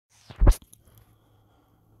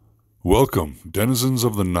Welcome, denizens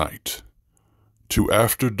of the night, to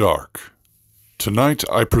After Dark. Tonight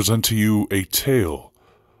I present to you a tale,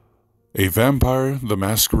 a Vampire the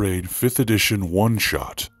Masquerade 5th edition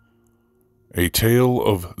one-shot, a tale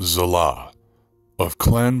of Zala, of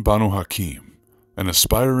Clan Banu Haqim, an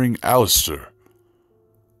aspiring Alastor,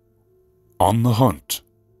 on the hunt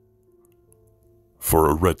for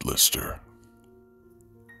a red lister.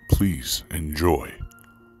 Please enjoy,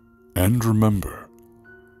 and remember,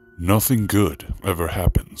 nothing good ever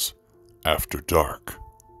happens after dark.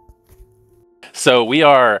 So we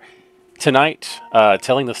are tonight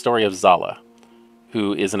telling the story of Zala,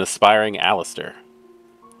 who is an aspiring Alastor.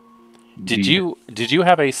 Did you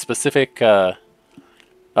have a specific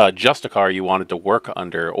Justicar you wanted to work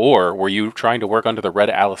under, or were you trying to work under the Red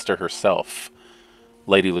Alastor herself,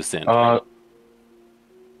 Lady Lucinda?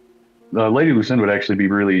 Lady Lucinda would actually be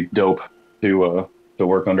really dope to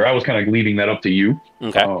work under. I was kind of leaving that up to you.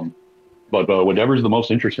 Okay. But whatever's the most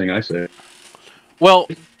interesting, I say. Well,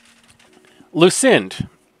 Lucinda,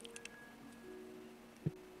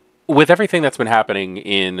 with everything that's been happening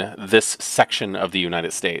in this section of the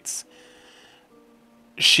United States,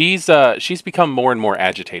 she's become more and more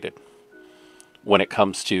agitated when it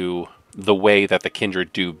comes to the way that the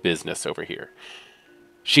Kindred do business over here.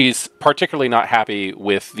 She's particularly not happy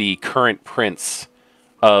with the current prince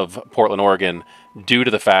of Portland, Oregon, due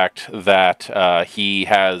to the fact that he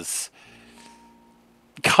has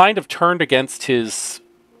kind of turned against his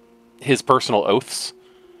personal oaths.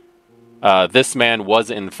 This man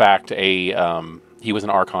was, in fact, he was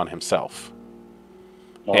an Archon himself.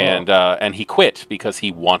 Oh. And he quit because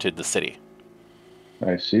he wanted the city.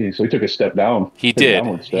 I see. So he took a step down. He did.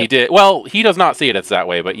 He did. Well, he does not see it as that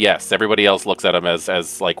way, but yes, everybody else looks at him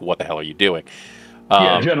as like, what the hell are you doing?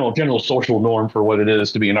 Yeah, general social norm for what it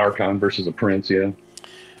is to be an Archon versus a prince, yeah.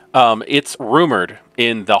 It's rumored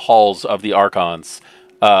in the halls of the Archons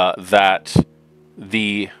that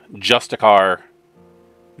the Justicar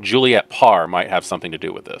Juliet Parr might have something to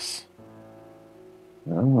do with this.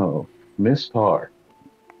 Oh, Miss Parr.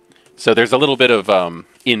 So there's a little bit of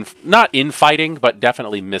not infighting, but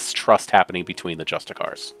definitely mistrust happening between the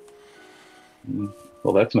Justicars.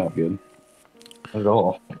 Well, that's not good at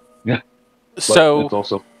all. Yeah. So it's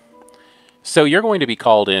also... So you're going to be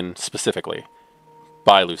called in specifically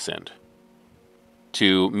by Lucinda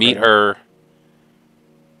to meet her.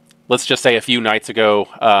 Let's just say a few nights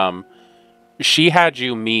ago, she had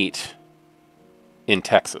you meet in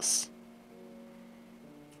Texas.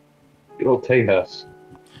 Good old Tejas.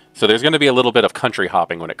 So there's going to be a little bit of country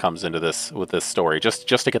hopping when it comes into this with this story, just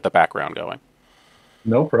to get the background going.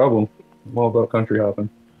 No problem. I'm all about country hopping.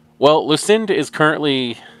 Well, Lucinda is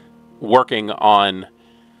currently working on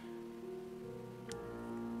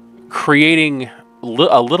creating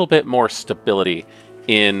a little bit more stability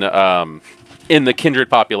in the Kindred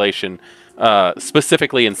population,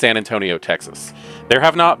 specifically in San Antonio, Texas. There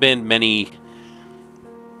have not been many,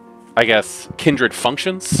 I guess, Kindred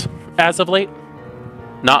functions as of late.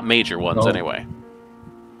 Not major ones, anyway.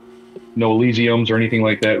 No Elysiums or anything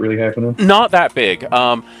like that really happening? Not that big.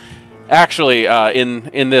 Actually,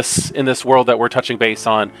 in this world that we're touching base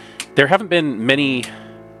on, there haven't been many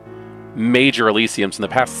major Elysiums in the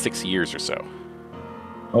past 6 years or so.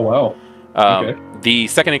 Oh, wow. Okay. The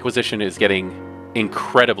Second Inquisition is getting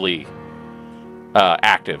incredibly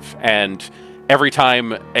active, and every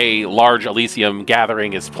time a large Elysium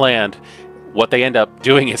gathering is planned, what they end up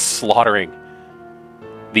doing is slaughtering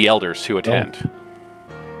the elders who attend.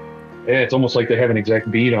 Yeah, it's almost like they have an exact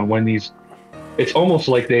beat on when these... It's almost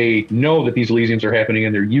like they know that these Elysiums are happening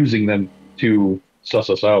and they're using them to suss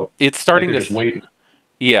us out. It's starting to wait.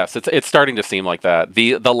 Yes, it's starting to seem like that.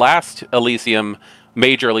 The last Elysium,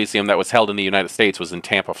 major Elysium that was held in the United States was in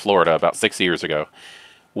Tampa, Florida, about 6 years ago,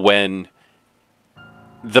 when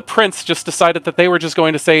the prince just decided that they were just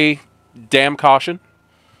going to say, damn caution,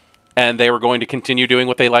 and they were going to continue doing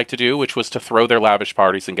what they like to do, which was to throw their lavish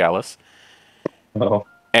parties and galas. Oh.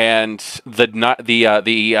 And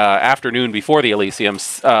the afternoon before the Elysium,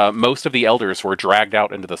 most of the elders were dragged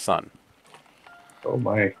out into the sun. Oh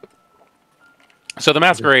my! So the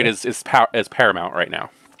Masquerade is paramount right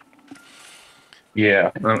now.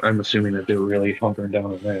 Yeah, I'm assuming that they were really hunkering down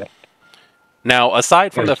on that. Now,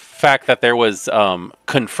 aside from the fact that there was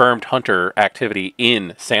confirmed hunter activity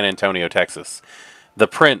in San Antonio, Texas, the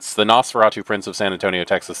prince, the Nosferatu Prince of San Antonio,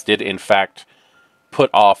 Texas, did in fact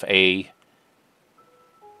put off a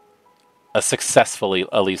successful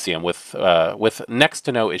Elysium with next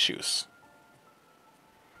to no issues.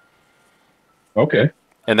 Okay.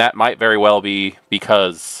 And that might very well be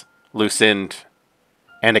because Lucinda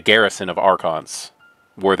and a garrison of Archons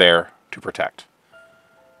were there to protect.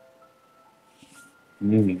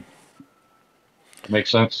 Mm.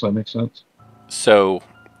 Makes sense. That makes sense. So,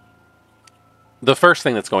 the first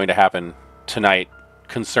thing that's going to happen tonight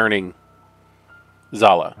concerning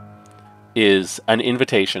Zala is an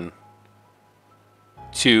invitation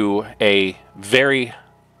to a very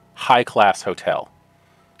high-class hotel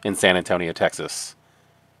in San Antonio, Texas.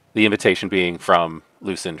 The invitation being from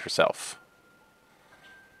Lucinda herself.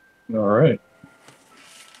 All right.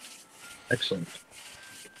 Excellent.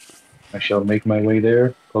 I shall make my way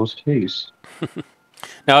there post haste.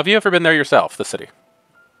 Now, have you ever been there yourself, the city?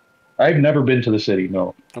 I've never been to the city,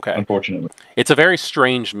 no. Okay. Unfortunately. It's a very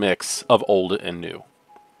strange mix of old and new.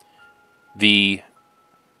 The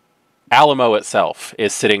Alamo itself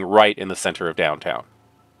is sitting right in the center of downtown.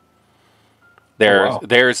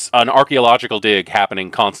 There's an archaeological dig happening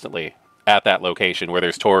constantly at that location where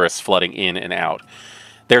there's tourists flooding in and out.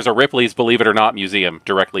 There's a Ripley's Believe It or Not museum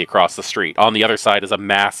directly across the street. On the other side is a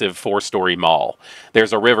massive 4-story mall.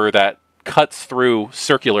 There's a river that cuts through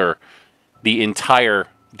circular the entire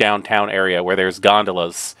downtown area where there's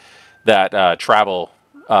gondolas that travel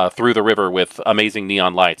through the river with amazing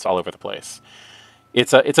neon lights all over the place.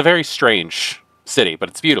 It's a very strange city, but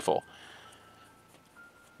it's beautiful.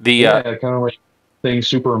 Kind of like things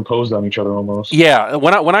superimposed on each other almost. Yeah,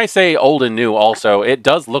 when I say old and new, also it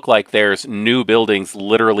does look like there's new buildings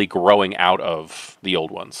literally growing out of the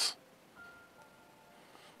old ones.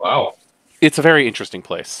 Wow, it's a very interesting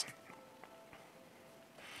place.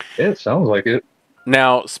 Yeah, it sounds like it.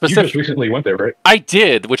 Now, you just recently went there, right? I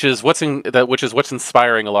did, which is what's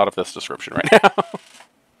inspiring a lot of this description right now.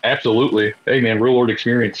 Absolutely. Hey, man, real world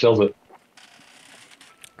experience sells it.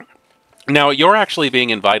 Now, you're actually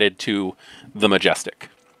being invited to the Majestic,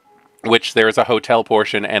 which there is a hotel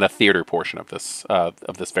portion and a theater portion of this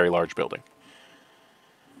very large building.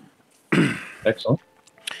 Excellent.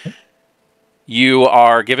 You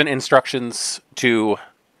are given instructions to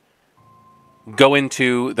go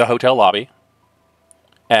into the hotel lobby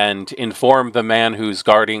and inform the man who's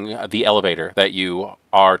guarding the elevator that you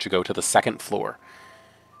are to go to the second floor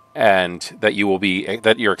and that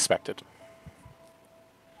you're expected.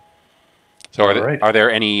 So are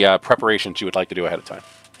there any preparations you would like to do ahead of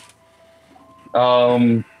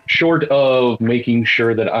time? Short of making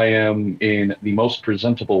sure that I am in the most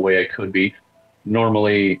presentable way I could be,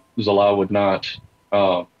 normally Zala would not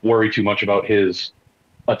worry too much about his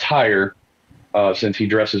attire since he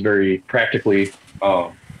dresses very practically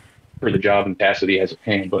for the job and task that he has at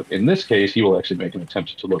hand. But in this case, he will actually make an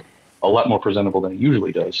attempt to look a lot more presentable than he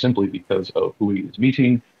usually does, simply because of who he is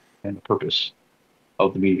meeting and the purpose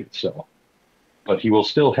of the meeting itself. But he will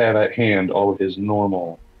still have at hand all of his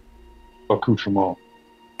normal accoutrement.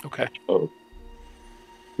 Okay. Of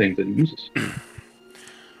things that he uses.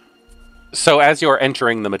 So as you're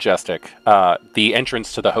entering the Majestic, the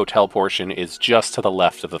entrance to the hotel portion is just to the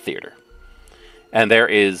left of the theater. And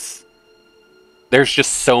there's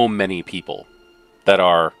just so many people that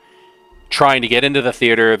are trying to get into the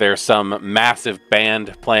theater. There's some massive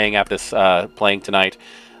band playing at this playing tonight.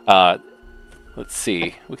 Let's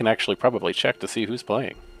see. We can actually probably check to see who's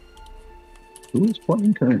playing. Who is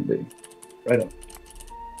playing currently? Right on.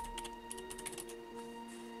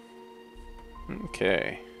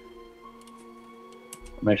 Okay.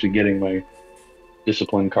 I'm actually getting my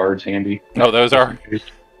discipline cards handy. Oh, those are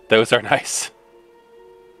nice.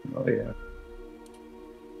 Oh yeah.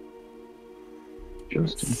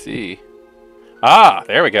 Let's see. Ah,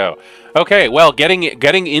 there we go. Okay, well, getting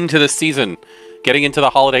into the season, getting into the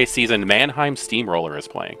holiday season, Mannheim Steamroller is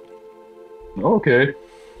playing. Okay.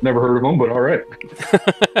 Never heard of them, but all right.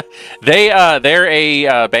 They're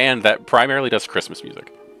a band that primarily does Christmas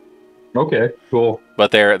music. Okay, cool.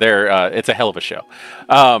 But they're it's a hell of a show.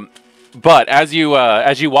 But as you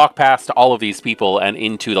walk past all of these people and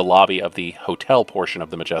into the lobby of the hotel portion of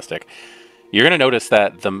the Majestic, you're going to notice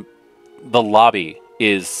that the lobby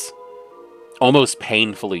is almost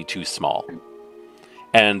painfully too small.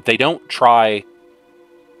 And they don't try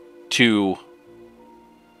to,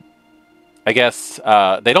 I guess,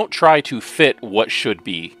 they don't try to fit what should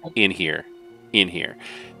be in here.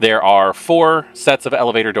 There are 4 sets of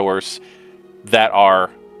elevator doors that are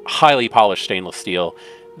highly polished stainless steel.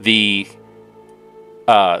 The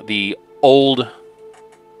old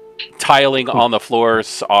tiling on the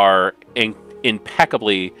floors are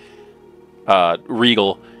impeccably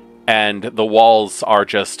regal, and the walls are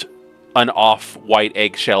just an off-white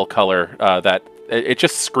eggshell color that it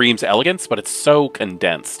just screams elegance, but it's so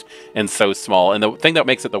condensed and so small. And the thing that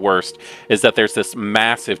makes it the worst is that there's this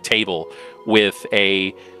massive table with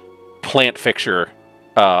a plant fixture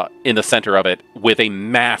in the center of it with a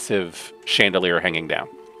massive chandelier hanging down.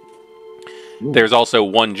 Ooh. There's also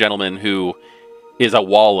one gentleman who is a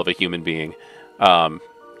wall of a human being.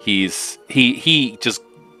 He just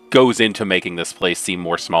goes into making this place seem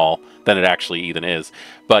more small than it actually even is.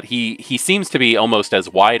 But he seems to be almost as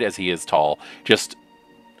wide as he is tall, just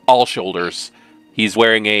all shoulders. He's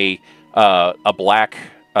wearing a black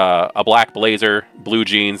blazer, blue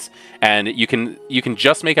jeans, and you can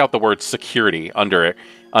just make out the word security under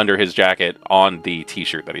his jacket on the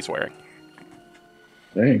t-shirt that he's wearing.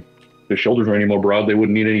 Dang. If the shoulders were any more broad, they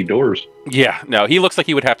wouldn't need any doors. Yeah, no, he looks like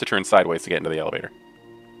he would have to turn sideways to get into the elevator.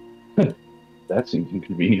 That seems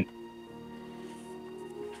inconvenient.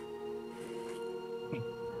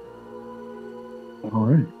 All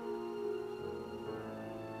right.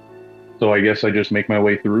 So I guess I just make my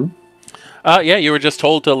way through? Yeah, you were just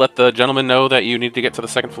told to let the gentleman know that you need to get to the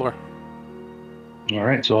second floor. All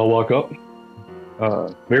right, so I'll walk up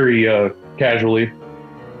very casually,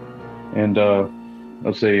 and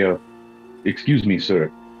I'll say, excuse me, sir.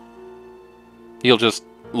 He'll just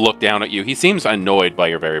look down at you. He seems annoyed by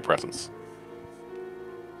your very presence.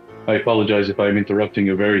 I apologize if I'm interrupting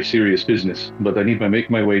a very serious business, but I need to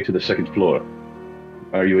make my way to the second floor.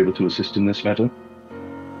 Are you able to assist in this matter?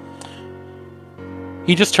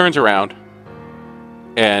 He just turns around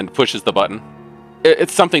and pushes the button.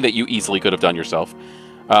 It's something that you easily could have done yourself.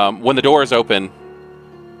 When the door is open,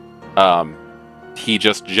 he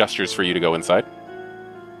just gestures for you to go inside.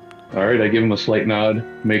 All right, I give him a slight nod,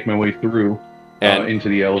 make my way through into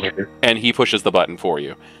the elevator. And he pushes the button for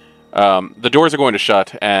you. The doors are going to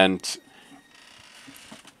shut, and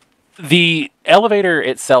the elevator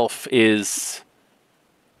itself is...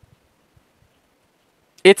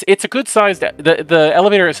 It's a good size. The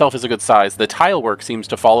elevator itself is a good size. The tile work seems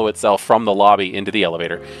to follow itself from the lobby into the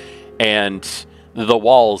elevator, and the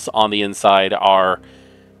walls on the inside are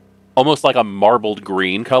almost like a marbled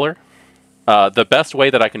green color. The best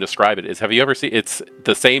way that I can describe it is, have you ever seen? It's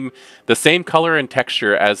the same color and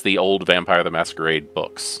texture as the old Vampire the Masquerade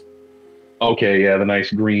books. Okay, yeah, the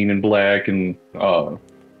nice green and black and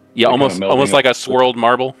yeah, almost like a swirled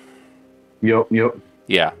marble. Yep.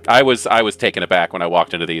 Yeah, I was taken aback when I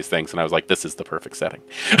walked into these things, and I was like, "This is the perfect setting."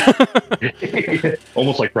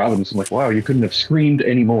 Almost like Providence. I'm like, wow, you couldn't have screamed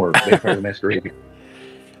any more. Vampire the Masquerade.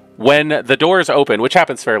 When the doors open, which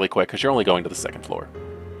happens fairly quick because you're only going to the second floor,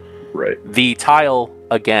 right? The tile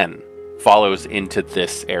again follows into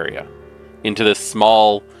this area, into this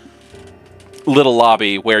small little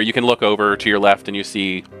lobby where you can look over to your left and you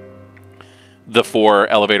see the 4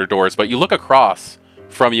 elevator doors, but you look across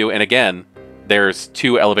from you, and again, there's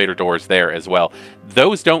 2 elevator doors there as well.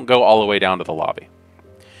 Those don't go all the way down to the lobby.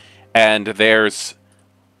 And there's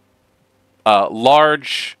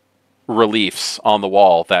large reliefs on the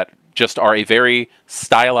wall that just are a very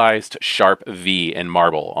stylized, sharp V in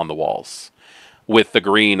marble on the walls, with the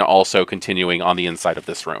green also continuing on the inside of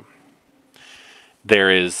this room.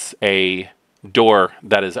 There is a door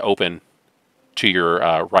that is open to your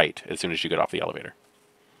right as soon as you get off the elevator.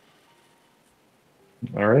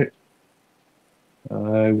 All right.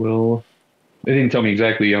 I will. They didn't tell me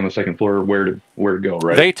exactly on the second floor where to go,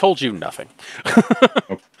 right? They told you nothing.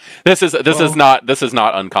 This is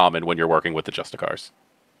not uncommon when you're working with the Justicars.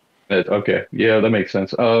 Okay, yeah, that makes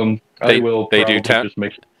sense. They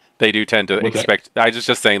do tend to expect. I was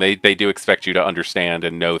just saying they do expect you to understand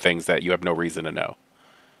and know things that you have no reason to know.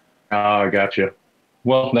 Gotcha.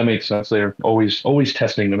 Well, that makes sense. They're always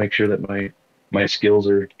testing to make sure that my skills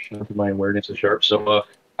are sharp and my awareness is sharp. So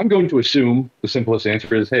I'm going to assume the simplest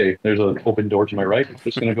answer is, hey, there's an open door to my right. I'm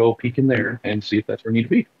just going to go peek in there and see if that's where I need to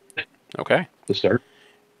be. Okay. To start.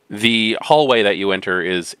 The hallway that you enter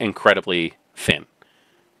is incredibly thin.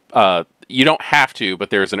 You don't have to, but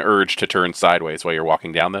there's an urge to turn sideways while you're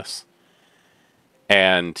walking down this.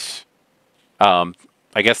 And I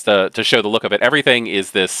guess to show the look of it, everything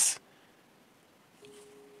is this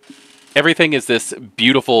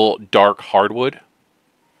beautiful dark hardwood.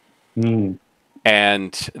 Mm.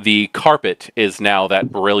 And the carpet is now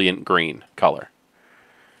that brilliant green color.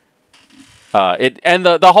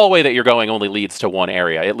 The hallway that you're going only leads to one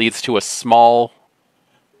area. It leads to a small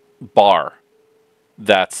bar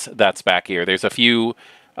that's back here. There's a few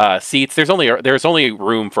seats. There's only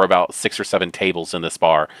room for about 6 or 7 tables in this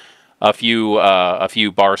bar. A few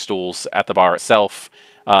bar stools at the bar itself,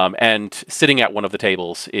 and sitting at one of the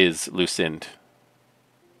tables is Lucinda.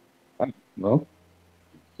 Well,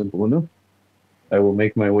 simple enough. I will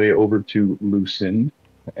make my way over to Lucinda,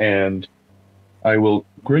 and I will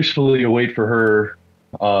gracefully await for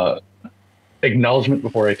her acknowledgement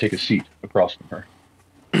before I take a seat across from her.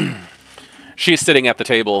 She's sitting at the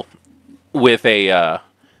table with a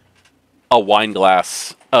wine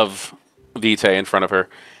glass of Vitae in front of her,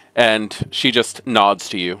 and she just nods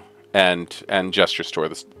to you and gestures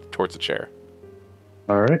towards the chair.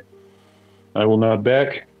 All right. I will nod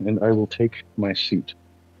back, and I will take my seat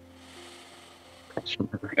across from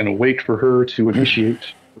her and wait for her to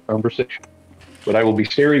initiate the conversation. But I will be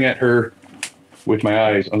staring at her with my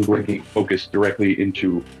eyes unblinking, focused directly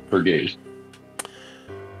into her gaze.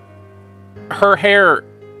 Her hair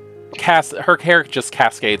just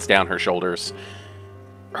cascades down her shoulders.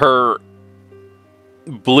 Her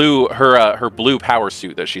blue power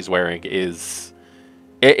suit that she's wearing is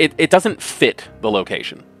it doesn't fit the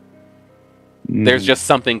location. There's just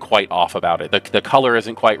something quite off about it. The color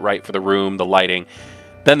isn't quite right for the room, the lighting.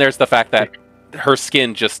 Then there's the fact that her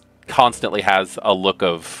skin just constantly has a look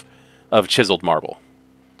of chiseled marble.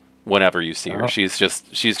 Whenever you see her, she's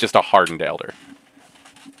just a hardened elder.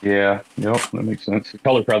 Yeah, that makes sense. The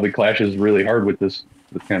color probably clashes really hard with this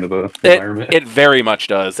kind of a environment. It very much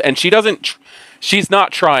does, and she's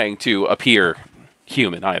not trying to appear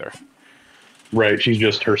human either. Right, she's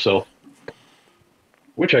just herself,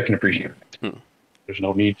 which I can appreciate. There's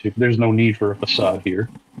no need for a facade here.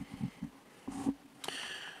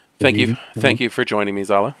 Thank you for joining me,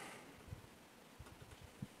 Zala.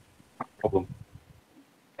 No problem.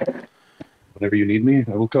 Whenever you need me,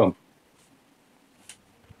 I will come.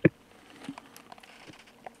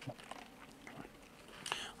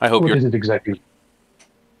 I hope What is it exactly?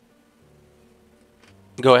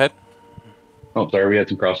 Go ahead. Oh, sorry, we had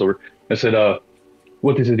some crossover. I said,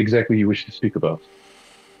 what is it exactly you wish to speak about?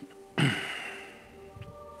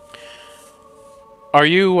 Are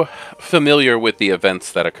you familiar with the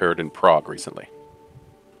events that occurred in Prague recently?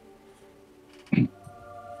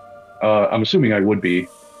 I'm assuming I would be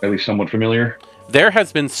at least somewhat familiar. There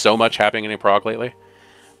has been so much happening in Prague lately.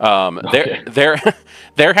 Okay.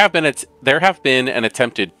 There have been an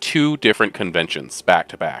attempted 2 different conventions back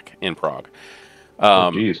to back in Prague.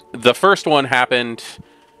 The first one happened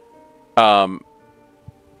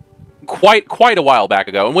quite a while back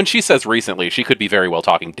ago, and when she says recently, she could be very well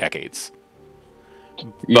talking decades.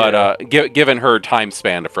 Yeah. But given her time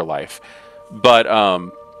span of her life, but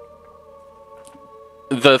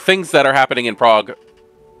the things that are happening in Prague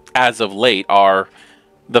as of late are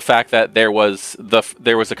the fact that there was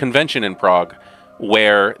a convention in Prague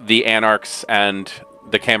where the Anarchs and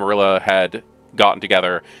the Camarilla had gotten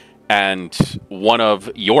together, and one of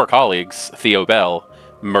your colleagues, Theo Bell,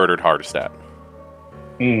 murdered Hardestat.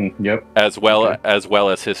 Yep. As well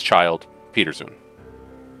as his child, Peterson.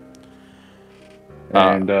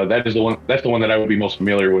 And that's the one that I would be most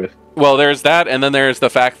familiar with. Well, there's that, and then there's the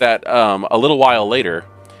fact that a little while later,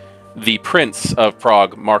 the Prince of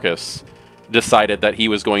Prague, Marcus, decided that he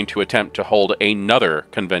was going to attempt to hold another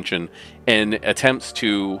convention in attempts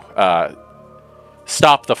to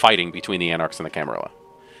stop the fighting between the Anarchs and the Camarilla.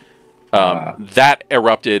 That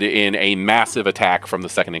erupted in a massive attack from the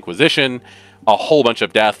Second Inquisition, a whole bunch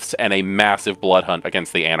of deaths, and a massive blood hunt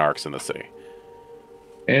against the Anarchs in the city.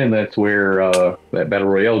 And that's where that Battle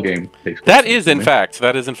Royale game takes place. That is in fact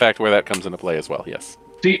where that comes into play as well, yes.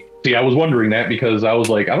 See, I was wondering that because I was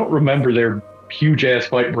like, I don't remember their huge-ass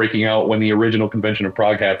fight breaking out when the original convention in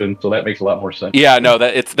Prague happened, so that makes a lot more sense. Yeah, no,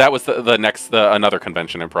 that was another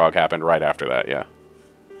convention in Prague happened right after that, yeah.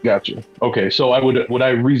 Gotcha. Okay, so would I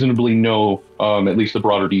reasonably know at least the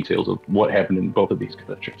broader details of what happened in both of these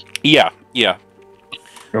conventions? Yeah.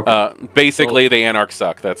 Okay. Basically, the Anarchs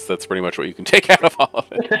suck. That's pretty much what you can take out of all of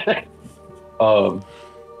it.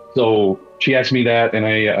 So she asked me that, and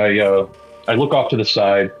I look off to the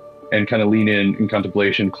side and kind of lean in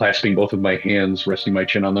contemplation, clasping both of my hands, resting my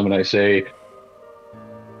chin on them, and I say,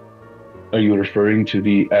 "Are you referring to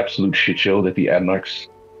the absolute shit show that the Anarchs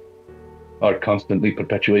are constantly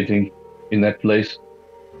perpetuating in that place?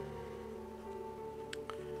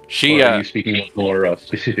 Or are you speaking of more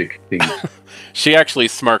specific things?" She actually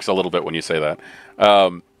smirks a little bit when you say that.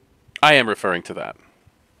 I am referring to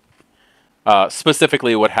that.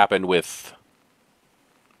 Specifically what happened with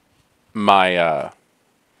my,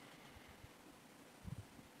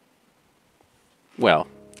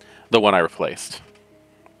 the one I replaced.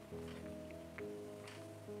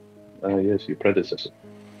 Yes, your predecessor.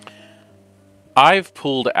 I've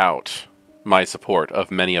pulled out my support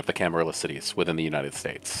of many of the Camarilla cities within the United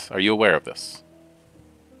States. Are you aware of this?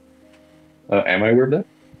 Am I aware of that?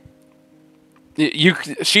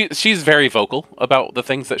 She's very vocal about the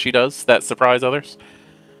things that she does that surprise others.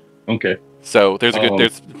 Okay. So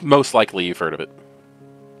there's most likely you've heard of it.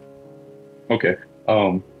 Okay.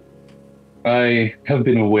 I have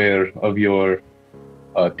been aware of your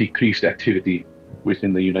decreased activity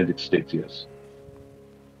within the United States, yes.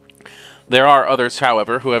 There are others,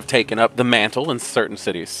 however, who have taken up the mantle in certain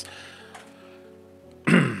cities.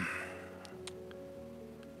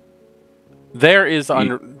 There is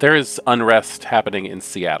unrest happening in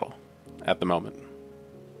Seattle at the moment.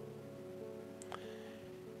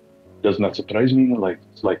 Does not surprise me in the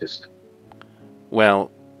slightest.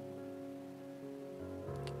 Well,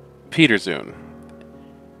 Peter Zune,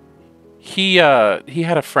 he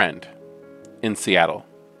had a friend in Seattle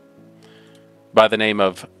by the name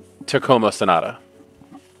of Tacoma Sonata.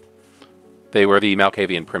 They were the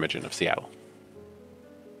Malkavian Primogen of Seattle.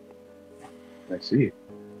 I see.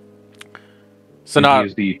 Sonata He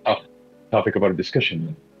is the topic of our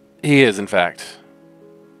discussion. He is, in fact.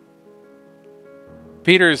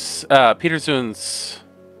 Peter Zune's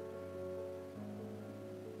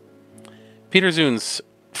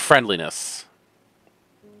friendliness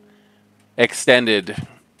extended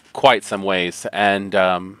quite some ways, and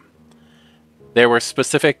there were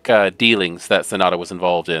specific dealings that Sonata was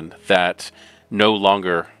involved in that no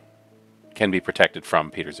longer can be protected from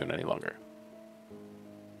Peter Zune any longer.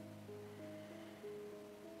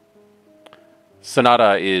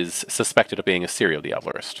 Sonata is suspected of being a serial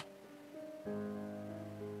diablerist.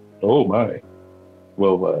 Oh my.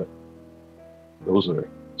 Well, those are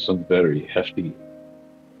some very hefty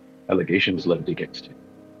allegations levied against him.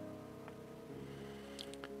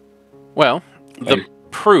 Well, the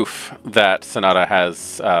proof that Sonata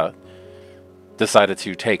has decided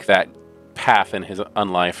to take that path in his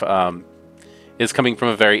unlife is coming from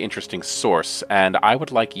a very interesting source, and I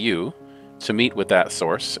would like you to meet with that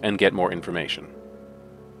source and get more information.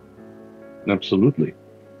 Absolutely.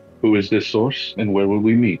 Who is this source, and where will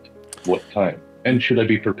we meet? What time? And should I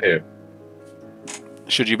be prepared?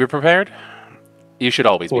 Should you be prepared? You should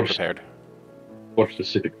always be prepared. For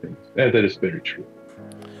specific things. That is very true.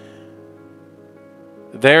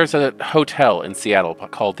 There's a hotel in Seattle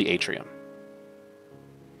called the Atrium.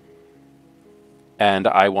 And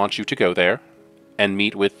I want you to go there and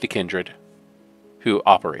meet with the kindred who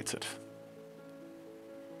operates it.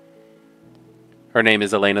 Her name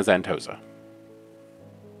is Elena Zantosa.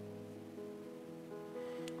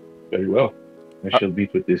 Very well. I shall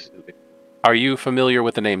meet with this. Are you familiar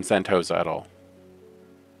with the name Zantosa at all?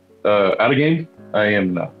 Out of game? I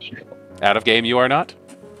am not. Out of game you are not?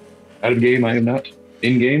 Out of game I am not.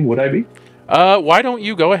 In game would I be? Why don't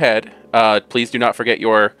you go ahead? Please do not forget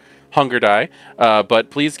your hunger die. But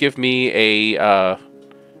please give me an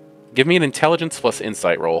intelligence plus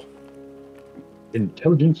insight roll.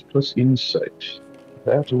 Intelligence plus insight.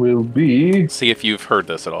 That will be See if you've heard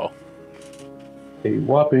this at all. a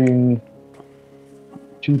whopping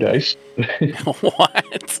 2 dice.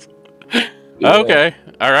 What? Yeah. Okay.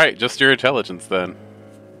 All right. Just your intelligence then.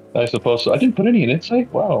 I suppose so. I didn't put any in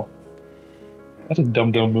insight? Wow. That's a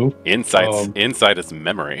dumb move. Insight is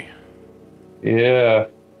memory. Yeah.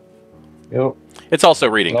 Yep. It's also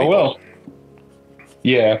reading people. Well.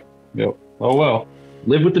 Yeah. Yep. Oh well.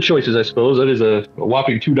 Live with the choices, I suppose. That is a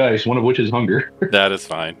whopping 2 dice, one of which is hunger. That is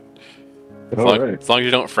fine. As long as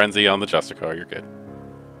you don't frenzy on the Justicar, you're good.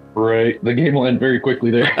 Right. The game will end very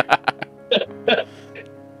quickly there.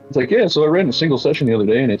 It's like, yeah, so I ran a single session the other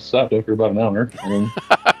day, and it stopped after about an hour.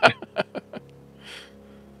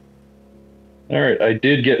 All right, I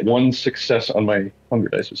did get 1 success on my hunger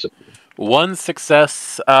dice specifically. 1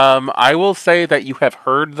 success. I will say that you have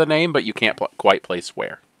heard the name, but you can't quite place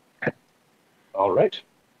where. All right.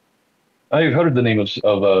 I've heard the name was it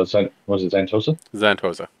Zantosa?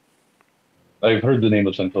 Zantosa. I've heard the name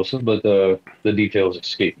of Zantosa, but the details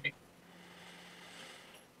escape me.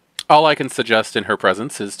 All I can suggest in her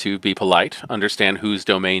presence is to be polite, understand whose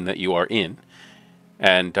domain that you are in,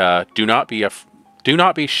 and do not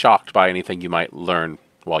be shocked by anything you might learn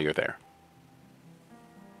while you're there.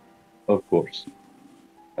 Of course.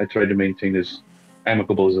 I try to maintain as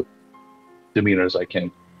amicable as a demeanor as I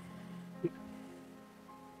can.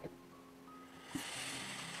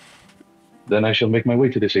 Then I shall make my way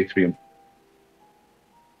to this atrium.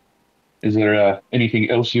 Is there anything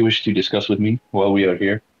else you wish to discuss with me while we are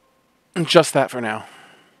here? Just that for now.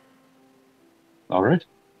 All right.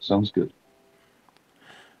 Sounds good.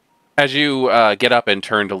 As you get up and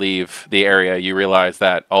turn to leave the area, you realize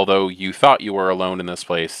that although you thought you were alone in this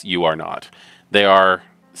place, you are not. There are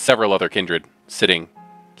several other kindred sitting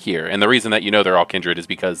here. And the reason that you know they're all kindred is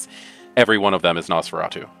because every one of them is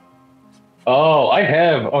Nosferatu. Oh, I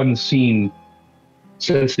have unseen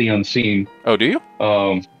since the unseen. Oh, do you?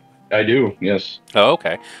 I do, yes. Oh,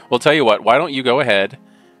 okay. Well, tell you what, why don't you go ahead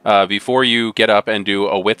before you get up and do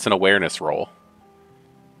a wits and awareness roll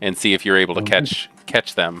and see if you're able to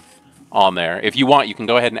catch them on there. If you want, you can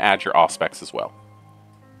go ahead and add your auspex as well.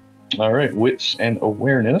 All right, wits and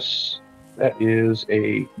awareness. That is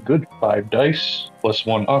a good 5 dice plus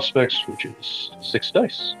 1 auspex, which is 6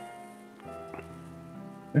 dice.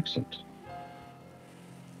 Excellent.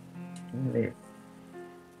 All right.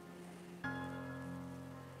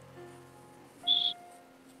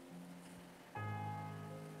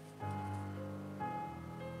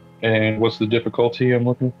 And what's the difficulty I'm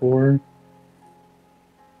looking for?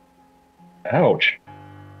 Ouch.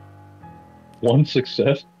 One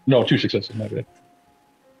success? No, two successes, my bad.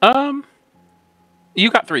 You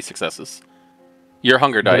got 3 successes. Your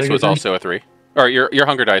hunger Did I dice get was three? also a 3. Or your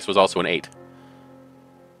hunger dice was also an 8.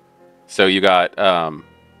 So you got I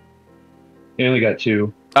only got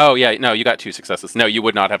two. Oh yeah, no, you got 2 successes. No, you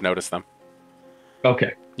would not have noticed them.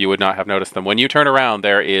 Okay. You would not have noticed them. When you turn around,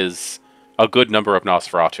 there is a good number of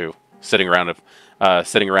Nosferatu sitting around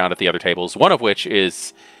at the other tables. One of which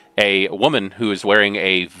is a woman who is wearing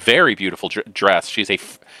a very beautiful dress. She's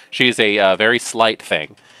a very slight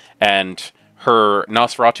thing, and her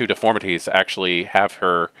Nosferatu deformities actually have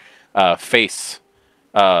her face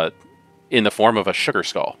in the form of a sugar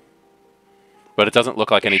skull. But it doesn't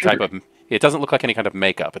look like any Sugar. it doesn't look like any kind of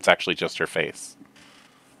makeup. It's actually just her face.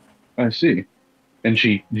 I see. And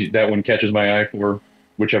that one catches my eye for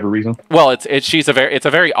whichever reason. Well, it's a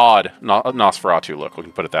very odd Nosferatu look. We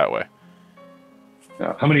can put it that way.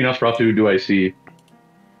 How many Nosferatu do I see?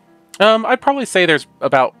 I'd probably say there's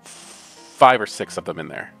about 5 or 6 of them in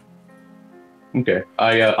there. Okay.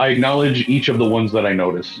 I acknowledge each of the ones that I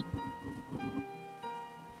notice.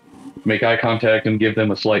 Make eye contact and give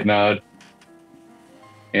them a slight nod.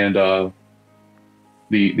 And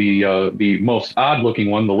the most odd looking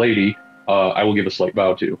one, the lady, I will give a slight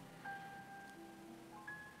bow to.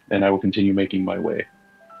 And I will continue making my way.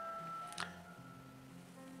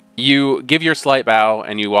 You give your slight bow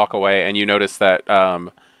and you walk away, and you notice that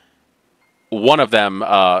one of them,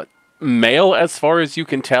 male as far as you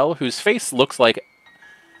can tell, whose face looks like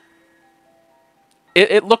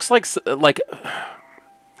it looks like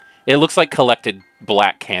it looks like collected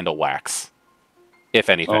black candle wax, if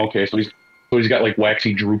anything. Oh, okay, so he's got like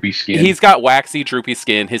waxy, droopy skin. He's got waxy, droopy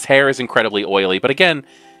skin. His hair is incredibly oily, but again,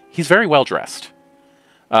 he's very well dressed.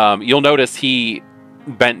 You'll notice he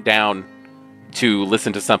bent down to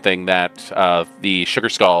listen to something that the Sugar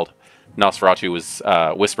Skull Nosferatu was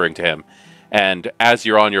whispering to him. And as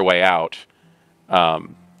you're on your way out,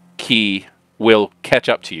 he will catch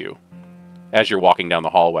up to you as you're walking down the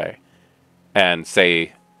hallway and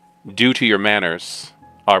say, "Due to your manners,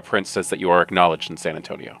 our prince says that you are acknowledged in San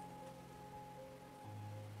Antonio."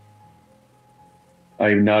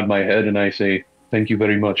 I nod my head and I say, "Thank you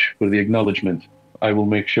very much for the acknowledgement. I will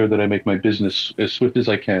make sure that I make my business as swift as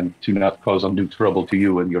I can to not cause undue trouble to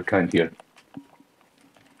you and your kind here."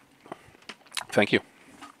 Thank you.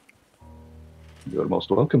 You're most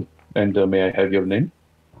welcome. And may I have your name?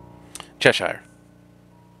 Cheshire.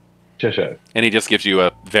 Cheshire. And he just gives you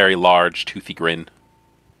a very large, toothy grin.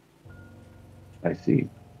 I see.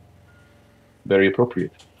 Very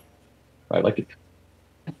appropriate. I like it.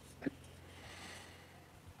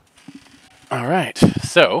 All right.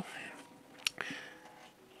 So,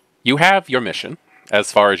 you have your mission,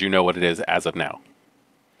 as far as you know what it is as of now.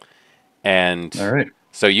 And All right.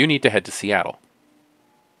 so you need to head to Seattle.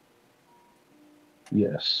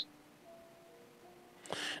 Yes.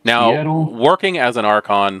 Now, Seattle. working as an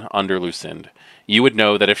Archon under Lucinda, you would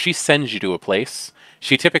know that if she sends you to a place,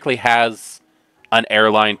 she typically has an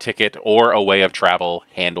airline ticket or a way of travel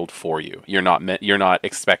handled for you. You're not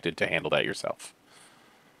expected to handle that yourself.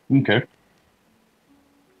 Okay.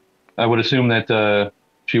 I would assume that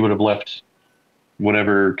she would have left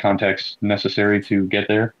whatever contacts necessary to get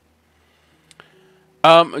there.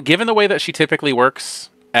 Given the way that she typically works,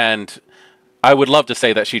 and I would love to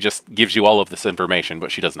say that she just gives you all of this information,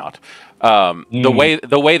 but she does not. The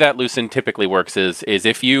way that Lucin typically works is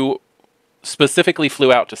if you specifically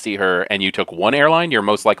flew out to see her and you took one airline, you're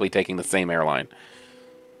most likely taking the same airline.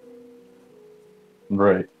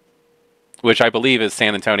 Right. Which I believe is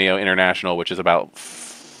San Antonio International, which is about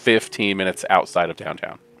 15 minutes outside of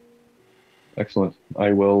downtown. Excellent.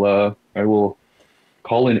 I will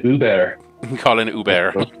call in Uber. Call in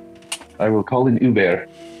Uber. I will call in Uber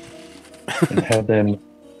and have them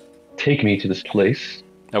take me to this place,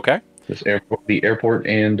 Okay. this airport, the airport,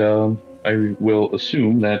 and I will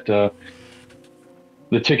assume that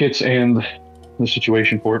the tickets and the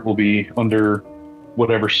situation for it will be under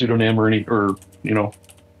whatever pseudonym or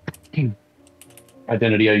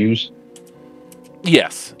identity I use.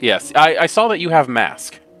 Yes. I saw that you have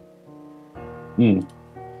mask. Hmm.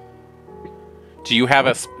 Do you have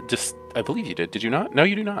just? I believe you did. Did you not? No,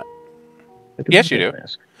 you do not. I do Yes, have you a do.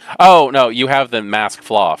 mask. Oh no, you have the mask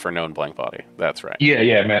flaw for known blank body. That's right.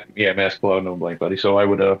 Mask flaw, no blank body. So I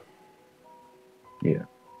would, yeah.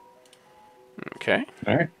 Okay.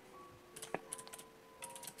 All right.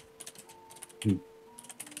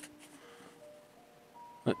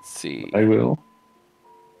 Let's see. I will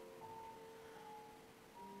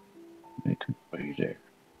make my way there.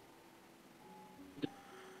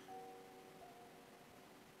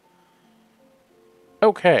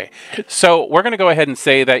 Okay, so we're going to go ahead and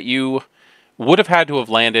say that you would have had to have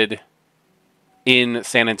landed in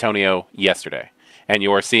San Antonio yesterday, and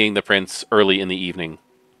you are seeing the prince early in the evening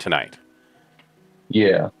tonight.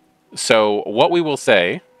 Yeah. So what we will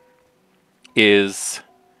say is,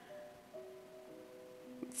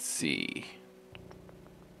 let's see.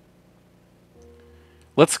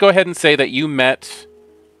 Let's go ahead and say that you met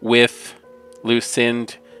with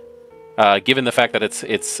Lucinda. Given the fact that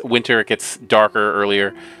it's winter, it gets darker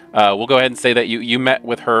earlier. We'll go ahead and say that you met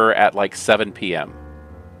with her at like 7 p.m.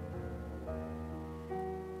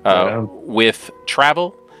 With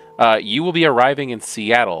travel, you will be arriving in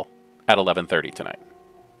Seattle at 11:30 tonight.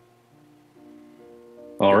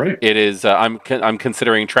 All right. It is. I'm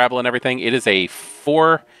considering travel and everything. It is a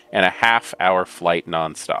 4.5-hour flight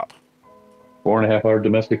nonstop. 4.5-hour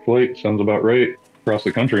domestic flight sounds about right. Across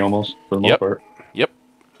the country, almost for the most part. Yep.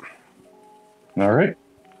 All right.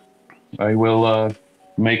 I will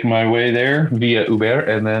make my way there via Uber,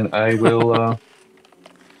 and then I will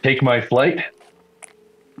take my flight.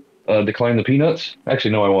 Decline the peanuts.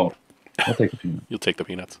 Actually, no, I won't. I'll take the peanuts. You'll take the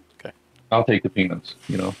peanuts. Okay. I'll take the peanuts.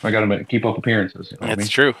 You know, I gotta keep up appearances. You know That's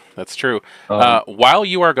true. That's true. Um, While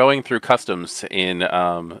you are going through customs in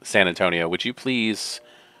San Antonio, would you please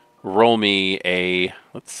roll me a?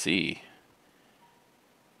 Let's see.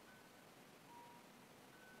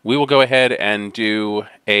 We will go ahead and do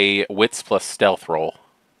a wits plus stealth roll.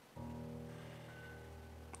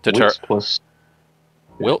 Wits plus.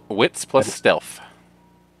 Wits plus stealth.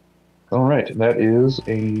 All right, that is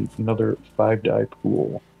another 5-die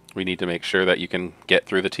pool. We need to make sure that you can get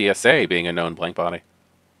through the TSA, being a known blank body.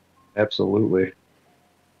 Absolutely.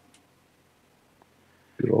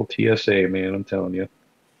 Good old TSA, man, I'm telling you.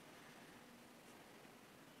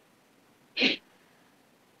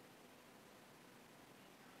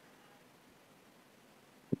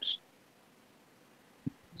 Oops.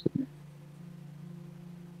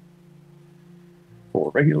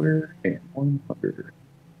 4 regular and 100.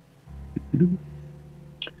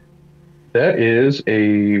 That is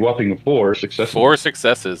a whopping 4 successes. 4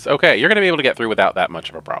 successes. Okay, you're going to be able to get through without that much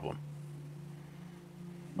of a problem.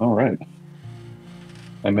 All right.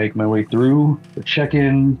 I make my way through the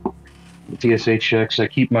check-in, the TSA checks. I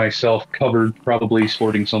keep myself covered, probably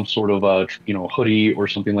sporting some sort of hoodie or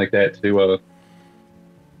something like that to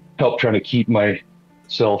help trying to keep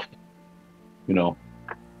myself,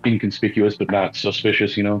 inconspicuous but not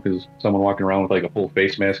suspicious. Because someone walking around with like a full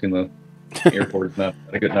face mask in the airport is not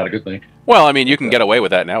a good thing. Well, I mean, you can get away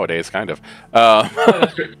with that nowadays, kind of.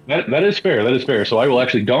 That is fair. That is fair. So I will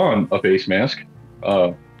actually don a face mask.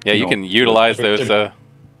 Yeah, you can utilize those.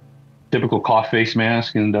 Typical cough face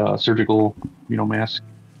mask and surgical, mask,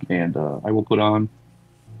 and I will put on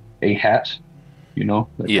a hat,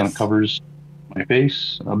 that kind of covers my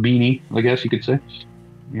face, a beanie, I guess you could say,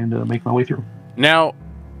 and make my way through. Now,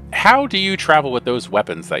 how do you travel with those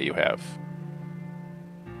weapons that you have?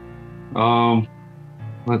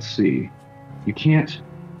 Let's see. You can't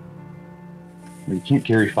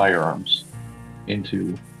carry firearms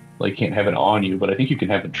into, you can't have it on you, but I think you can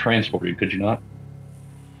have it transported, could you not?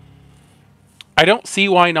 I don't see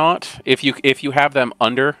why not. If you have them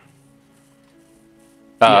under.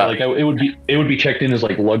 It would be checked in as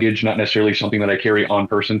luggage, not necessarily something that I carry on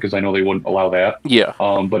person, because I know they wouldn't allow that. Yeah.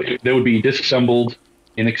 But they would be disassembled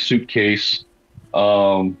in a suitcase.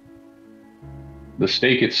 The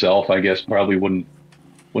stake itself, I guess, probably wouldn't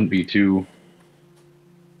be too.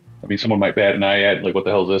 I mean, someone might bat an eye at what the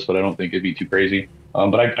hell is this, but I don't think it'd be too crazy.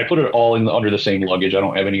 But I put it all under the same luggage. I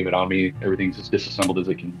don't have any of it on me. Everything's as disassembled as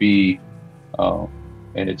it can be.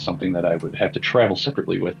 And it's something that I would have to travel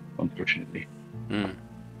separately with, unfortunately. Mm.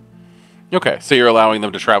 Okay, so you're allowing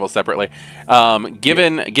them to travel separately.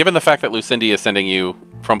 Given the fact that Lucinda is sending you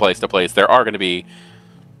from place to place, there are going to be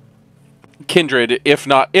kindred. If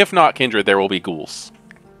not kindred, there will be ghouls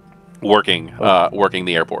working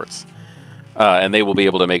the airports, and they will be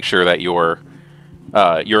able to make sure that your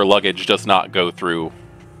luggage does not go through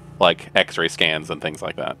X-ray scans and things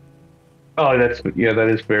like that. Oh, that is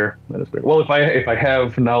fair. That is fair. Well, if I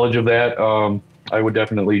have knowledge of that, I would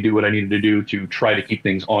definitely do what I needed to do to try to keep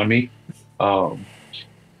things on me,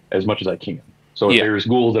 as much as I can. So if there's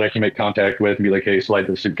ghouls that I can make contact with and be like, hey, slide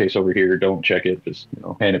the suitcase over here, don't check it, just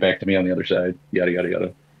hand it back to me on the other side, yada yada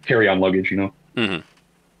yada. Carry on luggage, Mm-hmm.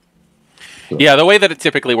 So. Yeah, the way that it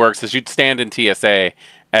typically works is you'd stand in TSA,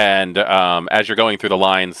 and as you're going through the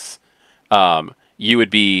lines, you would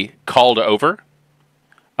be called over.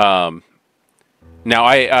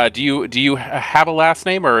 Now, do you have a last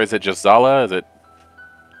name, or is it just Zala? Is it?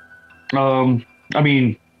 I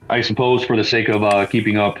mean, I suppose for the sake of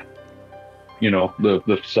keeping up, the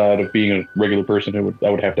facade of being a regular person, I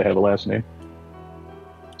would have to have a last name.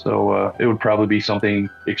 So it would probably be something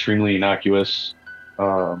extremely innocuous.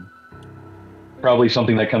 Um, Probably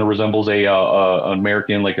something that kind of resembles an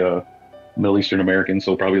American, like a Middle Eastern American.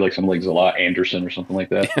 So probably like something like Zala Anderson or something like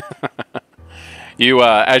that. You,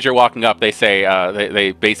 as you're walking up, they say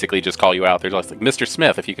they basically just call you out. They're just like, Mr.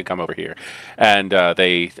 Smith, if you could come over here, and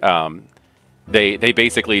they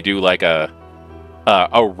basically do like a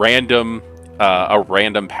random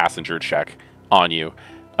passenger check on you.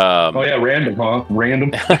 Oh yeah, random, huh? Random.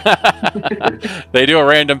 They do a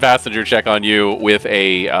random passenger check on you with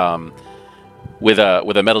a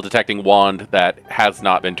metal detecting wand that has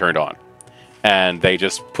not been turned on, and they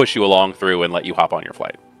just push you along through and let you hop on your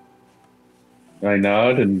flight. I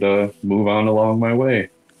nod and move on along my way.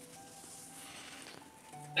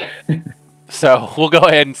 So we'll go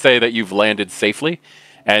ahead and say that you've landed safely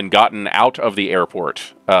and gotten out of the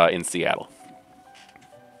airport in Seattle.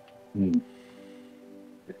 And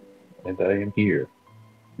I am here.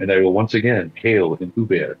 And I will once again hail an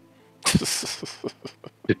Uber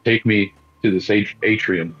to take me to this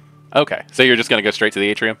atrium. Okay, so you're just going to go straight to the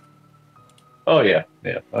atrium? Oh yeah,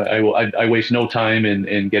 yeah. I waste no time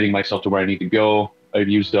in getting myself to where I need to go. I've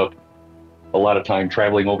used up a lot of time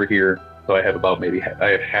traveling over here, so I have about I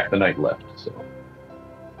have half the night left. So.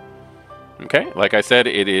 Okay, like I said,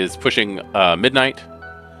 it is pushing midnight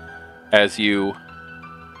as you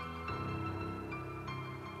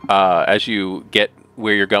get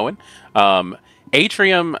where you're going.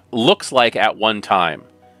 Atrium looks like at one time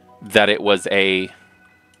that it was a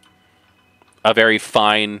very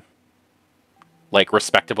fine, like,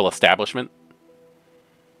 respectable establishment.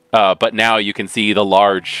 But now you can see the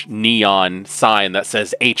large neon sign that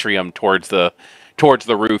says Atrium towards the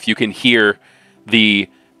roof. You can hear the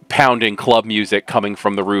pounding club music coming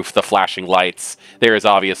from the roof, the flashing lights. There is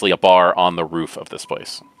obviously a bar on the roof of this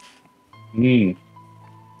place.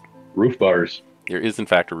 Roof bars. There is, in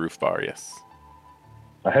fact, a roof bar, yes.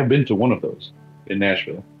 I have been to one of those in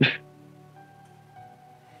Nashville.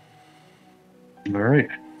 All right.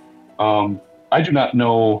 I do not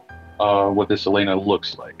know what this Elena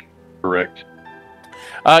looks like, correct?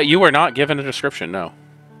 You were not given a description, no.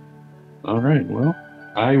 All right, well,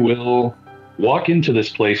 I will walk into this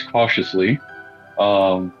place cautiously.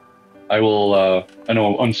 I will, I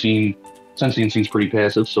know unseen, sentient seems pretty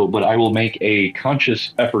passive, but I will make a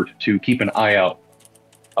conscious effort to keep an eye out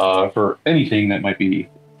for anything that might be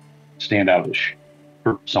standoutish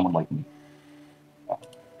for someone like me.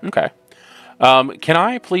 Okay. Can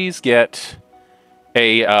I please get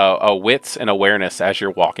a wits and awareness as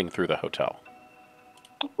you're walking through the hotel?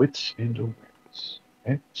 Wits and awareness.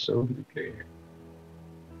 Absolutely.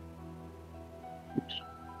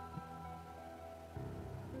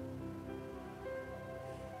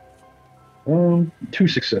 Two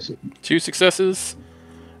successes. Two successes.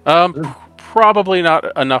 Probably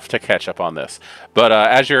not enough to catch up on this, but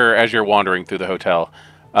as you're wandering through the hotel,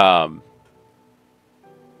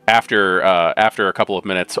 after a couple of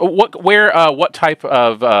minutes, what type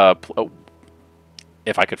of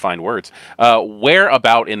if I could find words, where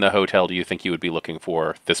about in the hotel do you think you would be looking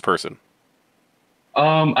for this person?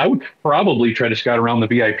 I would probably try to scout around the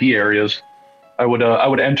VIP areas. I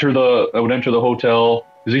would enter the hotel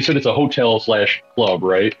because he said it's a hotel / club,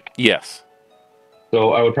 right? Yes.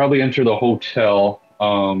 So I would probably enter the hotel,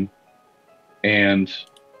 and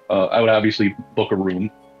I would obviously book a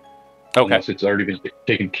room. Okay. Unless it's already been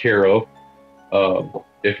taken care of.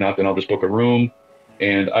 If not, then I'll just book a room,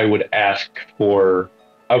 and I would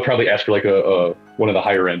probably ask for like a one of the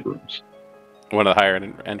higher end rooms. One of the higher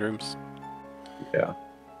end rooms. Yeah.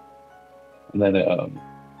 And then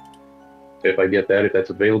if I get that, if that's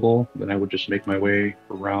available, then I would just make my way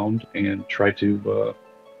around and try to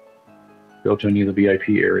go to any of the VIP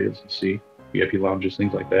areas and see VIP lounges,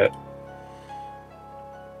 things like that.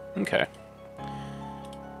 Okay.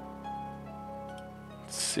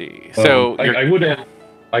 Let's see. So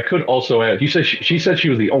I could also add. You said she said she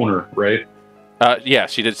was the owner, right? Yeah,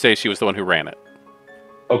 she did say she was the one who ran it.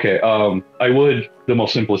 Okay. The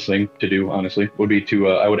most simplest thing to do, honestly, would be to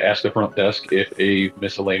I would ask the front desk if a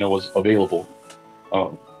Miss Elena was available,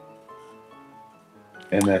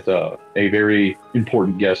 and that a very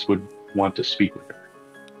important guest would want to speak with her.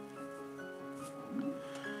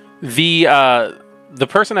 The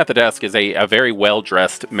person at the desk is a very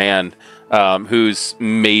well-dressed man who's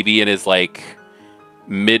maybe in his like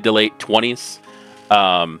mid to late 20s.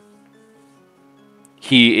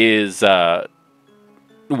 He is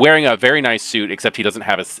wearing a very nice suit, except he doesn't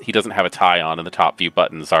have a tie on, and the top few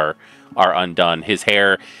buttons are undone. His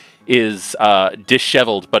hair is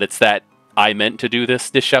disheveled, but it's that I meant to do this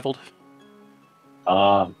disheveled.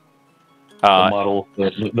 The model,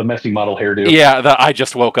 the messy model hairdo. Yeah, I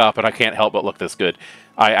just woke up and I can't help but look this good.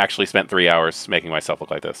 I actually spent 3 hours making myself look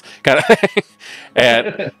like this, kind of.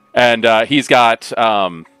 and he's got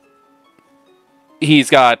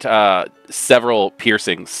several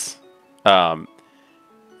piercings, and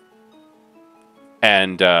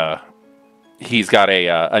he's got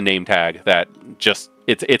a name tag that just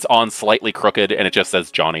it's on slightly crooked and it just says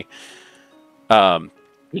Johnny.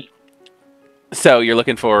 So you're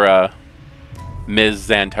looking for Ms.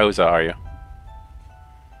 Santosa, are you?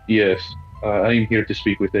 Yes, I am here to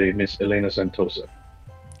speak with a Miss Elena Santosa.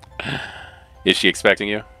 Is she expecting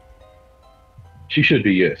you? She should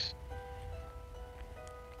be, yes.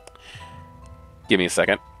 Give me a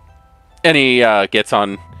second. And he gets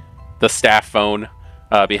on the staff phone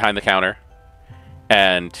behind the counter.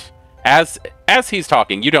 And as he's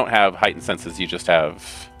talking, you don't have heightened senses. You just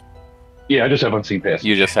have... Yeah, I just have unseen passes.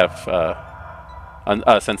 You just have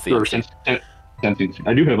sense the unseen.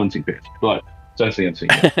 I do have unseen passes, but sense the unseen.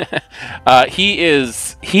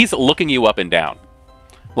 He's looking you up and down.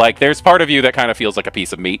 Like, there's part of you that kind of feels like a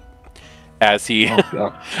piece of meat. As he...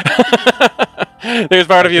 Oh, there's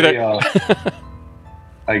part of you that...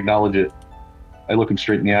 I acknowledge it. I look him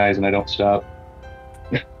straight in the eyes and I don't stop.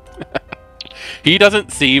 He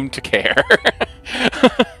doesn't seem to care.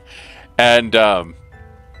 And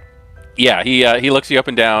yeah, he looks you up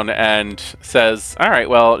and down and says, "All right,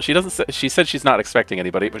 well, she said she's not expecting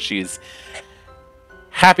anybody, but she's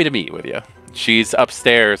happy to meet with you. She's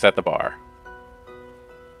upstairs at the bar."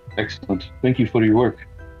 Excellent. Thank you for your work.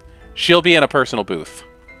 She'll be in a personal booth.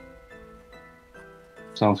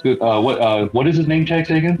 Sounds good. What is his name tag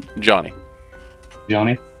say again? Johnny.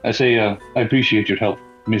 Johnny? I say, I appreciate your help,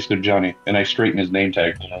 Mr. Johnny. And I straighten his name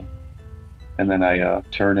tag. And then I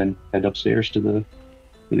turn and head upstairs to the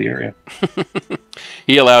area.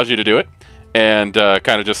 He allows you to do it, and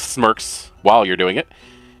kind of just smirks while you're doing it.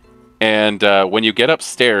 And when you get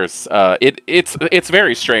upstairs, it's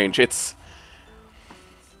very strange.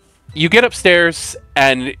 You get upstairs,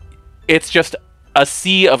 and it's just a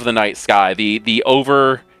sea of the night sky. The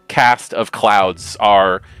overcast of clouds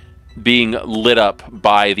are being lit up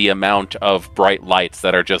by the amount of bright lights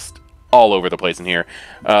that are just all over the place in here.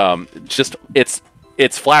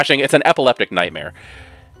 It's flashing. It's an epileptic nightmare.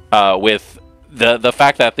 With the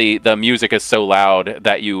fact that the music is so loud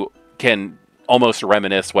that you can almost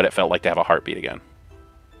reminisce what it felt like to have a heartbeat again.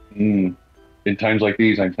 In times like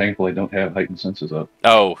these, I'm thankful I don't have heightened senses up.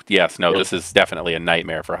 Oh, yes. No, this is definitely a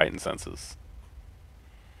nightmare for heightened senses.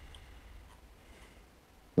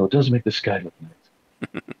 Well, it does make the sky look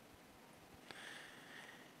nice.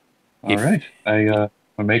 All right. I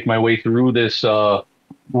make my way through this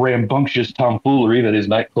rambunctious tomfoolery that is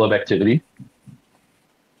nightclub activity.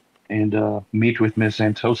 And meet with Miss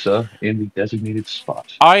Santosa in the designated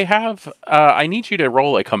spot. I need you to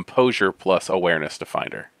roll a composure plus awareness to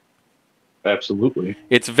find her. Absolutely.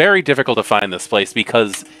 It's very difficult to find this place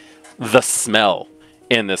because the smell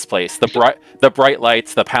in this place, the bright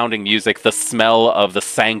lights, the pounding music, the smell of the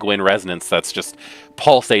sanguine resonance that's just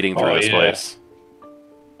pulsating through this place.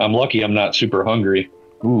 I'm lucky I'm not super hungry.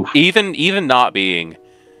 Oof. Even not being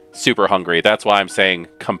super hungry, that's why I'm saying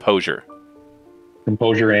composure.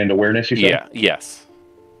 Composure and awareness, you said? Yeah, yes.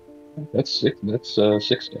 That's six. That's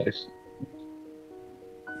 6 dice.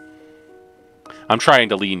 I'm trying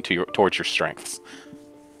to lean towards your strengths.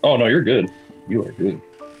 Oh, no, you're good. You are good.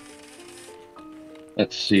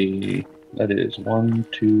 Let's see. That is 1,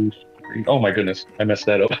 2, 3. Oh, my goodness. I messed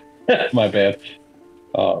that up. My bad.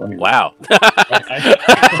 Wow.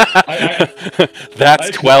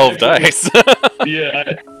 That's 12 dice.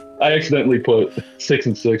 Yeah, I accidentally put 6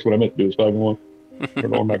 and 6. What I meant to do was 5 and 1. I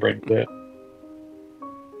don't know where my brain is at.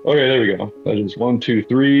 Okay, there we go. That is 1, 2,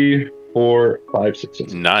 3, 4, 5, 6,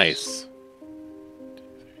 6. Nice.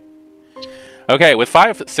 Okay, with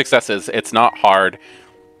 5 successes, it's not hard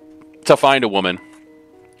to find a woman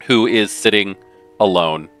who is sitting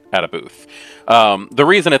alone at a booth. The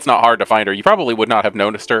reason it's not hard to find her, you probably would not have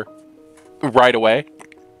noticed her right away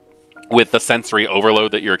with the sensory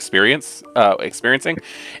overload that you're experiencing,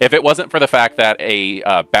 if it wasn't for the fact that a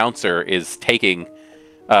bouncer is taking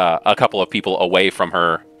a couple of people away from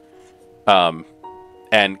her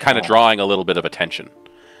and kind of drawing a little bit of attention.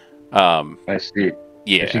 I see.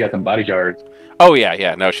 Yeah, she got some bodyguards. Oh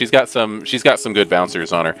yeah. No, she's got some good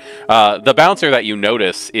bouncers on her. The bouncer that you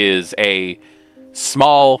notice is a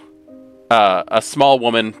small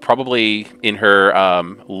woman, probably in her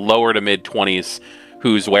lower to mid 20s,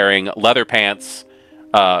 who's wearing leather pants,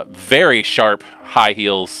 very sharp high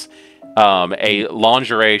heels, a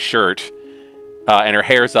lingerie shirt, and her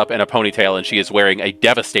hair's up in a ponytail, and she is wearing a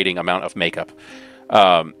devastating amount of makeup.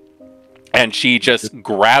 And she just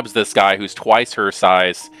grabs this guy who's twice her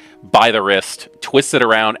size by the wrist, twists it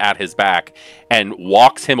around at his back, and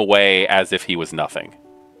walks him away as if he was nothing.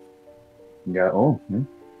 Yeah. Oh.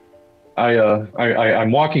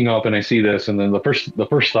 I'm walking up and I see this, and then the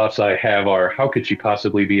first thoughts I have are, how could she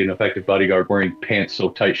possibly be an effective bodyguard wearing pants so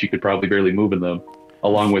tight she could probably barely move in them,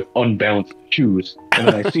 along with unbalanced shoes? And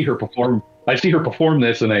then I see her perform. I see her perform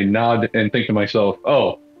this, and I nod and think to myself,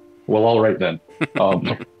 "Oh, well, all right then."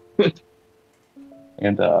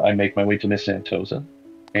 And I make my way to Miss Santosa,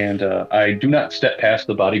 and I do not step past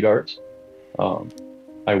the bodyguards.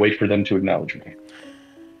 I wait for them to acknowledge me.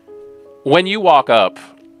 When you walk up,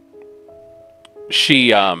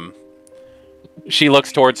 she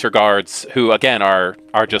looks towards her guards, who again are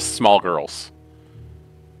just small girls,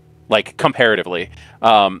 like comparatively.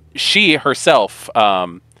 She herself,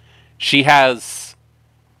 she has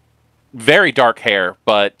very dark hair,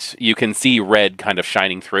 but you can see red kind of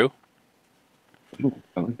shining through. Ooh,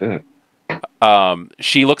 I like that.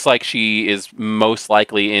 She looks like she is most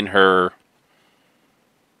likely in her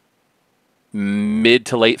mid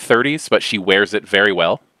to late 30s, but she wears it very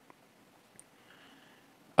well.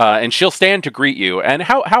 And she'll stand to greet you. And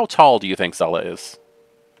how tall do you think Zala is?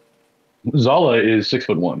 Zala is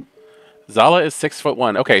 6'1". Zala is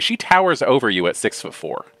 6'1". Okay, she towers over you at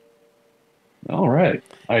 6'4". All right.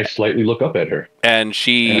 I slightly look up at her. And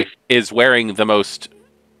she is wearing the most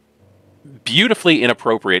beautifully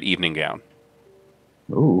inappropriate evening gown.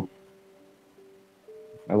 Ooh.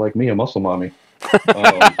 I like me a muscle mommy.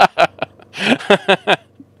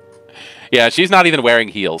 Yeah, she's not even wearing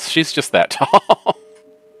heels. She's just that tall.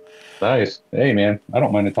 Nice. Hey, man. I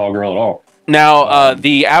don't mind a tall girl at all. Now,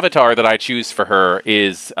 the avatar that I choose for her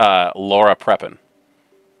is Laura Prepon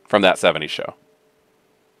from that 70s show.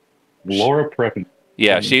 Laura Prepon.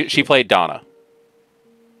 Yeah, she played Donna.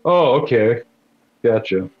 Oh, okay.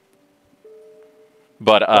 Gotcha.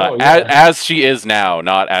 But yeah. as she is now,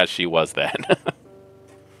 not as she was then.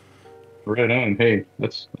 Right on. Hey,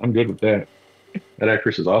 I'm good with that. That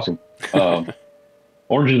actress is awesome.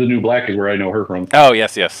 Orange is the New Black is where I know her from. Oh,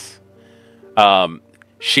 yes.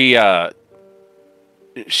 She, as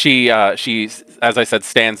I said,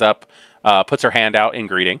 stands up, puts her hand out in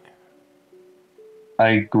greeting.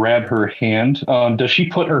 I grab her hand. Does she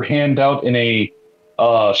put her hand out in a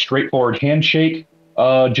straightforward handshake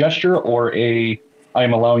gesture, or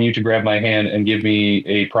I'm allowing you to grab my hand and give me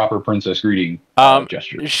a proper princess greeting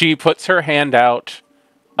gesture? She puts her hand out,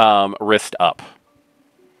 wrist up.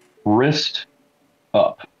 Wrist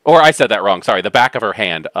up. Or I said that wrong. Sorry, the back of her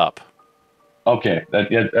hand up. Okay.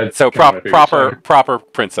 That's so proper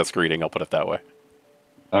princess greeting. I'll put it that way.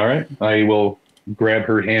 All right. I will grab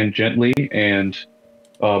her hand gently and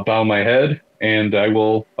bow my head, and I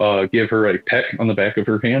will give her a peck on the back of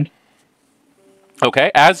her hand.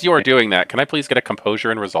 Okay. As you're doing that, can I please get a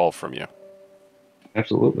composure and resolve from you?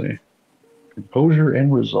 Absolutely. Composure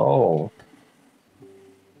and resolve.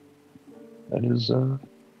 That is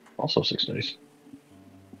also 6 dice.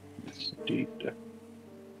 Yes, indeed.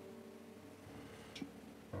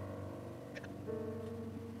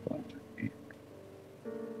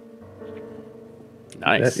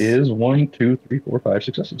 Nice. That is 1, 2, 3, 4, 5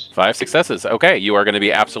 successes. 5 successes. Okay, you are going to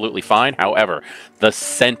be absolutely fine. However, the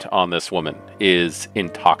scent on this woman is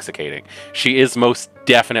intoxicating. She is most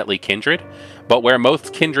definitely kindred, but where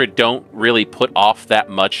most kindred don't really put off that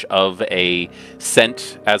much of a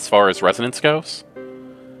scent as far as resonance goes,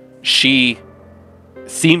 she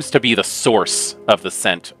seems to be the source of the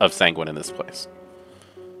scent of sanguine in this place.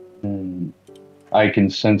 I can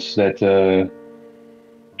sense that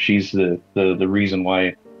she's the reason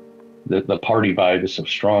why the party vibe is so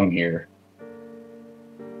strong here.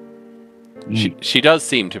 She does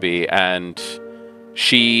seem to be, and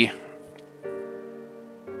she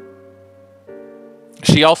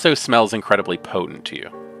also smells incredibly potent to you.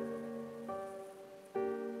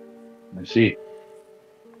 I see.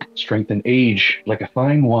 Strength and age, like a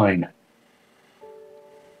fine wine.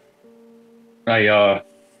 As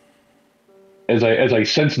I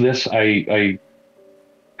sense this, I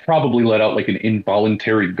probably let out like an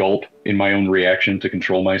involuntary gulp in my own reaction to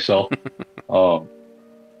control myself.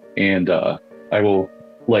 And I will,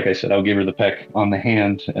 like I said, I'll give her the peck on the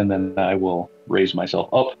hand, and then I will raise myself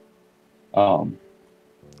up.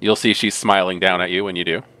 You'll see she's smiling down at you when you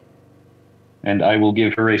do. And I will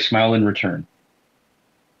give her a smile in return.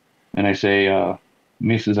 And I say,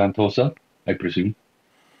 Mrs. Antosa, I presume.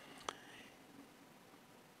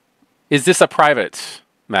 Is this a private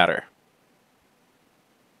matter?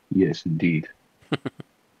 Yes, indeed.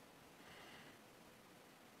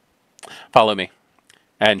 Follow me.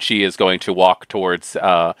 And she is going to walk towards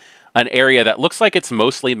an area that looks like it's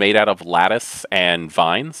mostly made out of lattice and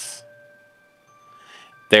vines.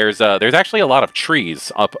 There's actually a lot of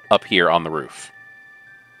trees up here on the roof.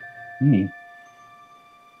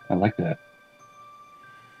 I like that.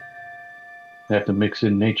 They have to mix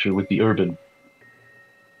in nature with the urban.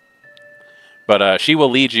 But she will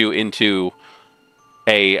lead you into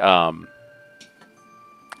a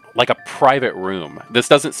like a private room. This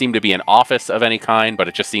doesn't seem to be an office of any kind, but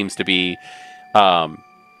it just seems to be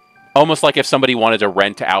almost like if somebody wanted to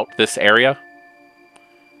rent out this area.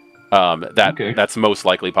 That's most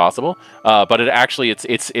likely possible. But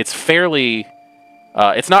it's fairly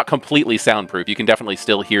it's not completely soundproof. You can definitely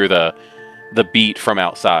still hear the beat from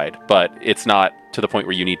outside, but it's not to the point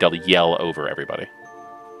where you need to yell over everybody.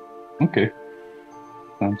 Okay.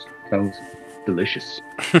 Sounds delicious.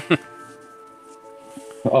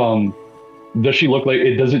 Does she look like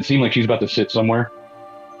it? Does it seem like she's about to sit somewhere?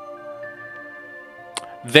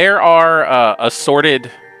 There are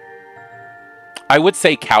assorted, I would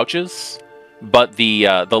say, couches, but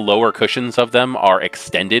the lower cushions of them are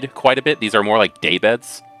extended quite a bit. These are more like day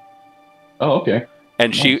beds. Oh, okay.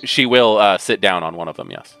 And nice. she will sit down on one of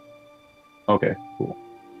them. Yes. Okay, cool.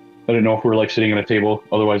 I didn't know if we were like sitting at a table.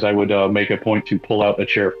 Otherwise, I would make a point to pull out a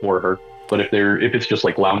chair for her. But if it's just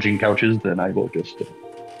like lounging couches, then I will just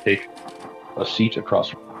take a seat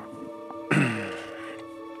across.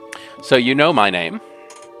 So you know my name.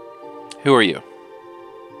 Who are you?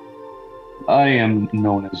 I am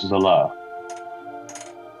known as Zala.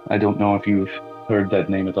 I don't know if you've heard that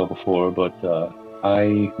name at all before, but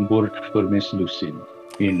I work for Miss Lucind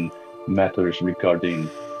in matters regarding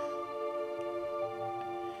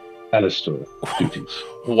Alastor duties.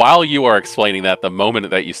 While you are explaining that, the moment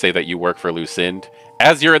that you say that you work for Lucind,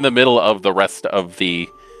 as you're in the middle of the rest of the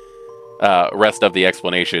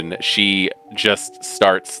explanation, she just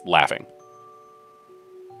starts laughing.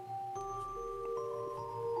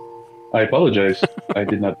 I apologize. I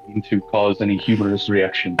did not mean to cause any humorous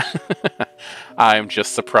reactions. I'm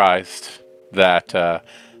just surprised that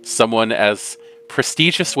someone as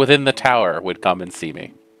prestigious within the tower would come and see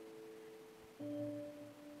me.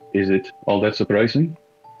 Is it all that surprising?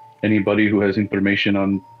 Anybody who has information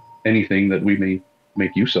on anything that we may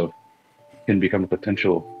make use of can become a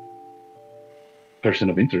potential person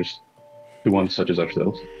of interest to one such as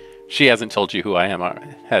ourselves. She hasn't told you who I am,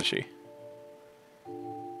 has she?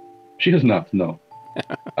 She has not, no.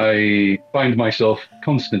 I find myself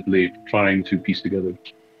constantly trying to piece together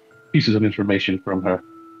pieces of information from her,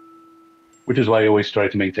 which is why I always try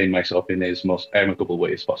to maintain myself in as most amicable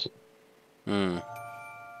way as possible.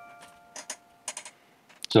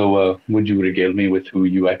 So, would you regale me with who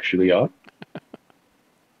you actually are?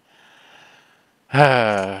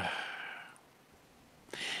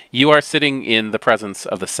 You are sitting in the presence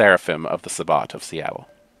of the Seraphim of the Sabbat of Seattle.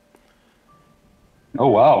 Oh,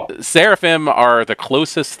 wow. Seraphim are the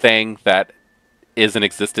closest thing that is in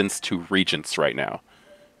existence to regents right now.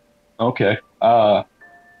 Okay. Zala's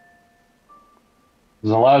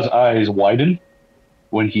eyes widen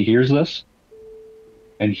when he hears this,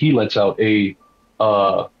 and he lets out a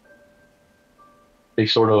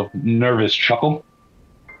sort of nervous chuckle,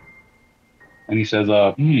 and he says,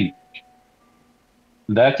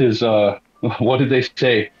 that is, what did they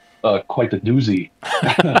say? Quite a doozy.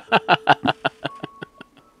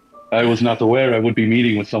 I was not aware I would be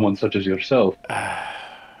meeting with someone such as yourself.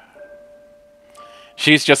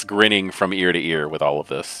 She's just grinning from ear to ear with all of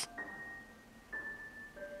this.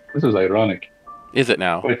 This is ironic. Is it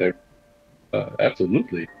now? Quite there.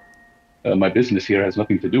 Absolutely. My business here has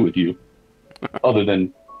nothing to do with you, other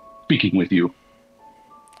than speaking with you.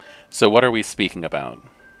 So what are we speaking about?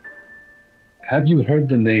 Have you heard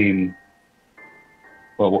the name...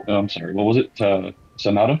 Well, I'm sorry, what was it?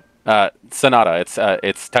 Sanada? Sanada.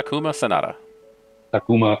 It's Takuma Sanada.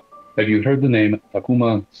 Takuma. Have you heard the name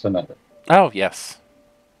Takuma Sanada? Oh, yes.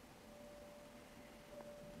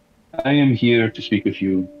 I am here to speak with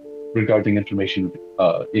you regarding information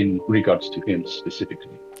in regards to him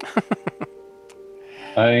specifically.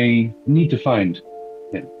 I need to find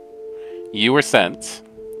him. You were sent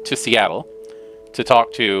to Seattle to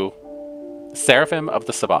talk to Seraphim of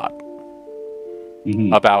the Sabbat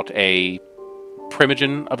about a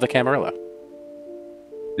primogen of the Camarilla.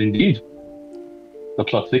 Indeed. The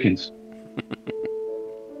plot thickens.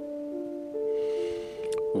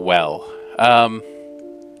 Well,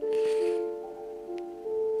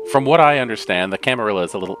 from what I understand, the Camarilla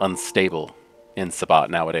is a little unstable in Sabbat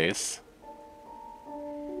nowadays.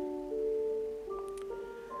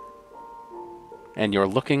 And you're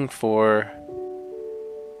looking for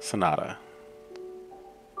Sonata.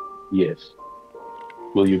 Yes.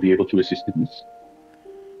 Will you be able to assist in this?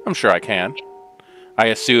 I'm sure I can. I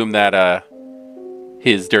assume that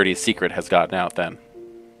his dirty secret has gotten out then.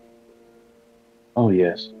 Oh,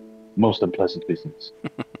 yes. Most unpleasant business.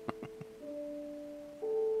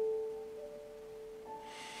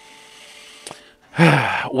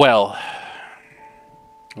 Well,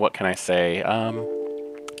 what can I say?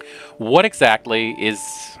 What exactly is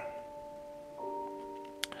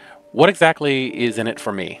in it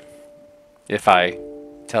for me, if I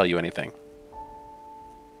tell you anything?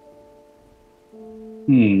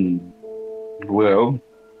 Well,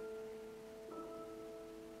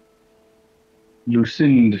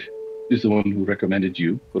 Lucinda is the one who recommended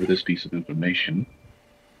you for this piece of information.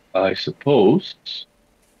 I suppose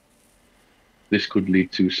this could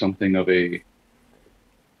lead to something of a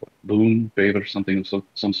boon, favor, something of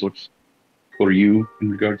some sorts for you in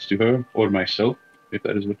regards to her or myself, if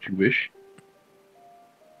that is what you wish.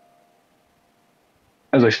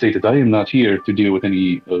 As I stated, I am not here to deal with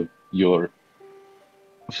any of your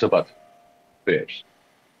Sabbat affairs.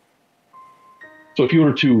 So if you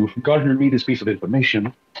were to garner me this piece of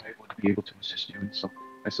information, I would be able to assist you in some,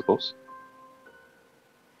 I suppose.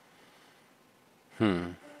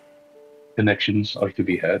 Connections are to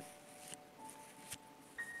be had.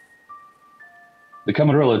 The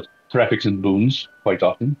Camarilla traffics in boons quite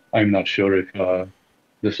often. I'm not sure if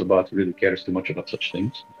the Sabbat really cares too much about such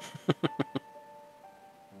things.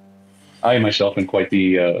 I myself am quite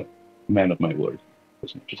the man of my word,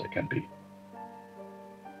 as much as I can be.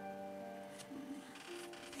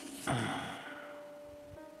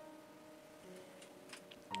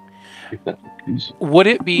 If that please. Would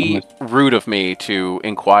it be rude of me to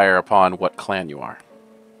inquire upon what clan you are?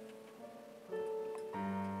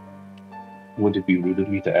 Would it be rude of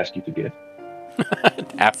me to ask you to guess?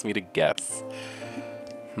 Ask me to guess.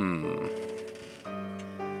 Let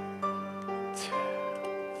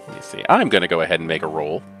me see. I'm going to go ahead and make a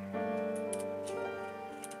roll.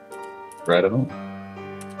 Right on.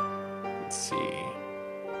 Let's see.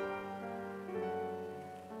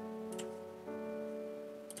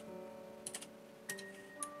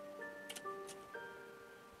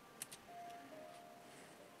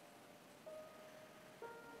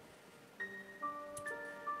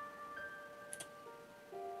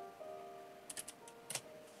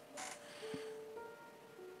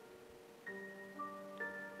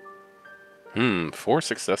 Four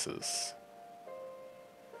successes.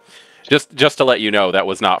 Just to let you know, that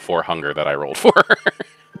was not for hunger that I rolled for.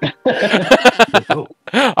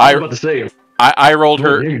 I was about to say. I rolled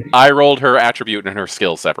her attribute and her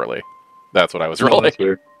skill separately. That's what I was rolling. That's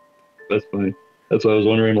fair. That's funny. That's what I was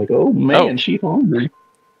wondering. Like, oh man, she's hungry.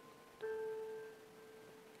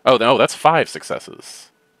 Oh no, that's 5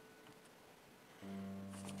 successes.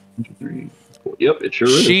 3, 4. Yep, it sure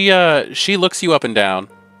is. She looks you up and down,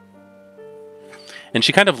 and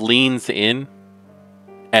she kind of leans in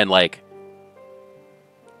and like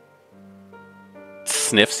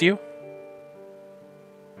sniffs you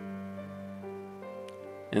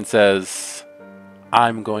and says,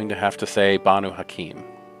 "I'm going to have to say Banu Haqim."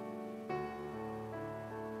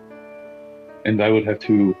 And I would have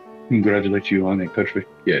to congratulate you on a perfect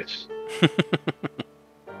guess.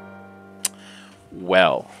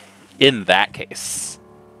 Well, in that case,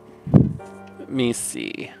 let me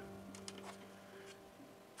see.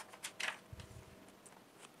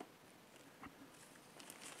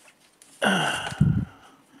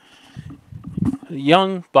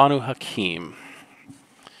 Young Banu Haqim,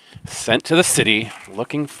 sent to the city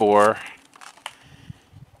looking for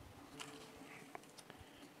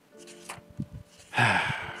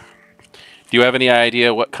Do you have any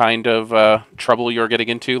idea what kind of trouble you're getting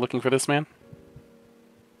into looking for this man?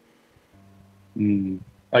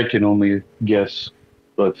 I can only guess,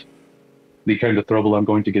 but the kind of trouble I'm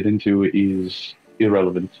going to get into is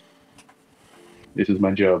irrelevant. This is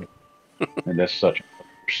my job, and as such, I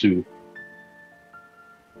pursue.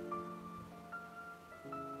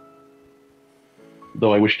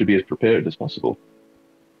 Though I wish to be as prepared as possible.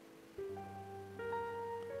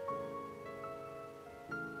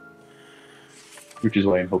 Which is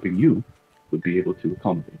why I'm hoping you would be able to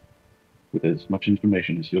accommodate with as much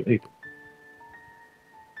information as you're able.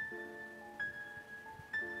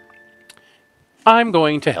 I'm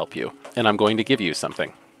going to help you, and I'm going to give you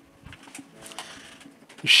something.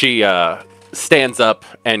 She stands up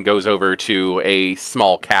and goes over to a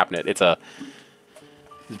small cabinet. It's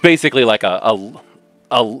basically like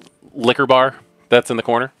a liquor bar that's in the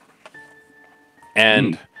corner.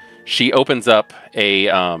 And she opens up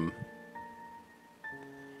a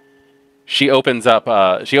She opens up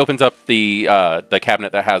the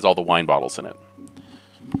cabinet that has all the wine bottles in it.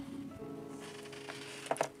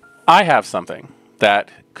 I have something that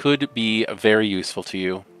could be very useful to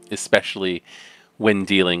you, especially when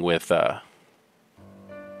dealing with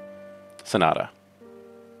Sonata.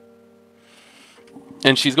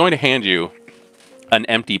 And she's going to hand you an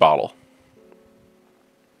empty bottle.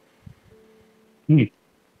 Hmm.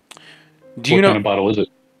 Do you What know kind of bottle is it?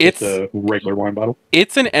 it's a regular wine bottle?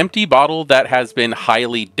 It's an empty bottle that has been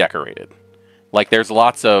highly decorated. Like there's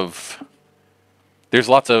lots of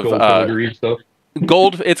Gold filigree stuff.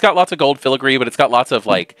 gold. It's got lots of gold filigree, but it's got lots of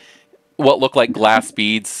like what look like glass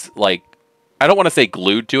beads. Like I don't want to say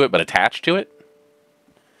glued to it, but attached to it.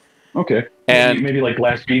 Okay. And maybe like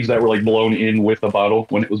glass beads that were like blown in with the bottle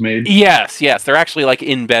when it was made. yes, they're actually like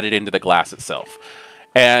embedded into the glass itself.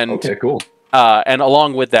 And okay, cool. And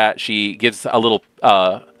along with that, she gives a little.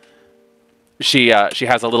 She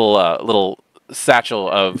has a little satchel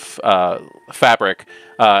of fabric,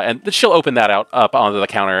 and she'll open that up onto the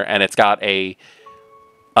counter, and it's got a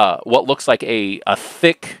what looks like a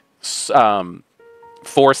thick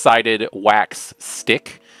four-sided wax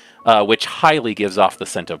stick, which highly gives off the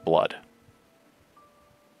scent of blood.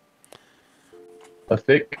 A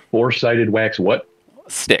thick four-sided wax what?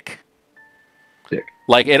 Stick. Stick.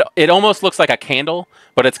 Like it almost looks like a candle,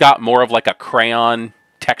 but it's got more of like a crayon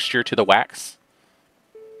texture to the wax.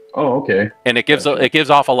 Oh, okay. And it gives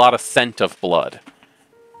off a lot of scent of blood.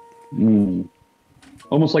 Mm.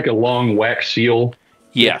 Almost like a long wax seal.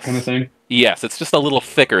 Yes. Kind of thing. Yes, it's just a little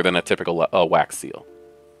thicker than a typical wax seal.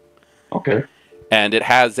 Okay. And it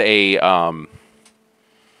has a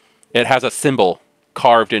symbol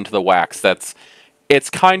carved into the wax it's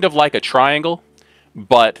kind of like a triangle,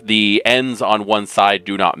 but the ends on one side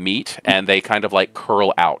do not meet, and they kind of like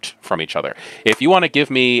curl out from each other. If you want to give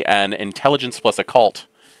me an intelligence plus occult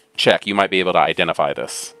check, you might be able to identify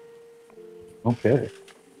this. Okay.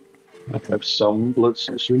 I have some blood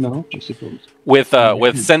sorcery knowledge, I suppose. With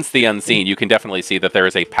Sense the Unseen, you can definitely see that there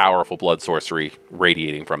is a powerful blood sorcery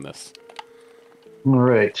radiating from this. All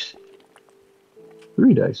right.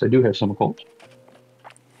 3 dice. I do have some occult.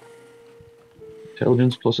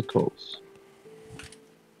 Intelligence plus occult.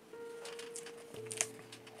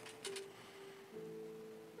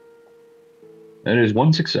 That is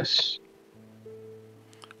 1 success.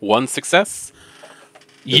 1 success?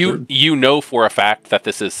 You know for a fact that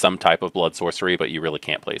this is some type of blood sorcery, but you really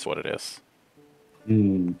can't place what it is.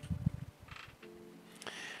 Hmm.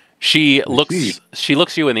 She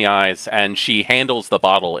looks you in the eyes, and she handles the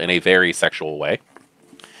bottle in a very sexual way.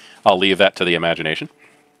 I'll leave that to the imagination.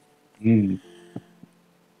 Hmm.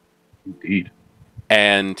 Indeed.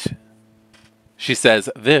 And she says,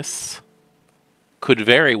 "This could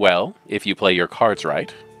very well, if you play your cards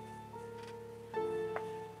right,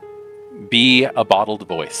 be a bottled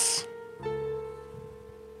voice."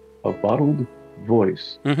 A bottled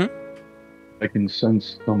voice. Mm-hmm. I can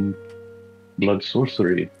sense some blood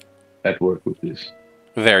sorcery at work with this.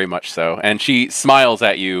 Very much so. And she smiles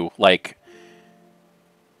at you like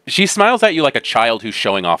a child who's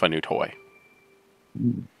showing off a new toy.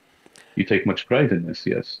 Hmm. You take much pride in this,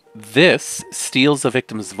 yes? This steals a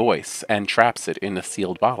victim's voice and traps it in a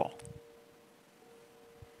sealed bottle.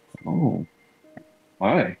 Oh.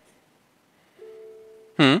 My.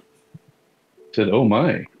 Said, oh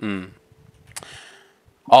my.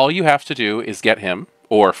 All you have to do is get him,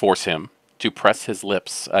 or force him, to press his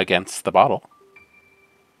lips against the bottle.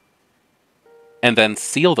 And then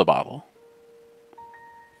seal the bottle.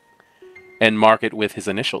 And mark it with his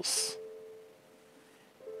initials.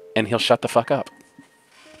 And he'll shut the fuck up.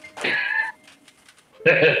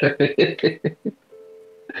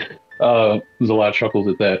 Zala chuckles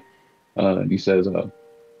at that. And he says,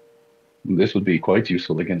 this would be quite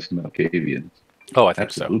useful against Malkavians. Oh, I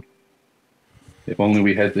think so. If only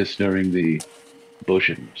we had this during the Bush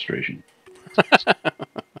administration.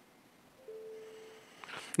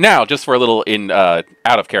 Now, just for a little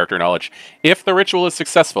out-of-character knowledge, if the ritual is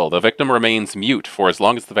successful, the victim remains mute for as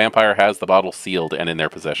long as the vampire has the bottle sealed and in their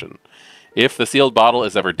possession. If the sealed bottle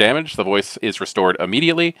is ever damaged, the voice is restored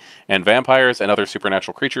immediately, and vampires and other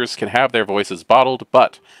supernatural creatures can have their voices bottled,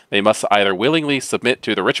 but they must either willingly submit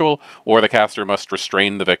to the ritual, or the caster must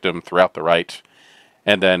restrain the victim throughout the rite,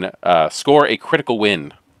 and then score a critical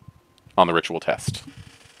win on the ritual test.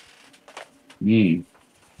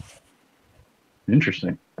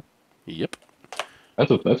 Interesting. Yep. That's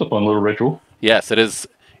a fun little ritual. Yes, it is.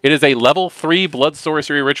 It is a level 3 blood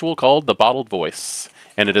sorcery ritual called the Bottled Voice,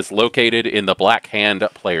 and it is located in the Black Hand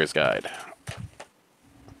Player's Guide.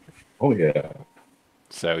 Oh yeah.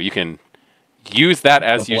 So you can use that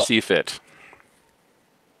as you see fit.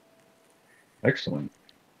 Excellent.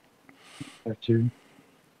 I have to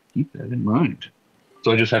keep that in mind.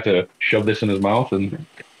 So I just have to shove this in his mouth and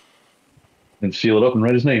seal it up and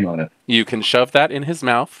write his name on it. You can shove that in his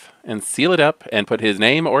mouth and seal it up and put his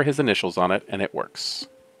name or his initials on it, and it works.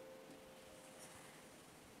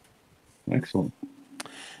 Excellent.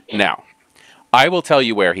 Now, I will tell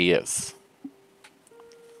you where he is.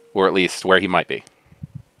 Or at least where he might be.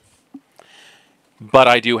 But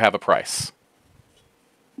I do have a price.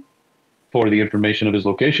 For the information of his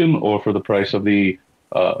location or for the price of the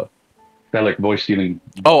phallic voice stealing?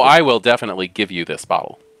 Oh, I will definitely give you this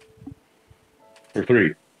bottle. For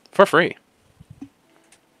free. For free.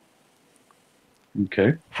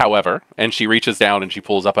 Okay. However, and she reaches down and she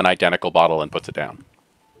pulls up an identical bottle and puts it down.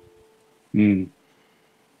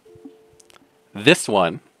 This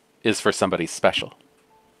one is for somebody special.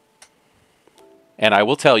 And I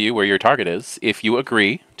will tell you where your target is if you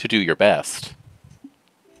agree to do your best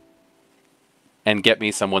and get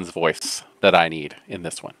me someone's voice that I need in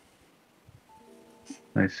this one.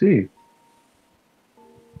 I see.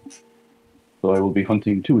 So I will be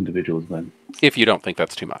hunting 2 individuals then. If you don't think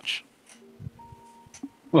that's too much.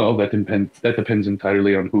 Well, that depends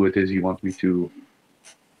entirely on who it is you want me to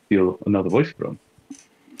steal another voice from.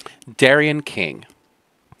 Darian King.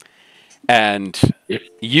 And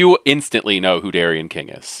you instantly know who Darian King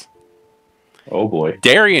is. Oh boy.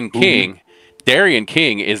 Darian King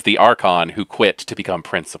is the Archon who quit to become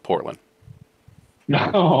Prince of Portland.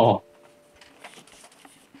 No.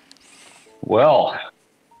 Well,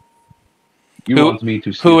 you want me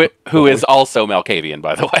to steal who is also Malkavian,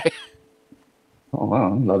 by the way. Oh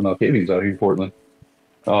wow, a lot of Malkavians out here in Portland.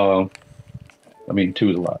 I mean, 2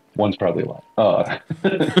 is a lot. 1's probably a lot.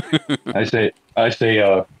 I say,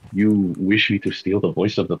 you wish me to steal the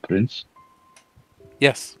voice of the prince?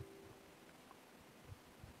 Yes.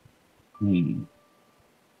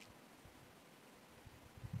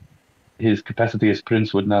 His capacity as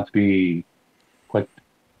prince would not be quite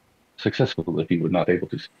successful if he were not able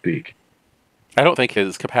to speak. I don't think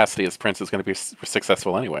his capacity as prince is going to be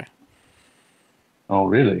successful anyway. Oh,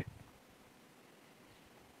 really?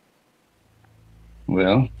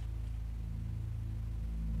 Well,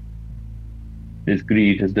 his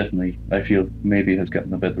greed has definitely, I feel, maybe has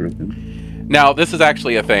gotten the better of him. Now, this is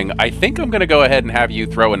actually a thing. I think I'm going to go ahead and have you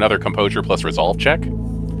throw another composure plus resolve check.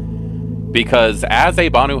 Because as a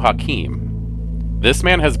Banu Haqim, this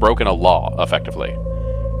man has broken a law, effectively.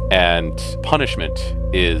 And punishment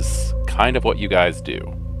is kind of what you guys do.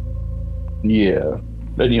 Yeah.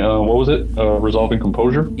 Then, what was it? Resolving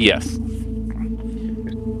composure? Yes.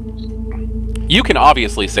 You can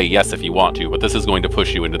obviously say yes if you want to, but this is going to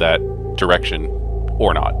push you into that direction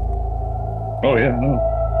or not. Oh, yeah, no.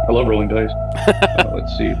 I love rolling dice.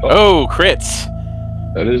 Let's see. Oh, crits.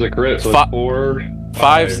 That is a crit, so it's 4...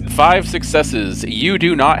 Five successes. You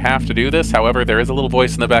do not have to do this. However, there is a little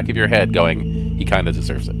voice in the back of your head going, he kind of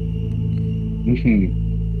deserves it.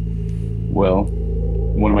 Well,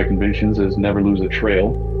 one of my conventions is never lose a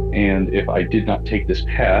trail, and if I did not take this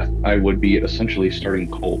path, I would be essentially starting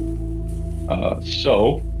cold.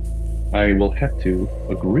 So, I will have to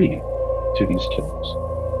agree to these terms.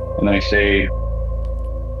 And I say,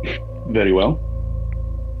 very well,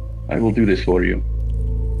 I will do this for you.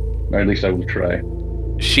 Or at least I will try.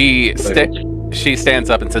 She stands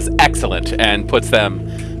up and says, excellent, and puts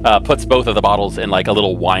both of the bottles in like a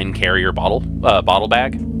little wine carrier bottle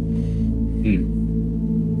bag.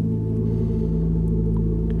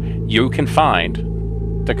 You can find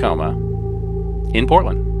Tacoma in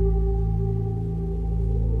Portland.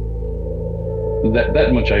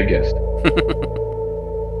 That much I guessed.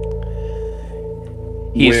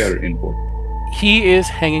 Where in Portland? He is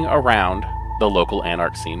hanging around the local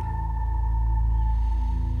Anarch scene.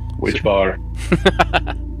 Which bar?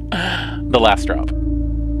 The Last Drop.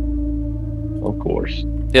 Of course.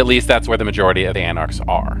 At least that's where the majority of the Anarchs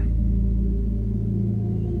are.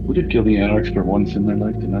 Would it kill the Anarchs for once in their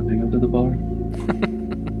life to not hang out at the bar?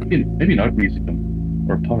 maybe an art museum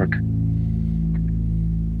or a park.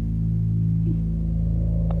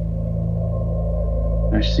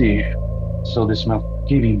 I see. So this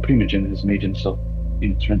Malkavian primogen has made himself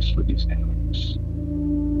entrenched with these Anarchs.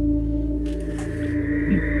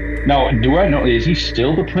 Now, do I know, is he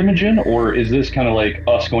still the primogen, or is this kind of like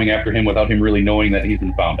us going after him without him really knowing that he's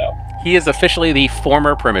been found out? He is officially the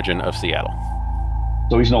former primogen of Seattle.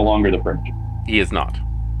 So he's no longer the primogen? He is not.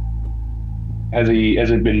 Has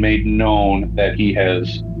it been made known that he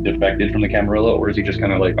has defected from the Camarilla, or is he just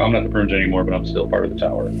kind of like, I'm not the primogen anymore, but I'm still part of the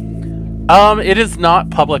tower? It is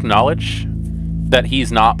not public knowledge that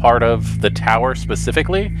he's not part of the tower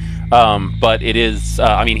specifically, but it is,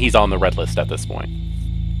 I mean, he's on the red list at this point.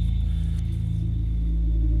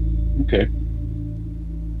 Okay.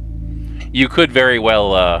 You could very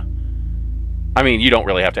well, I mean, you don't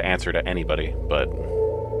really have to answer to anybody, but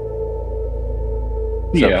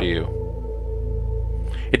it's up to you.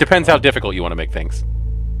 It depends how difficult you want to make things.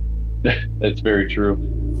 That's very true.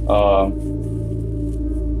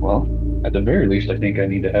 Well, at the very least, I think I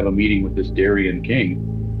need to have a meeting with this Darien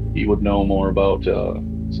king. He would know more about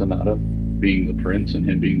Sonata being the prince and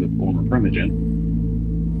him being the former primogenitor.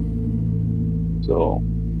 So,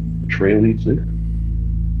 the trail leads there.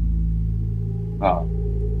 Ah.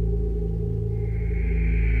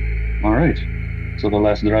 All right. So the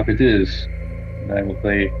last drop it is. And I will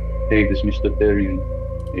pay this Mr. Darien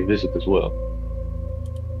a visit as well.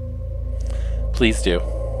 Please do.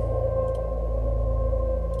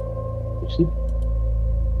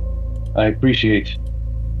 I appreciate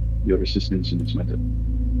your assistance in this matter.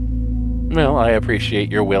 Well, I appreciate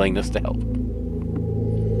your willingness to help.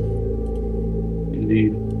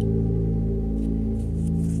 Indeed.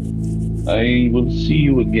 I will see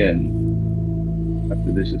you again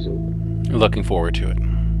after this is over. Looking forward to it.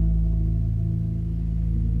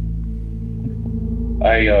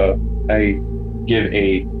 I give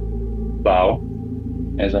a bow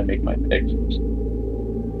as I make my exit.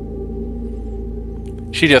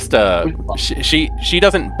 She just she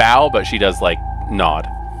doesn't bow, but she does like nod.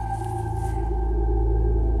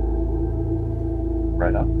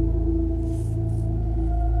 Right on.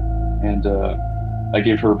 And I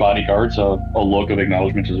give her bodyguards a look of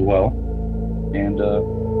acknowledgement as well. And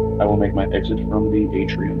I will make my exit from the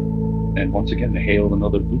atrium. And once again, hail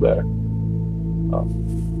another Uber.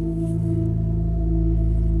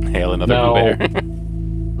 Hail another Uber.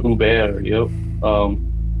 Uber, yep.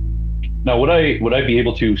 Now, would I be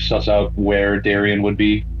able to suss out where Darien would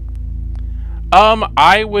be?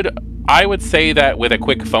 I would say that with a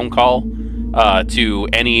quick phone call to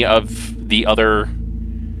any of the other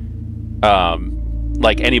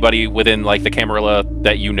like anybody within like the Camarilla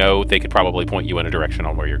that you know, they could probably point you in a direction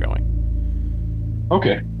on where you're going.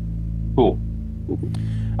 Okay. Cool.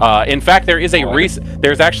 In fact,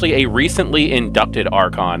 there's actually a recently inducted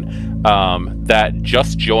Archon that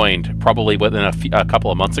just joined probably within a couple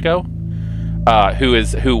of months ago,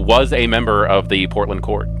 who was a member of the Portland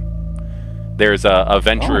Court. There's a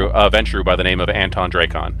Ventru by the name of Anton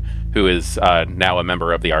Dracon, who is now a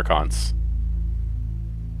member of the Archons.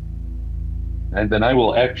 And then I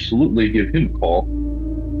will absolutely give him a call.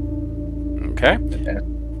 Okay.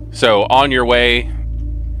 So on your way,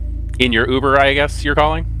 in your Uber, I guess you're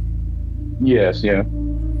calling? Yes, yeah.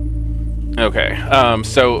 Okay.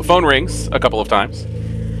 So phone rings a couple of times,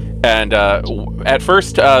 and at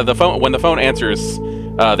first, when the phone answers,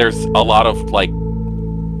 there's a lot of like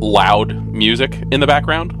loud music in the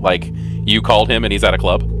background. Like you called him and he's at a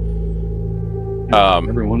club.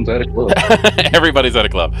 Everyone's at a club. Everybody's at a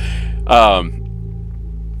club.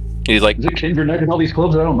 He's like, is it King Verneck and all these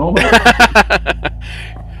clubs I don't know about?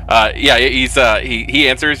 Yeah, he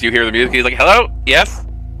answers. You hear the music. He's like, "Hello, yes,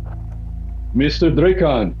 Mr.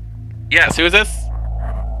 Dracon." Yes, who is this?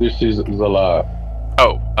 This is Zala.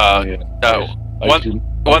 Oh, Yeah. I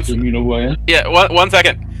assume you know who I am? Yeah, one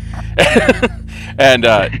second. And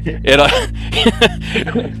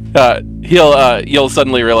you'll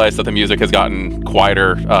suddenly realize that the music has gotten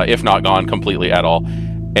quieter, if not gone completely at all.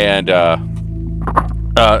 And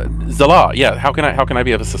Zala, yeah, how can I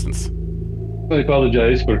be of assistance? I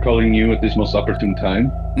apologize for calling you at this most opportune time.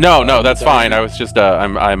 No, that's fine. I was just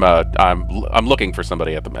I'm looking for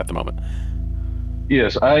somebody at the moment.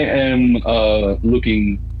 Yes, I am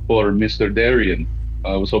looking for Mr. Darien.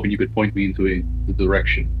 I was hoping you could point me into the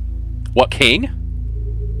direction. What, king?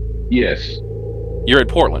 Yes. You're in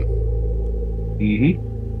Portland.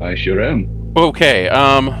 Mm-hmm. I sure am. Okay.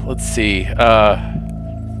 Let's see.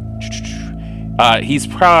 He's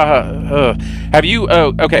have you?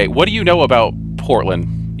 Okay. What do you know about Portland?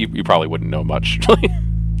 You probably wouldn't know much.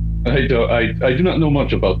 I do not know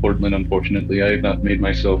much about Portland, unfortunately. I have not made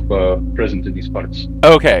myself present in these parts.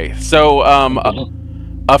 Okay. So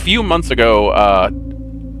a few months ago,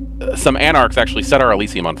 some anarchs actually set our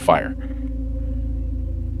Elysium on fire.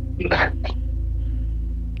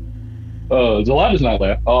 Zala does not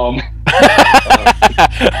laugh.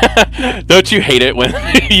 Don't you hate it when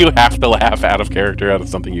you have to laugh out of character out of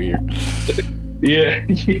something you hear? Yeah.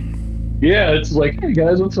 Yeah, it's like, hey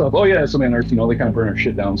guys, what's up? Oh yeah, some anarchs, they kind of burn our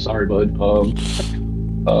shit down. Sorry, bud.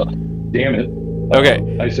 Damn it. Okay.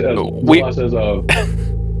 Zala says,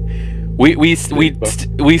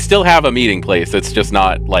 we still have a meeting place. It's just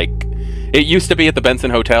not like it used to be at the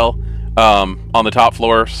Benson Hotel on the top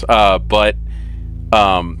floors. But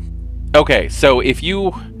okay, so if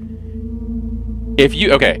you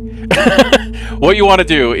okay, what you want to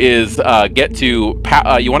do is get to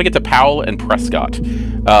you want to get to Powell and Prescott,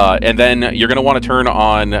 and then you're going to want to turn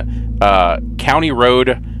on County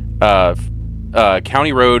Road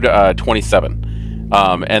 27,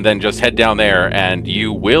 and then just head down there, and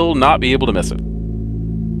you will not be able to miss it.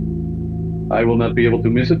 I will not be able to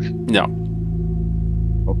miss it? No.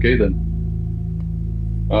 Okay, then.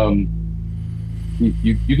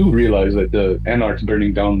 You do realize that the Anarchs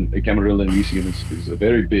burning down a Camarilla Museum is a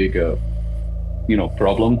very big,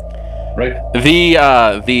 problem, right? The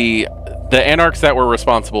Anarchs that were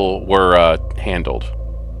responsible were handled.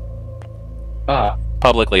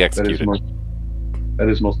 Publicly executed. That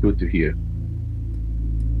is most good to hear.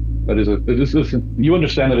 You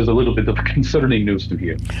understand that is a little bit of concerning news to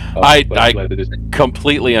hear. I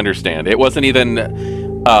completely understand. It wasn't even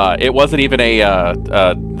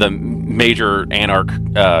the major Anarch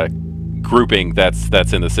grouping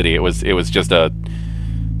that's in the city. It was just a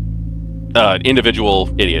individual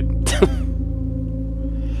idiot.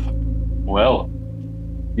 Well,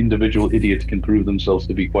 individual idiots can prove themselves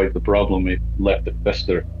to be quite the problem if left to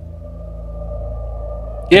fester.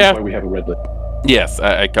 Yeah. That's why we have a red list. Yes,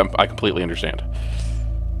 I completely understand.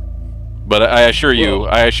 But I assure you,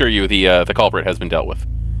 the culprit has been dealt with.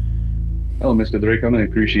 Well, Mr. Dracon, I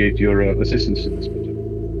appreciate your assistance in this matter.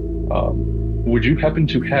 Would you happen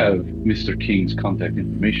to have Mr. King's contact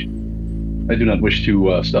information? I do not wish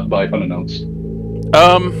to stop by unannounced.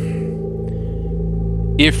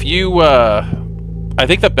 If you, I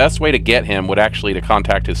think the best way to get him would actually to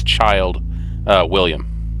contact his child, William.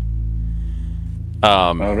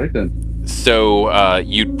 All right then. So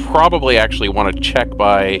you'd probably actually want to check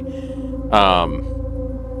by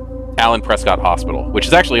Alan Prescott Hospital, which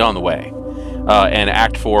is actually on the way, and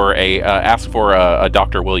ask for a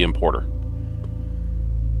Dr. William Porter.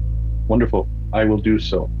 Wonderful. I will do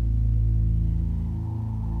so.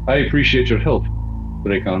 I appreciate your help,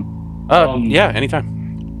 Dracon. Yeah,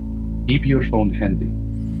 anytime. Keep your phone handy.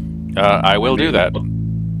 I will do that.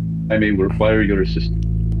 I may require your assistance.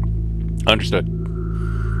 Understood.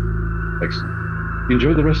 Excellent.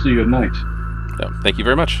 Enjoy the rest of your night. Thank you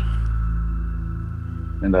very much.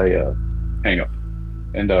 And I hang up.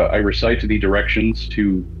 And I recite the directions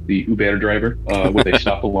to the Uber driver with a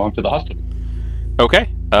stop along to the hospital. Okay.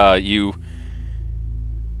 You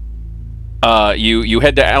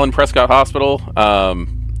head to Alan Prescott Hospital.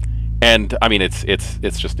 And I mean it's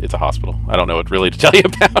a hospital. I don't know what really to tell you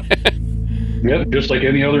about it. Yeah, just like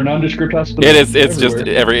any other nondescript hospital. It is. It's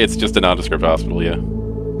just a nondescript hospital. Yeah.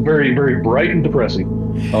 Very, very bright and depressing.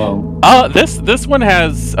 This one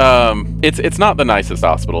has it's not the nicest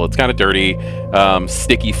hospital. It's kind of dirty,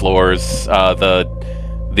 sticky floors. The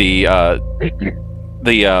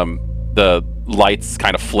lights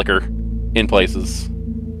kind of flicker in places.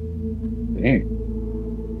 Dang.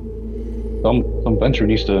 Some venture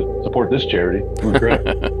needs to support this charity.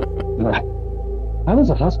 How does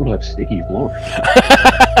a hospital have sticky floors?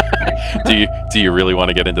 Do you really want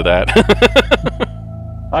to get into that?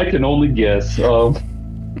 I can only guess. I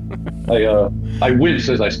wince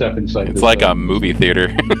as I step inside. It's like a movie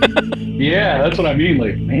theater. Yeah, that's what I mean.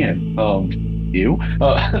 Like, man, you.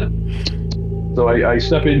 So I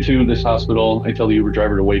step into this hospital. I tell the Uber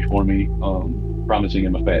driver to wait for me, promising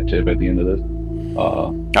him a fat tip at the end of this.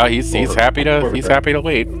 He's happy to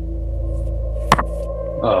wait.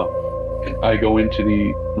 I go into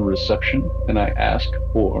the reception and I ask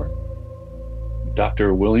for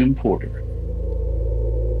Dr. William Porter.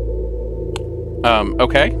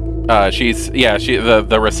 Okay.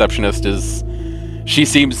 The receptionist she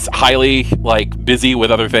seems highly busy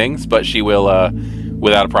with other things, but she will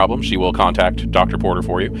without a problem she will contact Dr. Porter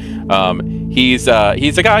for you. He's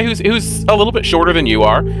a guy who's a little bit shorter than you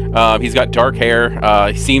are. He's got dark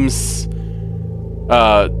hair. He seems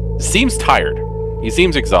tired. He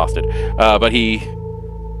seems exhausted. But he'll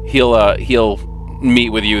meet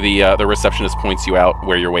with you. The receptionist points you out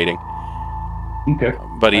where you're waiting. Okay.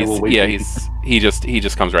 But he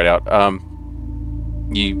just comes right out.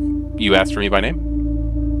 You asked for me by name?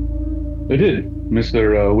 I did,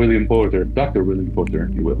 Mr. William Porter, Dr. William Porter,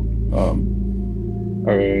 if you will.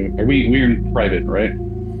 We're in private, right?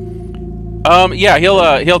 Yeah,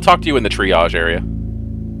 he'll talk to you in the triage area.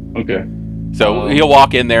 Okay. So he'll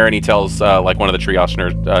walk in there and he tells one of the triage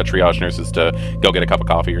nurses to go get a cup of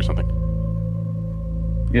coffee or something.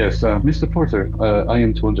 Yes, Mr. Porter, I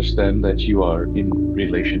am to understand that you are in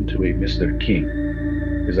relation to a Mr. King.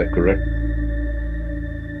 Is that correct?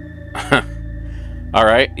 All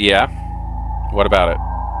right, yeah. What about it?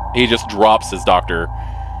 He just drops his doctor.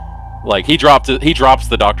 He drops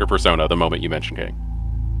the doctor persona the moment you mention King.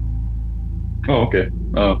 Oh, okay.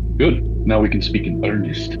 Good. Now we can speak in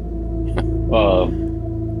earnest.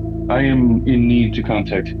 I am in need to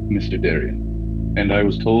contact Mr. Darien, and I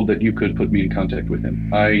was told that you could put me in contact with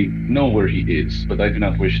him. I know where he is, but I do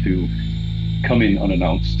not wish to come in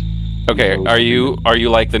unannounced. Okay, So are you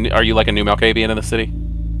like a new Malkavian in the city?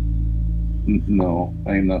 No,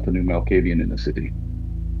 I am not the new Malkavian in the city.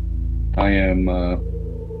 I am,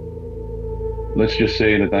 let's just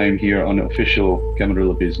say that I am here on official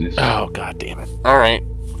Camarilla business. Oh, god damn it. Alright,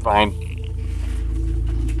 fine.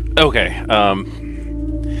 Okay,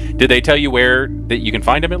 did they tell you where that you can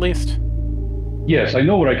find him at least? Yes, I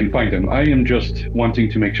know where I can find him. I am just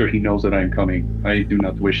wanting to make sure he knows that I am coming. I do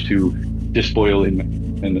not wish to despoil him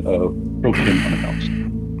and approach him unannounced.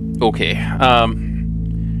 Okay,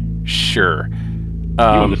 sure. You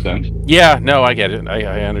understand? Yeah, no, I get it.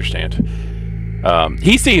 I understand.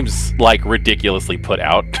 He seems like ridiculously put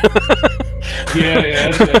out.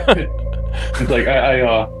 Yeah. It's like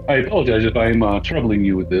I apologize if I'm troubling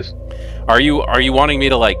you with this. Are you wanting me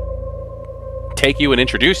to like take you and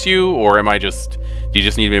introduce you, or do you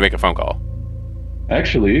just need me to make a phone call?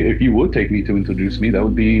 Actually, if you would take me to introduce me, that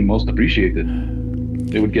would be most appreciated.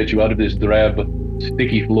 It would get you out of this drab,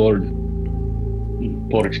 sticky floored,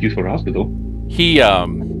 poor excuse for hospital. He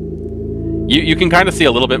you can kind of see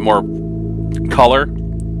a little bit more color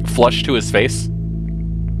flush to his face,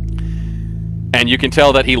 and you can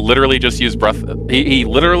tell that he literally just used breath. He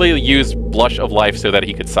literally used blush of life so that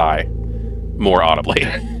he could sigh more audibly.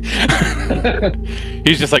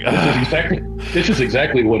 He's just like, this is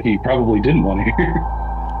exactly what he probably didn't want to hear,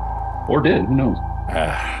 or did. Who knows?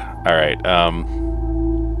 All right.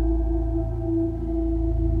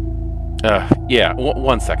 Yeah.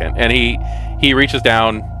 1 second, and he reaches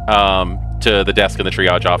down to the desk in the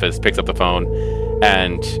triage office, picks up the phone,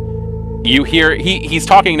 and you hear he's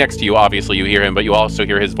talking next to you. Obviously, you hear him, but you also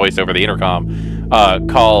hear his voice over the intercom.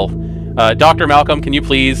 Call Dr. Malcolm. Can you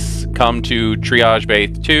please come to Triage Bay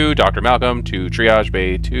 2? Dr. Malcolm to Triage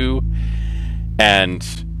Bay 2. And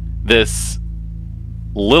this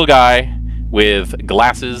little guy with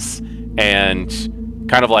glasses and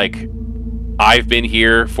kind of like I've been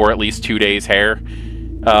here for at least 2 days hair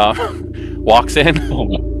walks in. Oh,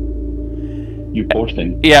 you poor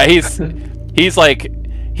thing. Yeah, he's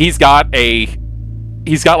got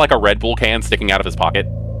like a Red Bull can sticking out of his pocket.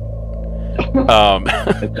 At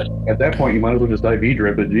that point, you might as well just IV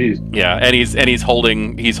drip it. Jeez. Yeah, and he's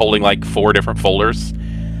holding like 4 different folders,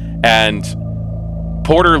 and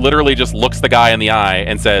Porter literally just looks the guy in the eye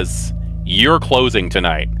and says, "You're closing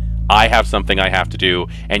tonight. I have something I have to do,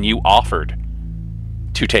 and you offered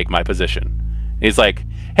to take my position." And he's like,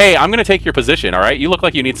 "Hey, I'm going to take your position, all right? You look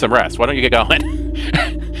like you need some rest. Why don't you get going?"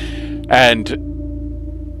 And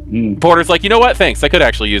Porter's like, "You know what? Thanks. I could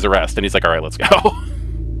actually use a rest." And he's like, "All right, let's go."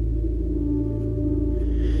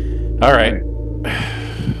 All right.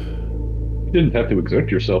 You didn't have to exert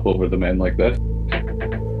yourself over the man like that.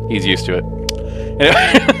 He's used to it.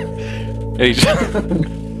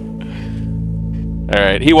 All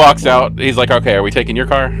right. He walks out. He's like, "Okay, are we taking your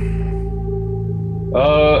car?"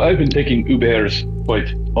 I've been taking Ubers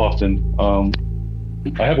quite often.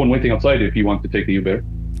 I have one waiting outside if you want to take the Uber.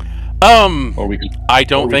 Or we can. I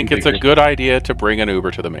don't think it's a good idea to bring an Uber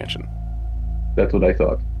to the mansion. That's what I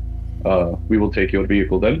thought. We will take your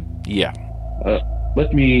vehicle then. Yeah.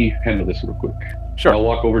 Let me handle this real quick. Sure. I'll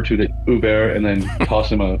walk over to the Uber and then toss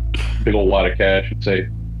him a big old wad of cash and say,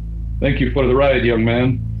 "Thank you for the ride, young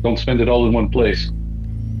man. Don't spend it all in one place."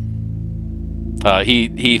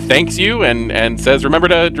 He thanks you and says, remember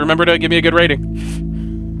to give me a good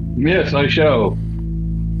rating." Yes, I shall.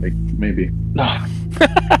 Like, maybe.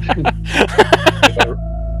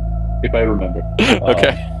 If I remember.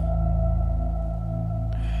 Okay.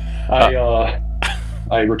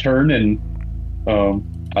 I return and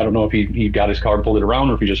I don't know if he got his car, pulled it around,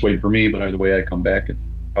 or if he just waited for me, but either way I come back and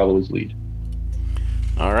follow his lead.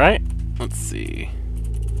 All right. Let's see.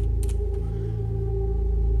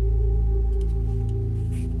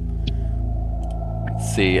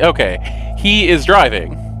 Okay. He is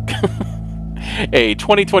driving a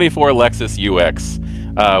 2024 Lexus UX,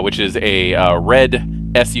 which is a red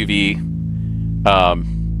SUV.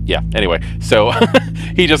 Yeah, anyway. So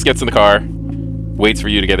he just gets in the car, waits for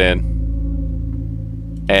you to get in.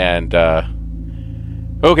 And,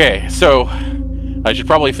 okay, so I should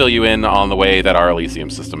probably fill you in on the way that our Elysium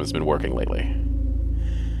system has been working lately.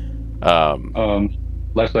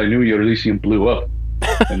 Last I knew, your Elysium blew up.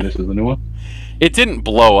 And this is the new one? It didn't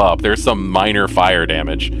blow up. There's some minor fire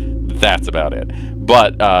damage. That's about it.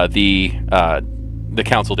 But the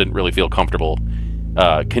council didn't really feel comfortable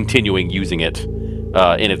continuing using it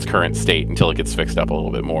in its current state until it gets fixed up a little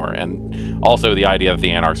bit more. And also the idea that the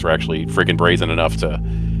Anarchs were actually freaking brazen enough to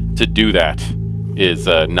to do that is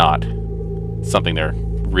not something they're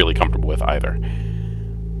really comfortable with either.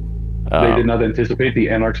 They did not anticipate the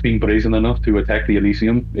Anarchs being brazen enough to attack the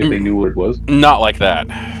Elysium if they knew what it was. Not like that.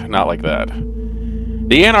 Not like that.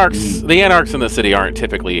 The Anarchs in the city aren't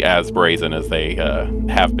typically as brazen as they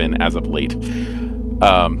have been as of late.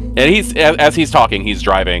 And as he's talking, he's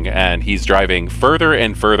driving, and he's driving further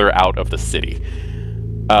and further out of the city.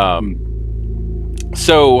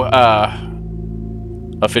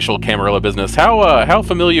 Official Camarilla business. How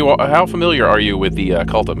familiar are you with the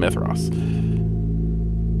cult of Mithras?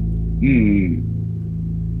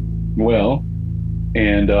 Well,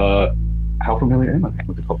 and how familiar am I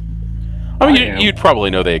with the cult? I mean, you'd probably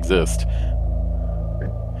know they exist.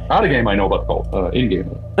 Out of game, I know about the cult. In game.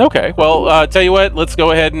 Okay. Well, tell you what. Let's go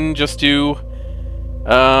ahead and just do.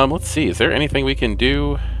 Let's see. Is there anything we can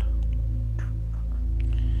do?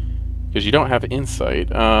 Because you don't have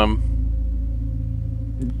insight. I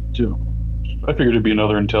figured it'd be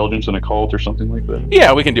another intelligence and a cult or something like that.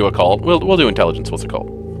 Yeah, we can do a cult. We'll do intelligence. What's a cult?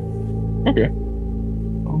 Okay.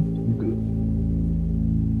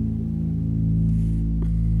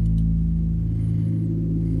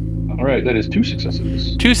 All right, that is 2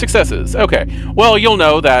 successes. 2 successes. Okay. Well, you'll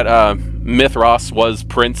know that Mithras was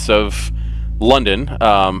Prince of London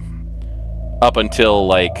up until,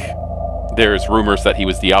 like, there's rumors that he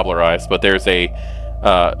was diablerized, but there's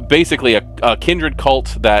basically a kindred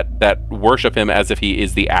cult that worship him as if he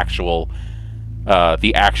is the actual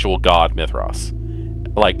god Mithras,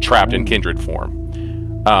 like trapped in kindred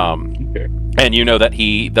form. Okay. And you know that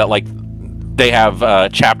they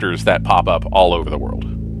have chapters that pop up all over the world.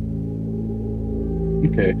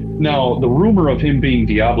 Okay. Now, the rumor of him being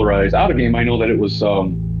diablerized, out of game, I know that it was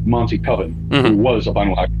Monty Coven, who was a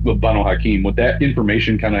Banu Haqim. Would that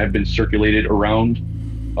information kind of have been circulated around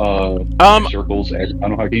circles as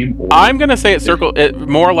Banu Haqim? I'm going to say it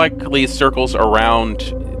more likely circles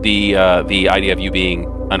around the idea of you being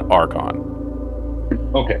an Archon.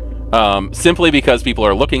 Okay. Simply because people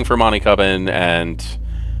are looking for Monty Coven, and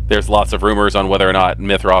there's lots of rumors on whether or not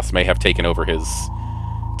Mithras may have taken over his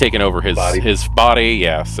body.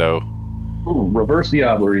 Yeah, so. Ooh, reverse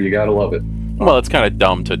diablery, you gotta love it. Well, it's kind of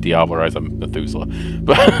dumb to diablerize a Methuselah,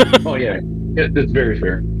 but. Oh yeah, that's very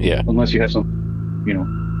fair. Yeah. Unless you have some,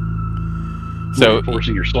 so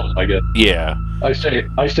forcing your soul, I guess. Yeah. I say,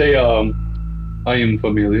 I am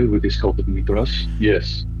familiar with this cult of Mithras.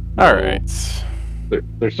 Yes. All right.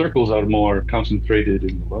 Their circles are more concentrated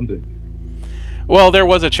in London. Well, there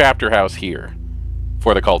was a chapter house here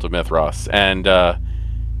for the cult of Mithras, and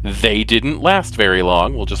they didn't last very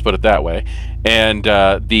long. We'll just put it that way. And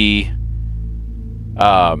the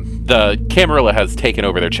Camarilla has taken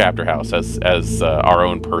over their chapter house as our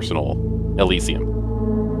own personal Elysium.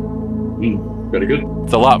 Very good.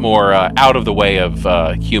 It's a lot more out of the way of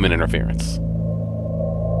human interference.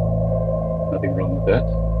 Nothing wrong with that.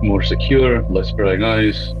 More secure, less prying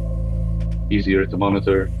eyes, easier to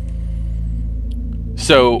monitor.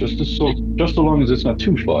 So just so long as it's not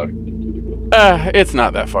too far. It's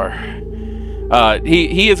not that far.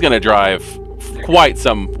 He is going to drive quite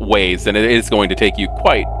some ways, and it is going to take you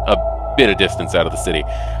quite a bit of distance out of the city.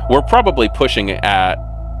 We're probably pushing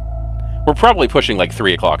like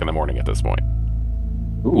 3 o'clock in the morning at this point.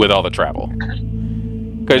 Ooh. With all the travel.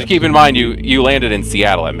 Because keep in mind, you landed in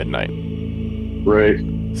Seattle at midnight. Right.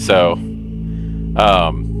 So, few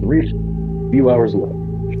hours away.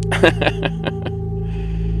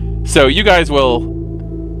 So you guys will,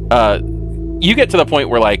 you get to the point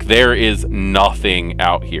where, like, there is nothing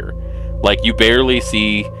out here. Like, you barely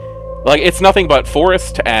see, like, it's nothing but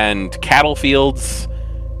forest and cattle fields,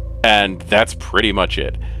 and that's pretty much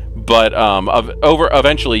it. But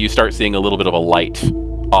eventually you start seeing a little bit of a light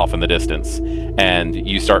off in the distance, and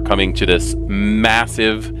you start coming to this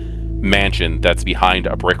massive mansion that's behind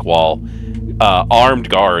a brick wall. Armed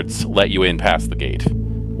guards let you in past the gate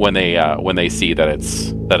when they see that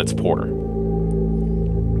it's Porter.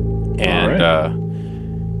 And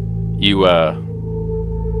you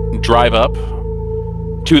drive up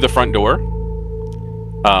to the front door.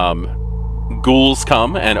 Ghouls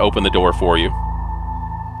come and open the door for you.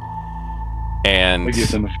 And we give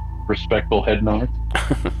them a respectful head nod.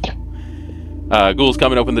 Ghouls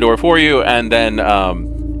come and open the door for you, and then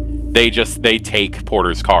they take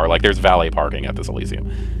Porter's car. Like, there's valet parking at this Elysium.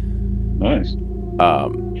 Nice.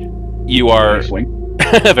 You are very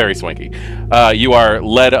very swanky. You are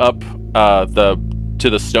led up the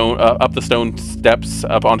stone steps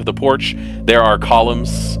up onto the porch. There are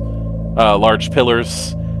columns, large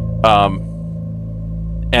pillars,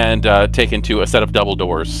 and taken to a set of double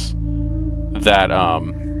doors that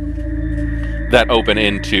open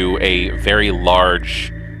into a very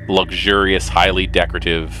large, luxurious, highly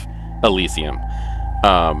decorative Elysium.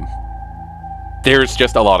 There's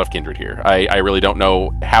just a lot of kindred here. I really don't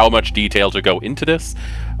know how much detail to go into this,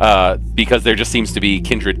 because there just seems to be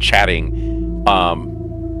kindred chatting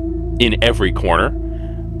in every corner.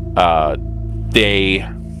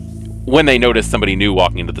 When they notice somebody new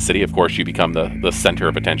walking into the city, of course, you become the center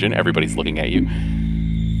of attention. Everybody's looking at you.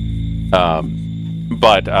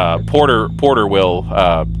 But Porter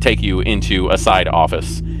will take you into a side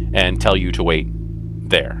office and tell you to wait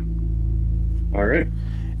there. All right.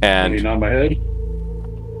 And you nod my head.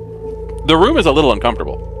 The room is a little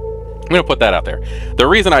uncomfortable. I'm going to put that out there. The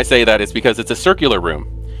reason I say that is because it's a circular room.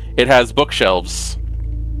 It has bookshelves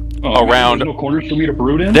around. There's no corners for me to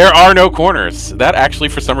brood in? There are no corners. That actually,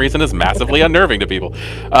 for some reason, is massively unnerving to people.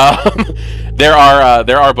 There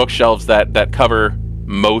are bookshelves that cover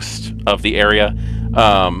most of the area,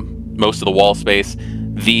 most of the wall space.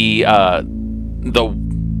 The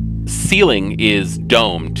ceiling is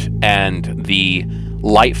domed, and the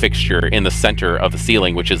light fixture in the center of the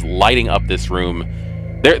ceiling, which is lighting up this room,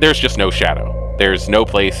 there's just no shadow. There's no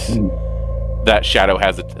place that shadow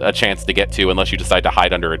has a chance to get to unless you decide to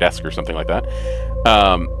hide under a desk or something like that.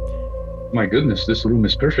 My goodness, this room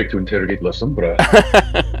is perfect to interrogate La Sombra.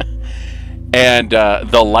 And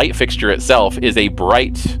the light fixture itself is a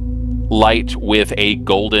bright light with a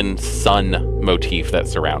golden sun motif that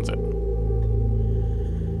surrounds it.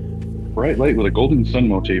 Bright light with a golden sun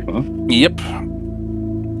motif, huh? Yep.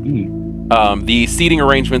 The seating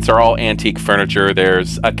arrangements are all antique furniture.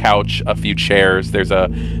 There's a couch, a few chairs. There's a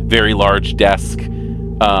very large desk.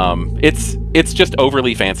 It's just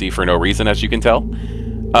overly fancy for no reason, as you can tell.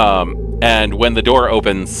 And when the door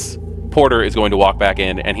opens, Porter is going to walk back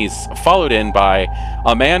in, and he's followed in by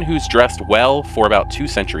a man who's dressed well for about 2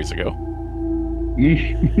 centuries ago.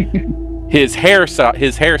 His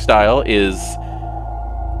hairstyle is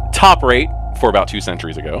top rate for about 2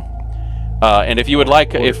 centuries ago. And if you would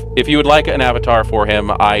like an avatar for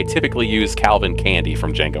him, I typically use Calvin Candy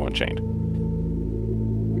from Django Unchained.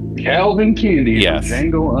 Calvin Candy, yes, from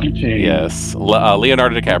Django Unchained. Yes,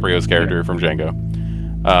 Leonardo DiCaprio's character from Django.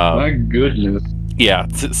 My goodness. Yeah,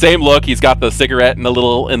 same look. He's got the cigarette in the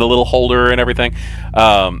little holder and everything.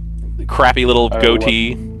 Crappy little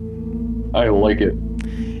goatee. I like it.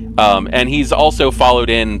 And he's also followed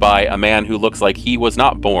in by a man who looks like he was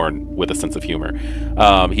not born with a sense of humor.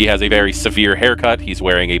 He has a very severe haircut. He's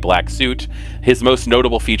wearing a black suit. His most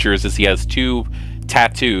notable features is he has 2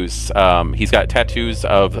 tattoos. He's got tattoos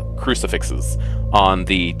of crucifixes on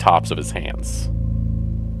the tops of his hands.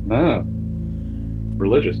 Ah,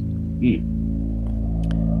 religious.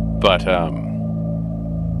 But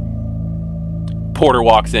Porter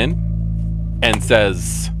walks in and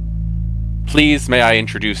says, "Please, may I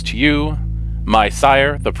introduce to you my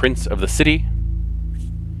sire, the Prince of the City,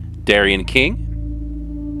 Darien King.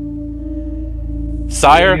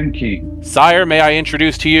 Sire, Darien King. Sire, may I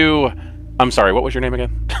introduce to you..." I'm sorry, what was your name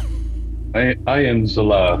again? I am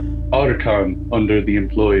Zala, Archon under the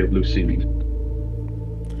employ of Lucini.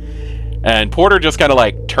 And Porter just kind of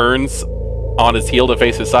like turns on his heel to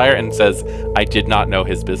face his sire and says, "I did not know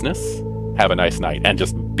his business. Have a nice night," and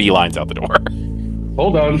just beelines out the door.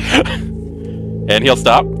 Hold on. And he'll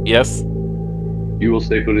stop. Yes. You will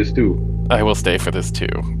stay for this too. I will stay for this too.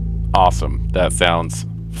 Awesome. That sounds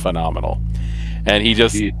phenomenal. And he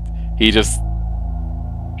just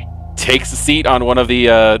takes a seat on one of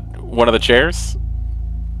the chairs.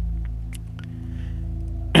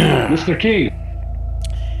 Mr. King.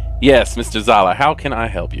 Yes, Mr. Zala. How can I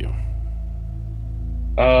help you?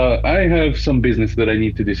 I have some business that I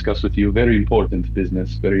need to discuss with you. Very important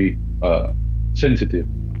business. Very sensitive.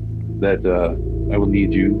 That I will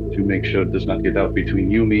need you to make sure does not get out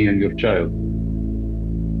between you, me, and your child.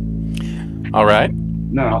 All right.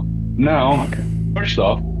 Now, first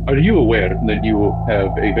off, are you aware that you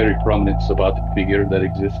have a very prominent Sabbat figure that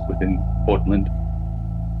exists within Portland?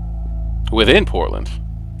 Within Portland?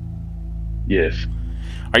 Yes.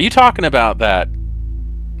 Are you talking about that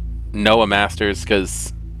Noah Masters?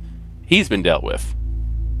 Because he's been dealt with.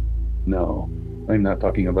 No, I'm not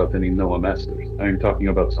talking about any Noah Masters. I'm talking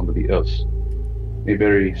about somebody else. A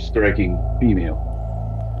very striking female.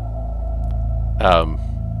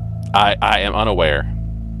 I am unaware.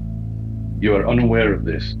 You are unaware of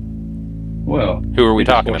this. Well, who are we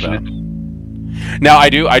talking about? Now, I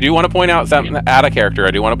do want to point out something out of character.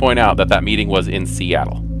 I do want to point out that meeting was in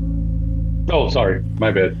Seattle. Oh, sorry,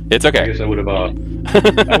 my bad. It's okay. I guess I would have. I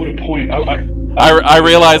would have pointed. I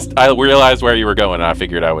realized where you were going, and I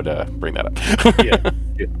figured I would bring that up. yeah.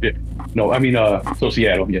 No, I mean, so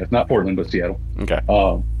Seattle. Yeah, not Portland, but Seattle. Okay.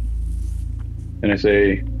 And I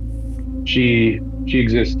say, She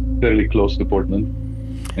exists fairly close to Portland,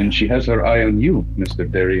 and she has her eye on you, Mr.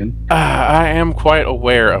 Darien. I am quite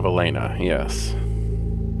aware of Elena, yes.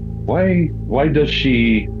 Why does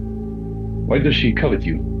she covet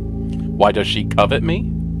you? Why does she covet me?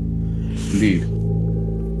 Indeed.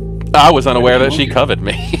 I was unaware that she coveted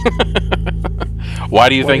me. Why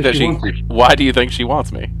do you think that why do you think she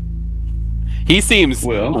wants me? He seems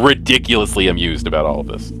ridiculously amused about all of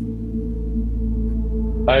this.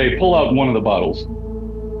 I pull out one of the bottles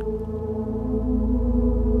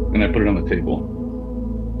and I put it on the table.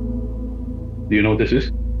 Do you know what this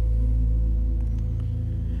is?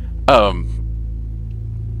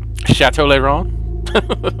 Chateau Leron?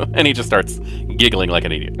 And he just starts giggling like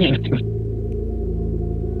an idiot.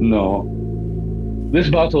 No. This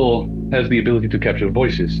bottle has the ability to capture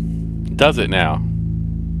voices. Does it now?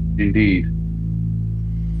 Indeed.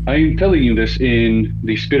 I am telling you this in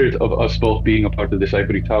the spirit of us both being a part of this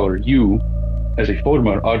ivory tower. You, as a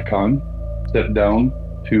former Archon, stepped down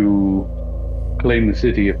to claim the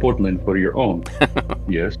city of Portland for your own.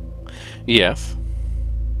 Yes? Yes.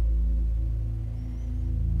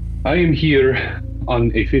 I am here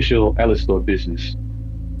on official Alastor business.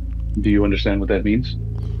 Do you understand what that means?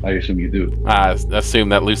 I assume you do. I assume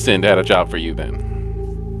that Lucinda had a job for you then.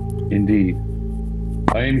 Indeed.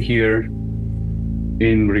 I am here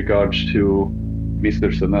in regards to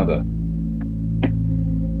Mr. Sanada.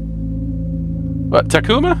 What,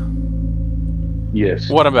 Takuma? Yes.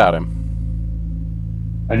 What about him?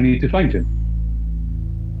 I need to find him.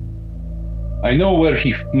 I know where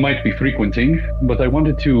he might be frequenting, but I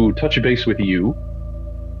wanted to touch base with you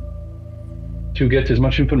to get as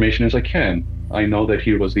much information as I can. I know that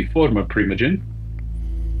he was the former Primogen,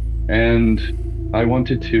 and I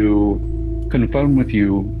wanted to confirm with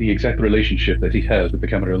you the exact relationship that he has with the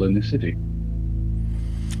Camarilla in this city.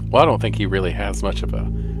 Well, I don't think he really has much of a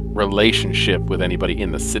relationship with anybody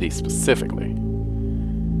in the city specifically.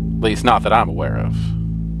 At least not that I'm aware of.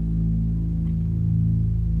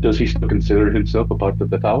 Does he still consider himself a part of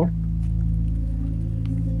the tower?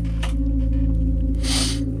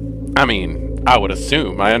 I mean, I would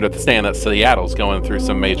assume. I understand that Seattle's going through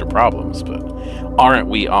some major problems, but aren't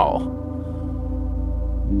we all?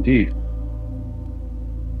 Indeed.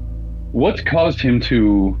 What caused him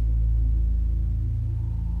to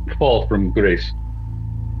fall from grace?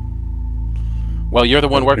 Well, you're the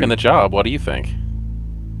one working the job. What do you think?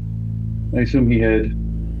 I assume he had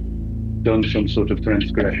done some sort of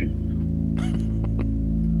transgression.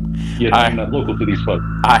 Yet I'm not local to these parts.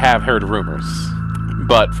 I have heard rumors,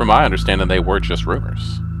 but from my understanding, they were just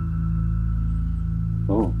rumors.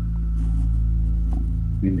 Oh.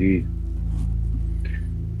 Indeed.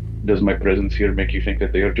 Does my presence here make you think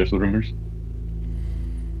that they are just rumors?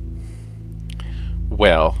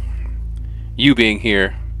 Well, you being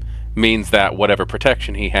here means that whatever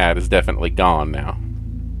protection he had is definitely gone now.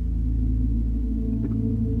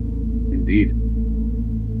 Indeed.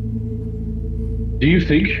 Do you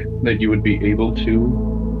think that you would be able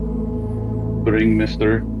to bring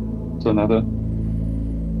Mr. Sanada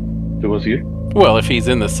to us here? Well, if he's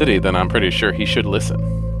in the city, then I'm pretty sure he should listen.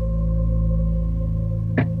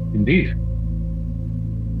 Indeed.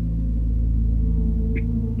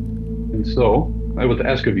 And so, I would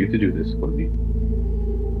ask of you to do this for me.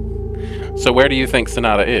 So where do you think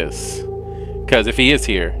Sanada is? Because if he is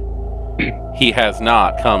here, he has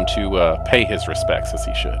not come to pay his respects as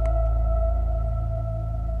he should.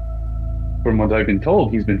 From what I've been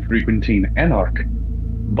told, he's been frequenting Anarch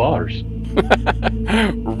bars.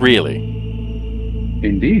 Really?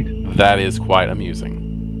 Indeed. That is quite amusing.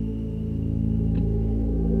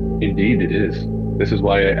 Indeed it is. This is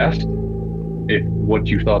why I asked what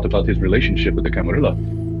you thought about his relationship with the Camarilla.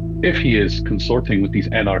 If he is consorting with these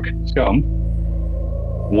Anarch scum,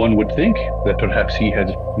 one would think that perhaps he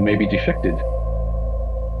had maybe defected.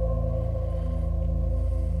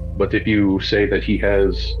 But if you say that he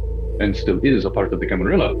has and still is a part of the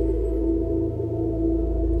Camarilla...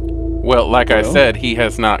 Well, like I said, he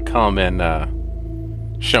has not come and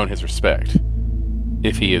shown his respect,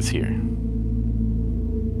 if he is here.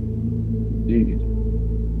 Indeed.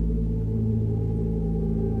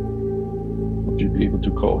 Would you be able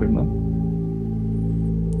to call him then?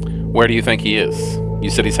 Where do you think he is? You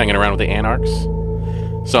said he's hanging around with the Anarchs,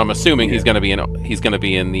 so I'm assuming he's going to be in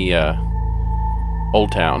the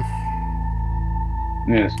Old Town.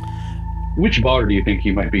 Yes. Which bar do you think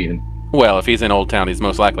he might be in? Well, if he's in Old Town, he's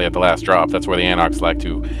most likely at the Last Drop. That's where the Anarchs like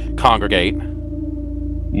to congregate.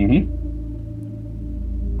 Mm-hmm.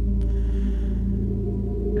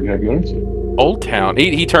 You have your answer. Old Town.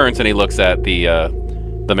 He turns and he looks at the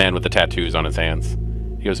man with the tattoos on his hands.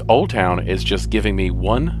 He goes, "Old Town is just giving me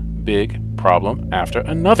one big problem after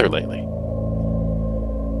another lately.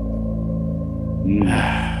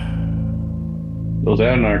 Those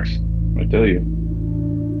anarchs, I tell you.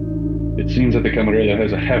 It seems that the Camarilla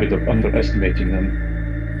has a habit of underestimating them.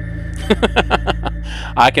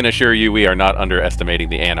 I can assure you we are not underestimating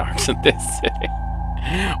the anarchs in this city.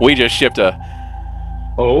 We just shipped a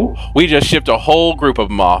whole group of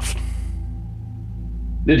them off.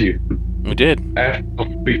 Did you? We did.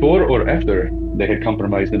 Before or after they had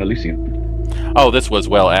compromised in Elysium? Oh, this was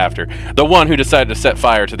well after. The one who decided to set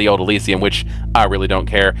fire to the old Elysium, which I really don't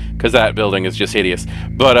care, because that building is just hideous.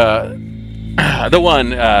 But the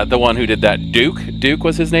one who did that, Duke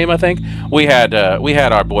was his name, I think. We had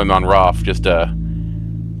our boy Monroff just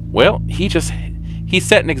well, he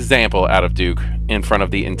set an example out of Duke in front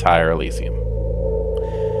of the entire Elysium,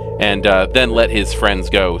 and then let his friends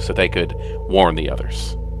go so they could warn the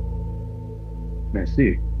others. I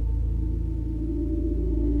see.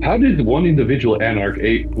 How did one individual anarch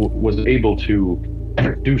was able to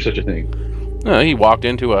do such a thing? He walked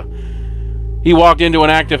into an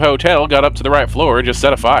active hotel, got up to the right floor, and just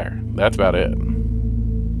set a fire. That's about it.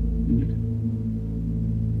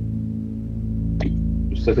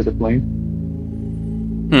 Just set it aflame?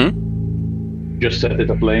 Just set it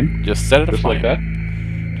aflame? Just set it aflame. Just like that?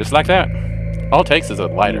 Just like that. All it takes is a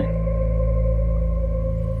lighter.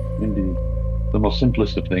 Indeed. The most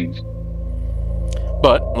simplest of things.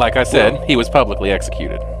 But, like I said, he was publicly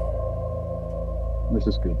executed. This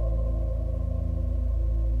is good.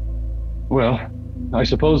 Well, I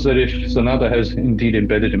suppose that if Sanada has indeed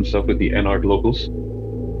embedded himself with the Anarch locals,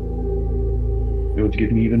 it would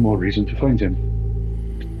give me even more reason to find him.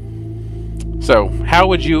 So,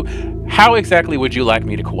 how exactly would you like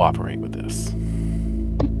me to cooperate with this?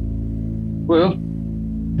 Well,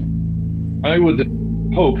 I would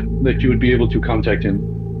hope that you would be able to contact him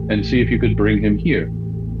and see if you could bring him here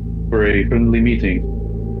for a friendly meeting.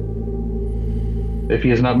 If he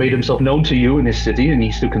has not made himself known to you in his city and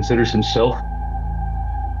he still considers himself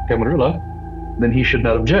Camarilla, then he should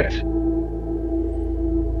not object.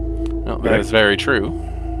 Well, that is very true.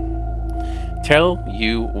 Tell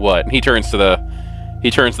you what. He turns to the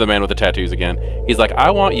man with the tattoos again. He's like,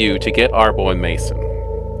 I want you to get our boy Mason.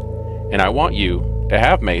 And I want you to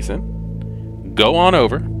have Mason go on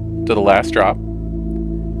over to the last drop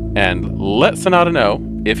and let Sanada know,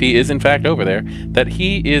 if he is in fact over there, that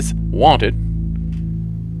he is wanted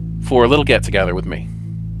for a little get-together with me.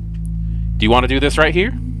 Do you want to do this right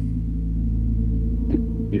here?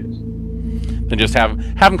 Yes. Then just have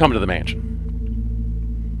him come to the mansion.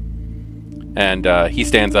 And he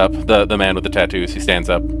stands up, the man with the tattoos, he stands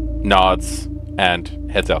up, nods,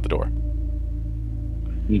 and heads out the door.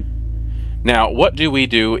 Now, what do we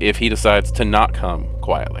do if he decides to not come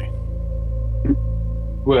quietly?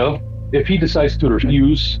 Well, if he decides to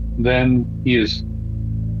refuse, then he has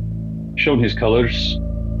shown his colors.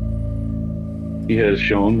 He has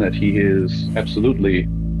shown that he is absolutely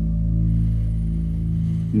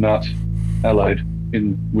not allied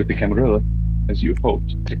with the Camarilla, as you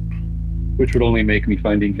hoped, which would only make me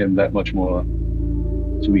finding him that much more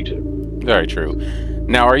sweeter. Very true.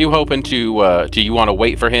 Now, are you hoping to, do you want to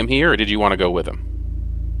wait for him here, or did you want to go with him?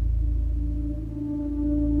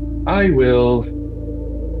 I will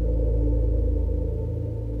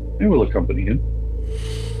accompany him.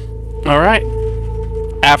 All right.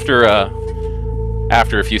 After a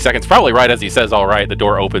few seconds, probably right as he says all right, the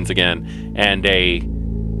door opens again, and a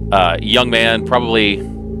young man, I'd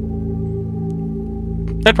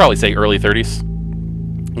probably say early 30s,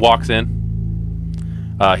 walks in.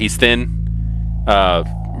 He's thin,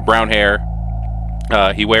 brown hair.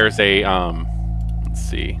 He wears a, let's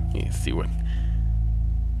see what.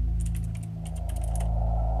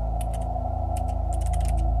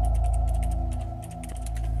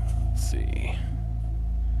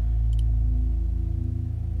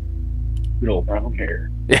 Good old brown hair.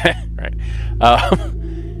 Yeah, right.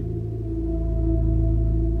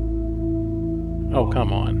 Oh,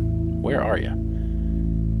 come on. Where are you?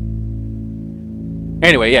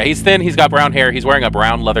 Anyway, yeah, he's thin. He's got brown hair. He's wearing a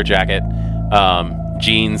brown leather jacket,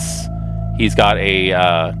 jeans. He's got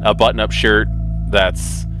a button-up shirt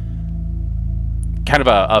that's kind of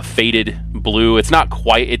a faded blue. It's not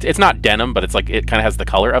quite. It's not denim, but it's like it kind of has the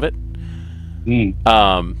color of it. And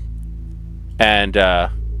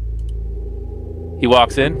he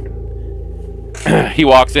walks in. He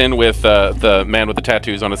walks in with the man with the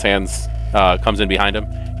tattoos on his hands. Comes in behind him.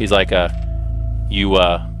 He's like, you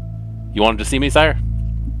wanted to see me, sire?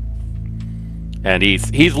 And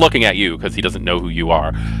he's looking at you because he doesn't know who you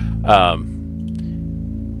are.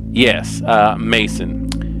 Yes,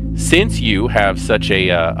 Mason. Since you have such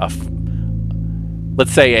a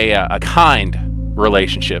let's say a kind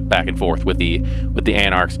relationship back and forth with the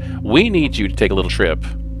Anarchs. We need you to take a little trip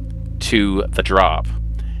to the drop,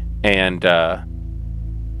 and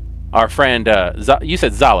our friend you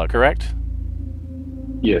said Zala, correct?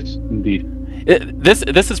 Yes, indeed.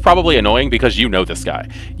 This is probably annoying because you know this guy.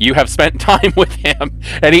 You have spent time with him,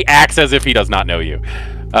 and he acts as if he does not know you.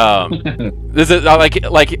 This is like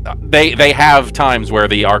they have times where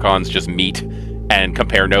the Archons just meet and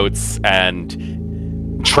compare notes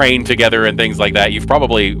and train together and things like that. You've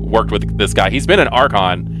probably worked with this guy. He's been an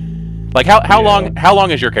Archon. Like how long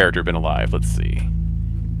has your character been alive? Let's see.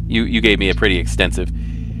 You gave me a pretty extensive.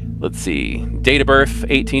 Let's see. Date of birth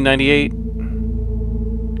 1898.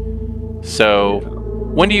 So,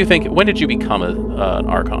 when did you become an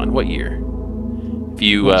Archon? What year? If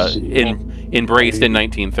you embraced in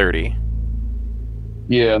 1930.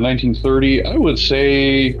 Yeah, 1930. I would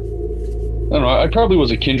say, I don't know. I probably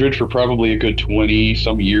was a kindred for probably a good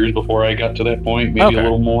 20-some years before I got to that point. Maybe a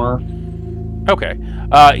little more. Okay.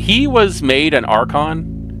 He was made an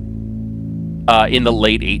Archon in the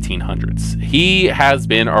late 1800s. He has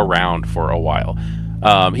been around for a while.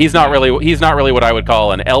 He's not really what I would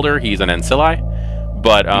call an elder. He's an ancilli,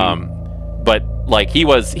 but like he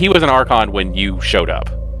was an Archon when you showed up.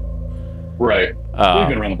 Right. He's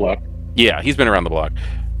been around the block. Yeah, he's been around the block.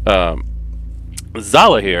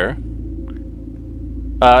 Zala here.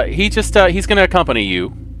 He's going to accompany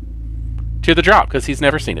you to the drop because he's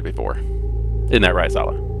never seen it before. Isn't that right,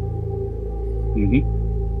 Zala? Mm-hmm.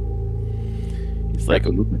 He's like,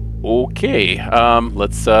 okay,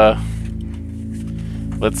 let's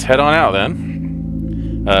head on out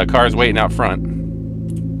then. Car's waiting out front.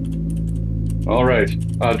 All right.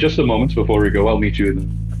 Just a moment before we go, I'll meet you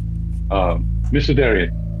in Mr.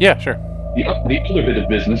 Darian. Yeah, sure. The other bit of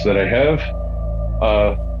business that I have,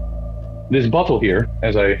 this bottle here,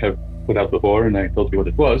 as I have put out before, and I told you what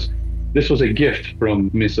it was, this was a gift from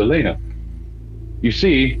Miss Elena. You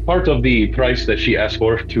see, part of the price that she asked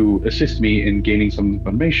for to assist me in gaining some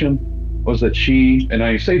information was that she, and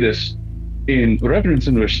I say this in reverence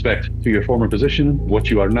and respect to your former position, what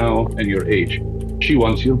you are now, and your age, she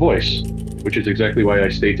wants your voice, which is exactly why I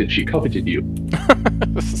stated she coveted you.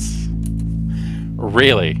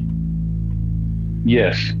 Really?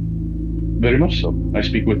 Yes, very much so. I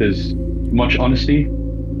speak with as much honesty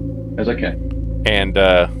as I can. And,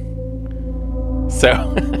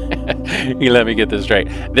 so, you let me get this straight.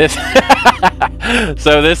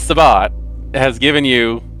 So this Sabat has given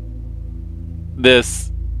you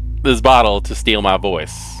this bottle to steal my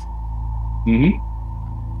voice. Mm-hmm.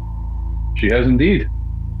 She has indeed.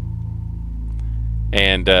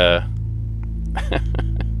 And,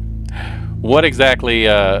 what exactly,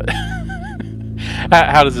 how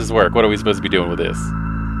does this work? What are we supposed to be doing with this?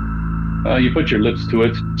 You put your lips to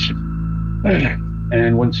it,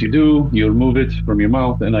 and once you do, you remove it from your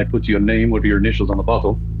mouth, and I put your name or your initials on the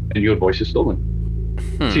bottle, and your voice is stolen.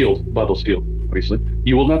 Sealed, bottle sealed, obviously.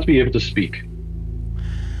 You will not be able to speak.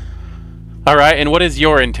 All right, and what is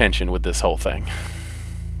your intention with this whole thing?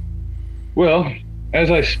 Well, as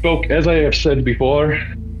I have said before,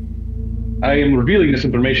 I am revealing this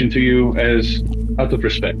information to you as out of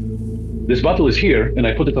respect. This bottle is here, and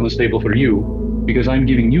I put it on the table for you, because I'm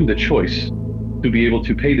giving you the choice to be able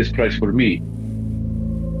to pay this price for me.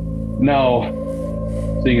 Now,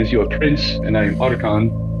 seeing as you're a prince and I am Archon,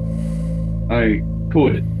 I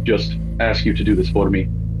could just ask you to do this for me.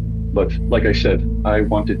 But like I said, I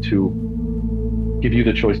wanted to give you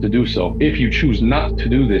the choice to do so. If you choose not to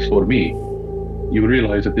do this for me, you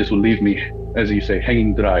realize that this will leave me, as you say,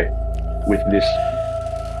 hanging dry with this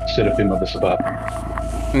Seraphim of the Sabbath.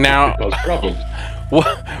 Now, cause problems.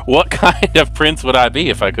 What kind of prince would I be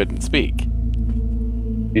if I couldn't speak?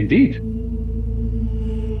 Indeed.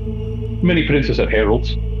 Many princes have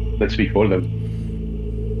heralds that speak for them.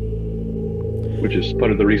 Which is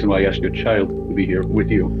part of the reason why I asked your child to be here with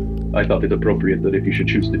you. I thought it appropriate that if you should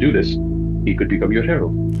choose to do this, he could become your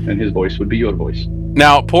herald, and his voice would be your voice.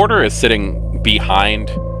 Now, Porter is sitting behind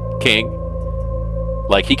King.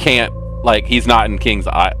 Like, he can't, like, he's not in King's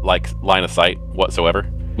eye, like, line of sight whatsoever.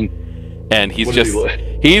 And he's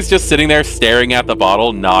just sitting there staring at the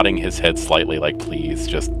bottle, nodding his head slightly, like, please,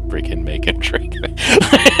 just freaking make him drink.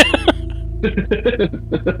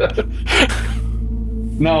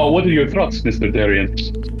 Now, what are your thoughts, Mr. Darian?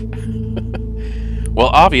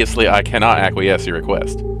 Well, obviously, I cannot acquiesce your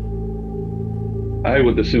request. I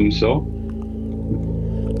would assume so.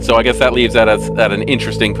 So I guess that leaves that at an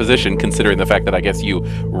interesting position, considering the fact that I guess you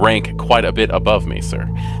rank quite a bit above me, sir.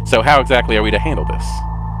 So how exactly are we to handle this?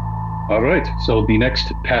 All right, so the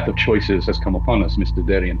next path of choices has come upon us, Mr.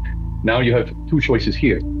 Darian. Now you have two choices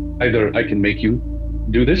here. Either I can make you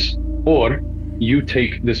do this, or you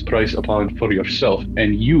take this price upon for yourself,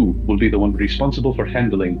 and you will be the one responsible for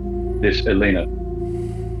handling this Elena.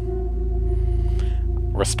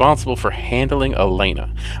 Responsible for handling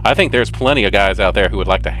Elena. I think there's plenty of guys out there who would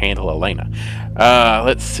like to handle Elena.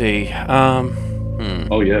 Let's see.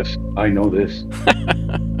 Oh yes, I know this.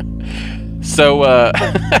 So,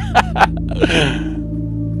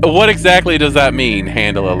 what exactly does that mean,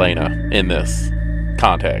 handle Elena, in this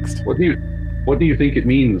context? What do you think it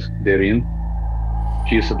means, Darian?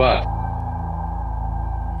 She is Sabbath.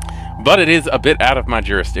 But it is a bit out of my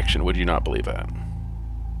jurisdiction, would you not believe that?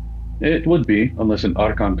 It would be, unless an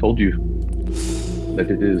Archon told you that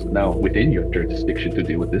it is now within your jurisdiction to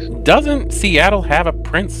deal with this. Doesn't Seattle have a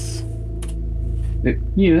prince?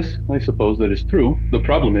 Yes, I suppose that is true. The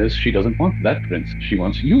problem is she doesn't want that prince. She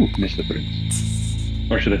wants you, Mr.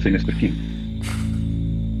 Prince. Or should I say Mr. King?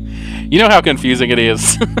 You know how confusing it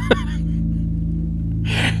is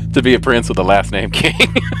to be a prince with the last name King?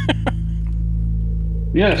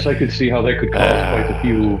 Yes, I could see how that could cause quite a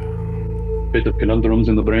few bit of conundrums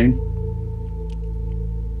in the brain.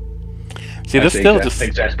 See, this still just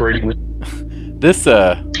exasperating.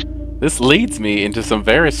 This leads me into some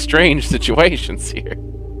very strange situations here.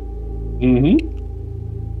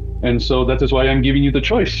 Mm-hmm. And so that is why I'm giving you the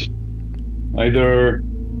choice. Either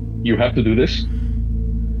you have to do this,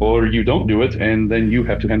 or you don't do it, and then you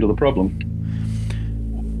have to handle the problem.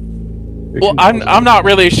 Well, I'm not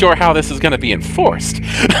really sure how this is going to be enforced.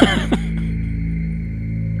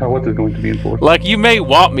 How what is going to be enforced? Like, you may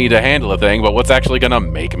want me to handle a thing, but what's actually going to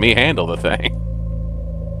make me handle the thing?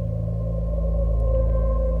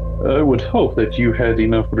 I would hope that you had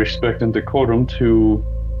enough respect and decorum to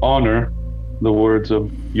honor the words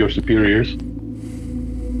of your superiors,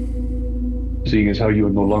 seeing as how you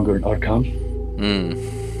are no longer an Archon.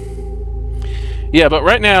 Yeah, but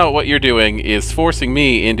right now what you're doing is forcing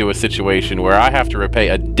me into a situation where I have to repay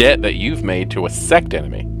a debt that you've made to a sect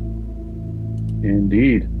enemy.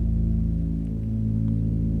 Indeed.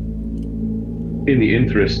 In the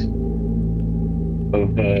interest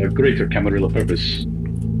of a greater Camarilla purpose.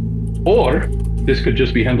 Or, this could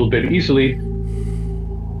just be handled very easily,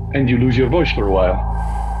 and you lose your voice for a while.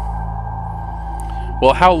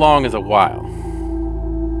 Well, how long is a while?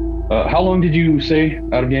 How long did you say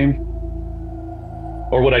out of game?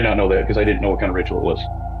 Or would I not know that, because I didn't know what kind of ritual it was?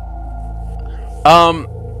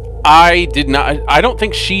 I did not. I don't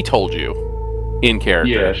think she told you in character.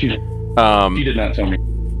 Yeah, she did not tell me.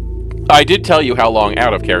 I did tell you how long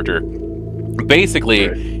out of character. Basically,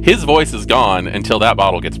 right. His voice is gone until that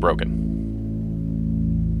bottle gets broken.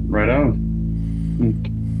 Right on.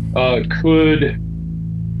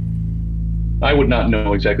 I would not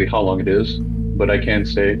know exactly how long it is, but I can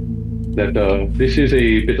say that this is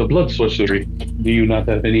a bit of blood sorcery. Do you not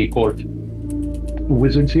have any court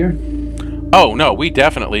wizards here? Oh, no, we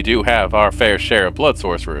definitely do have our fair share of blood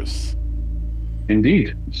sorcerers.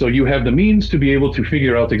 Indeed. So you have the means to be able to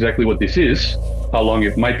figure out exactly what this is, how long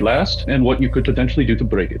it might last, and what you could potentially do to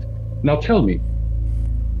break it. Now tell me,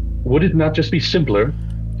 would it not just be simpler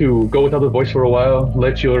to go without a voice for a while,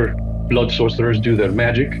 let your blood sorcerers do their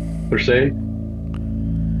magic, per se,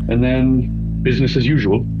 and then business as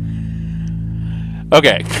usual?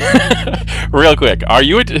 Okay, real quick, are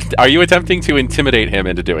you attempting to intimidate him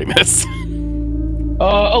into doing this?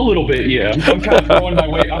 A little bit, yeah. I'm kind of throwing my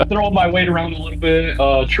weight. I'm throwing my weight around a little bit,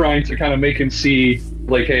 trying to kind of make him see,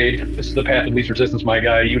 like, hey, this is the path of least resistance, my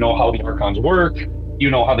guy. You know how the Archons work. You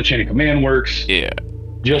know how the chain of command works. Yeah.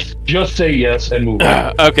 Just say yes and move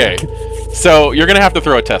on. Okay, so you're gonna have to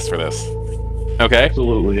throw a test for this. Okay.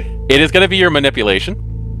 Absolutely. It is gonna be your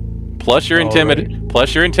manipulation, plus your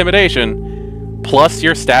plus your intimidation, plus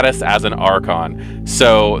your status as an Archon.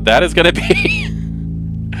 So that is gonna be.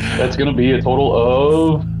 That's going to be a total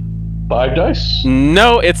of 5 dice?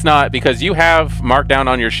 No, it's not, because you have marked down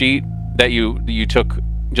on your sheet that you took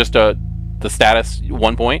just the status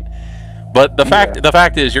 1 point. But the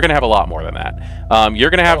fact is you're going to have a lot more than that. You're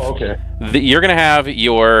going to have you're going to have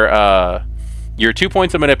your 2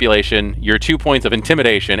 points of manipulation, your 2 points of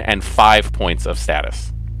intimidation, and 5 points of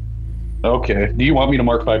status. Okay. Do you want me to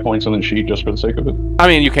mark 5 points on the sheet just for the sake of it? I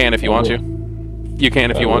mean, you can if you want to. You can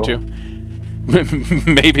if you want to.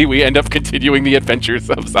 Maybe we end up continuing the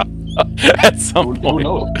adventures of Zala at some point. Who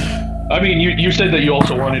knows? I mean, you said that you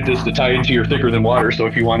also wanted this to tie into your thicker than water, so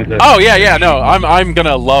if you wanted to... Oh, yeah, no, I'm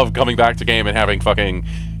gonna love coming back to game and having fucking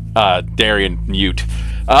Darian mute.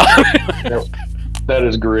 That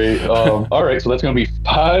is great. Alright, so that's gonna be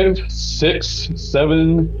 5, 6,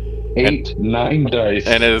 7, 8, 9 dice.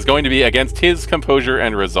 And it is going to be against his composure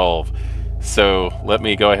and resolve. So let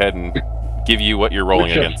me go ahead and give you what you're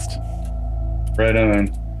rolling against. Right on.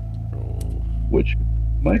 Which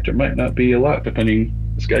might or might not be a lot, depending.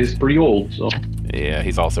 This guy's pretty old, so. Yeah,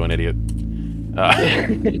 he's also an idiot. I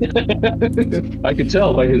could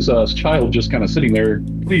tell by his child just kind of sitting there.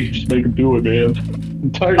 Please just make him do it, man.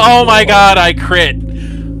 I'm tired of Oh my god, I crit!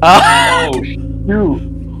 Oh, shoot.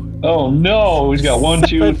 Oh no, he's got 1,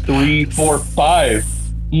 2, 3, 4, 5.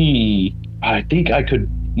 I think I could.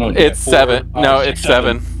 No, It's 4, 7. 5, No, 6, it's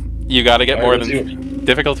 7. You gotta get more let's than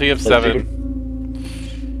difficulty of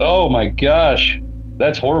 7. Oh my gosh,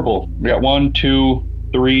 that's horrible. We got 1, 2,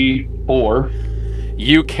 3, 4.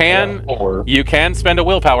 You can spend a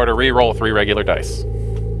willpower to re-roll 3 regular dice.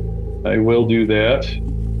 I will do that.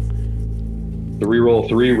 To re-roll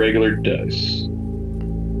 3 regular dice.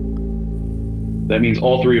 That means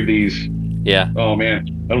all 3 of these. Yeah. Oh man,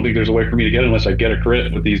 I don't think there's a way for me to get it unless I get a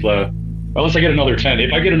crit with these. Unless I get another 10.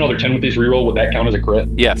 If I get another 10 with these re-roll, would that count as a crit?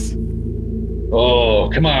 Yes. Oh,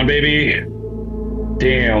 come on, baby.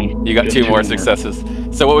 Damn. You got 2 more successes.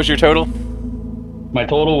 So what was your total? My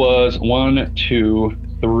total was 1, 2,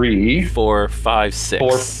 3, 4, 5, 6.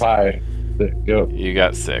 4, 5. There you go. You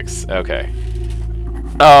got 6. Okay.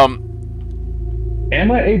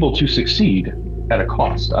 Am I able to succeed at a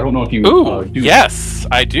cost? I don't know if you Ooh, do. yes,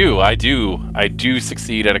 I do. I do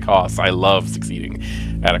succeed at a cost. I love succeeding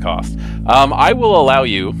at a cost. I will allow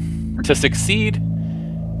you to succeed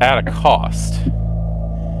at a cost.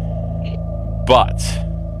 But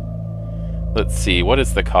let's see, what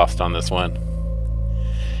is the cost on this one?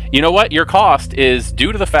 You know what? Your cost is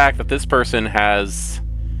due to the fact that this person has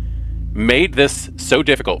made this so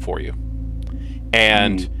difficult for you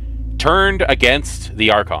and turned against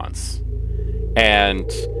the Archons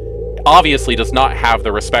and obviously does not have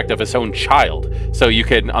the respect of his own child. So you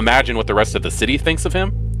can imagine what the rest of the city thinks of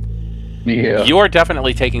him. Yeah. You are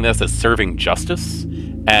definitely taking this as serving justice,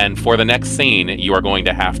 and for the next scene, you are going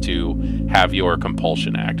to have your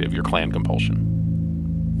compulsion active, your clan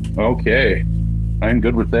compulsion. Okay. I'm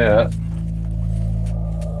good with that.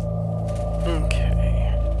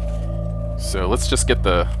 Okay. So let's just get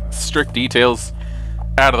the strict details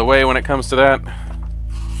out of the way when it comes to that.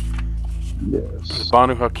 Yes.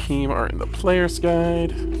 Banu Haqim are in the player's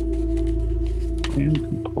guide. And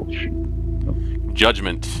compulsion.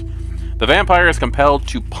 Judgment. The vampire is compelled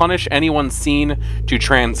to punish anyone seen to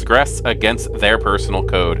transgress against their personal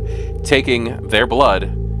code, taking their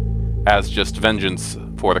blood as just vengeance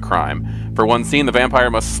for the crime. For one scene, the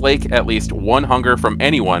vampire must slake at least 1 hunger from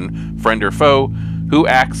anyone, friend or foe, who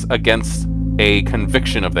acts against a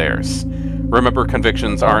conviction of theirs. Remember,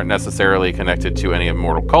 convictions aren't necessarily connected to any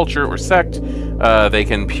immortal culture or sect. They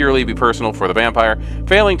can purely be personal for the vampire.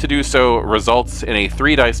 Failing to do so results in a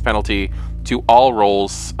 3 dice penalty to all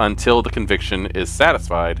rolls until the conviction is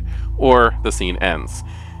satisfied or the scene ends.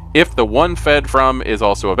 If the one fed from is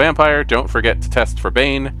also a vampire, don't forget to test for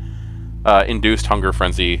Bane. Induced hunger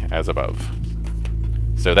frenzy as above.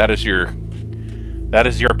 So that is your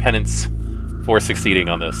penance for succeeding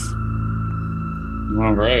on this.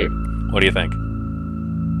 All right. What do you think?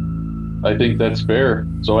 I think that's fair.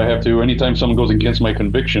 So I have to, anytime someone goes against my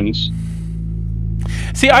convictions.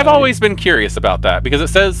 See, I've always been curious about that because it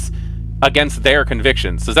says against their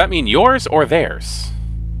convictions. Does that mean yours or theirs?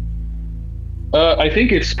 I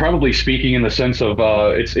think it's probably speaking in the sense of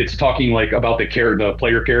it's talking like about the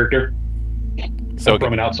player character. So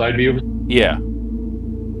from an outside view. Yeah.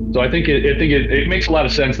 So I think it makes a lot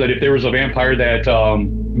of sense that if there was a vampire that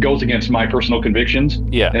goes against my personal convictions,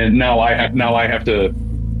 yeah, and now I have to,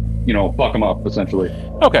 fuck them up essentially.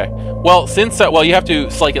 Okay. Well, since you have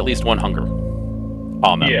to slake at least 1 hunger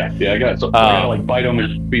on them. Yeah, I got it. So I gotta like bite them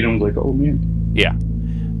and beat them. Like, oh man. Yeah.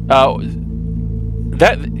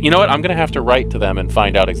 That what? I'm gonna have to write to them and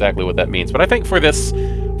find out exactly what that means. But I think for this,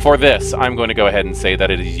 I'm going to go ahead and say that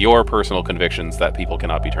it is your personal convictions that people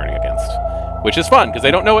cannot be turning against, which is fun because they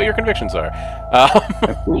don't know what your convictions are.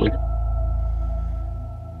 Absolutely.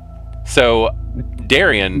 So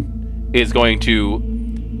Darian is going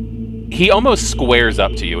to. He almost squares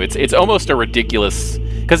up to you. It's almost a ridiculous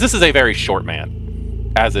because this is a very short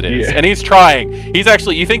man, as it is, and he's trying. He's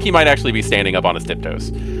actually. You think he might actually be standing up on his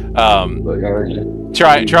tiptoes,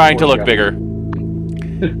 trying to look bigger.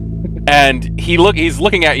 And he's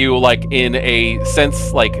looking at you like in a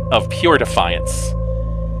sense like of pure defiance,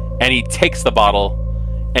 and he takes the bottle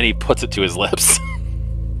and he puts it to his lips.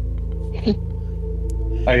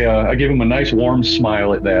 I give him a nice warm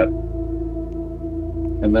smile at that,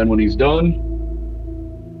 and then when he's done,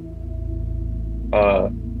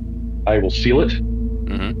 I will seal it,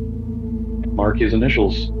 mark his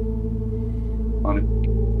initials on it.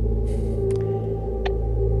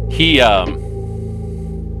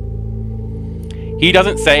 He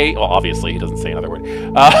doesn't say, well, obviously he doesn't say another word.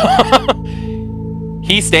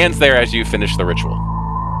 He stands there as you finish the ritual.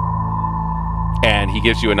 And he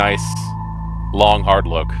gives you a nice, long, hard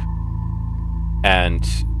look. And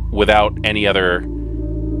without any other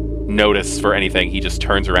notice for anything, he just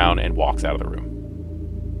turns around and walks out of the room.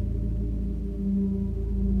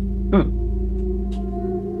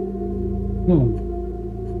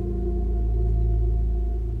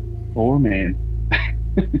 Oh, man.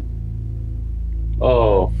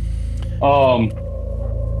 Oh.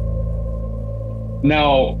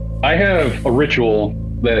 Now, I have a ritual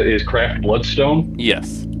that is craft bloodstone.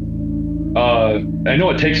 Yes. I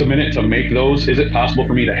know it takes a minute to make those. Is it possible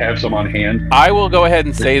for me to have some on hand? I will go ahead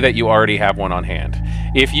and say that you already have one on hand.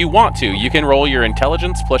 If you want to, you can roll your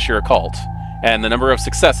intelligence plus your occult. And the number of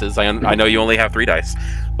successes, I know you only have 3 dice,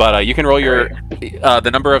 but you can roll your...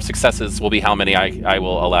 the number of successes will be how many I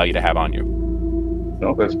will allow you to have on you.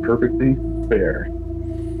 No, that's perfectly fair.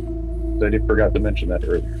 I forgot to mention that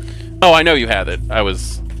earlier. Oh, I know you had it. I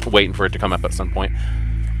was waiting for it to come up at some point.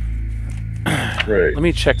 Right. Let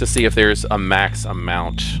me check to see if there's a max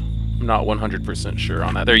amount. I'm not 100% sure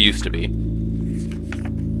on that. There used to be.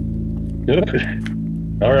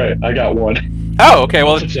 Good. All right, I got one. Oh, okay.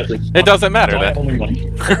 Well, it doesn't matter then.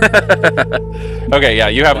 Okay, yeah,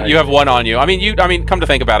 you have one on you. I mean, come to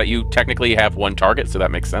think about it, you technically have one target, so that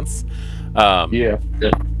makes sense. Yeah.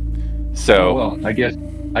 So. Well, I guess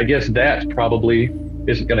that probably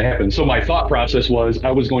isn't going to happen. So my thought process was I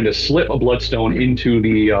was going to slip a bloodstone into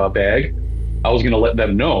the bag. I was going to let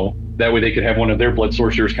them know. That way they could have one of their blood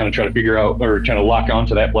sorcerers kind of try to figure out or try to lock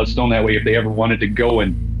onto that bloodstone. That way if they ever wanted to go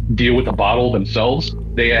and deal with the bottle themselves,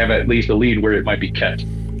 they have at least a lead where it might be kept.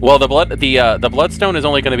 Well, the bloodstone is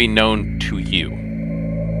only going to be known to you.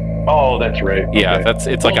 Oh, that's right. Yeah,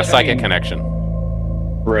 okay. it's like a psychic connection.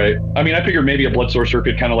 Right. I mean, I figure maybe a blood sorcerer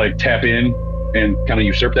could kind of like tap in and kind of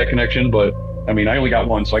usurp that connection, but I mean, I only got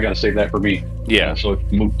one, so I got to save that for me. Yeah. So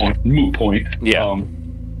it's moot point. Yeah.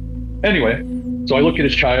 Anyway, so I look at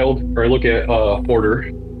his child, or I look at Porter,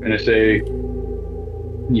 and I say,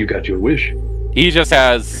 "You got your wish." He just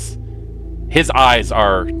has, his eyes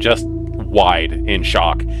are just wide in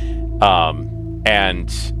shock, and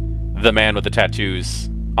the man with the tattoos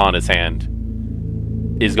on his hand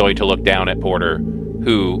is going to look down at Porter,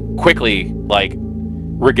 who quickly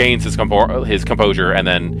regains his composure and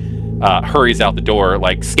then hurries out the door,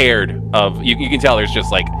 scared of. You can tell there's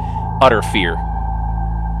just utter fear.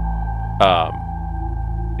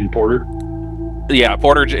 In Porter? Yeah,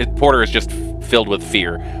 Porter is just filled with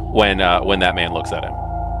fear when that man looks at him.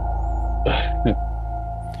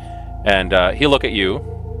 And he'll look at you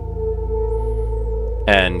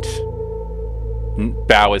and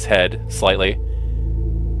bow his head slightly.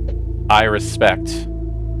 I respect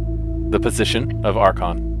the position of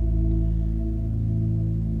Archon,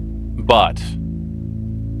 but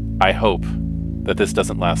I hope that this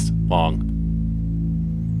doesn't last long.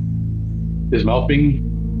 His mouth being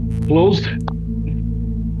closed?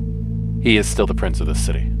 He is still the prince of this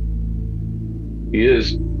city. He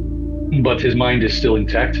is, but his mind is still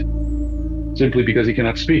intact. Simply because he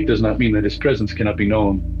cannot speak does not mean that his presence cannot be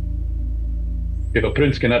known. If a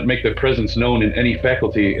prince cannot make their presence known in any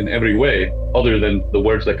faculty in every way, other than the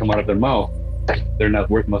words that come out of their mouth, they're not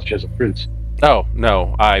worth much as a prince. Oh,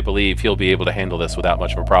 no, I believe he'll be able to handle this without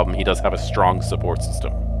much of a problem. He does have a strong support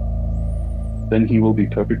system. Then he will be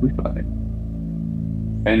perfectly fine.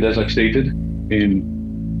 And as I've stated,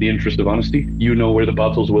 in the interest of honesty, you know where the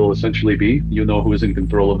bottles will essentially be. You know who is in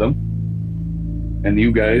control of them. And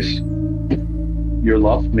you guys, your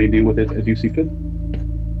lot, may deal with it as you see fit.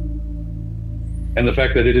 And the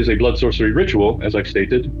fact that it is a blood sorcery ritual, as I've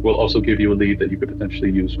stated, will also give you a lead that you could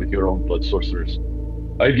potentially use with your own blood sorcerers.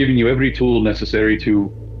 I've given you every tool necessary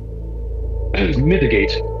to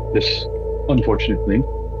mitigate this unfortunate thing.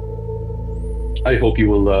 I hope you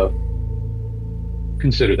will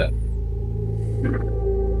consider that.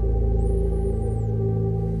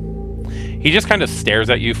 He just kind of stares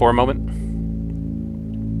at you for a moment.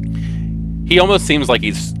 He almost seems like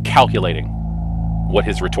he's calculating what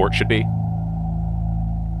his retort should be.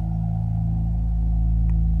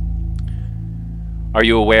 Are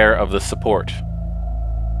you aware of the support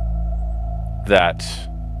that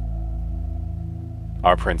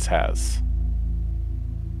our prince has?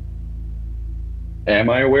 Am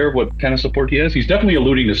I aware of what kind of support he has? He's definitely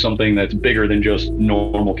alluding to something that's bigger than just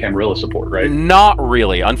normal Camarilla support, right? Not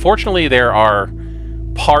really. Unfortunately, there are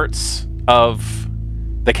parts of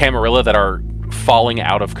the Camarilla that are falling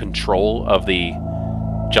out of control of the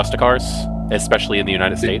Justicars, especially in the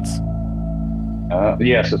United States.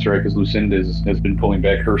 Yes, that's right, because Lucinda has been pulling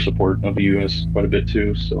back her support of the U.S. quite a bit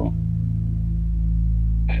too, so...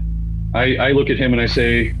 I look at him and I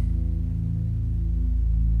say,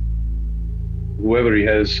 whoever he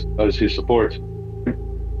has as his support,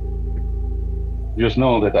 just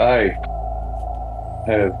know that I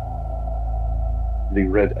have the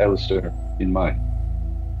red Alastor in mind.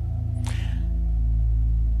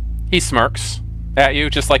 He smirks at you,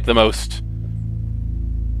 just like the most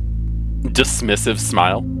dismissive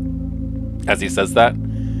smile as he says that,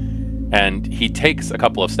 and he takes a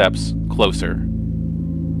couple of steps closer.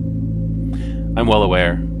 I'm well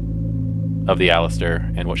aware of the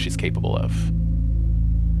Alastor and what she's capable of.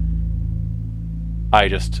 I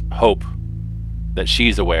just hope that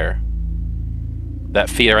she's aware that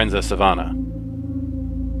Fiorenza Savannah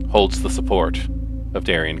holds the support of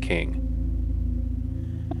Darien King.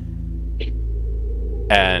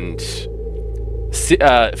 And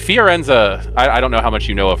Fiorenza, I don't know how much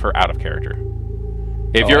you know of her out of character.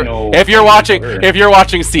 If you're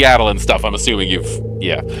watching Seattle and stuff, I'm assuming you've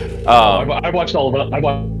I watched all of it. I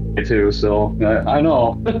watched it too, so I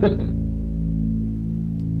know.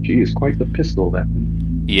 She is quite the pistol, that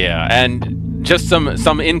one. Yeah, and just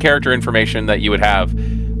some in-character information that you would have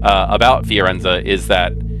about Fiorenza is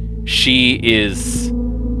that she is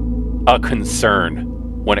a concern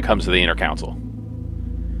when it comes to the Inner Council.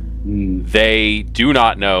 They do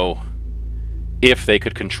not know if they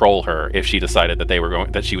could control her if she decided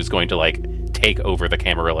that she was going to like take over the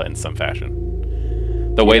Camarilla in some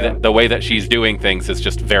fashion. The way that she's doing things is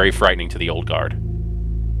just very frightening to the old guard.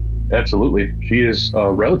 Absolutely. She is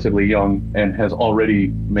relatively young and has already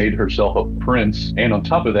made herself a prince, and on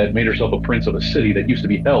top of that, made herself a prince of a city that used to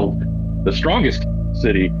be held, the strongest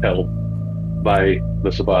city held by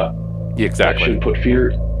the Sabbat. Exactly. That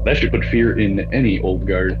should put fear in any old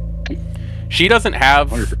guard. She doesn't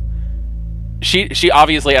have... She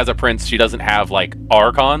obviously, as a prince, she doesn't have, like,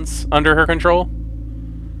 archons under her control.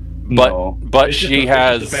 But she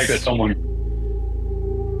has... the fact that someone...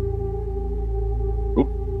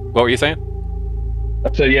 What were you saying?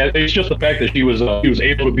 I said, yeah, it's just the fact that she was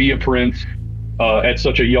able to be a prince at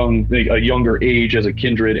such a younger age as a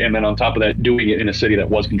kindred, and then on top of that, doing it in a city that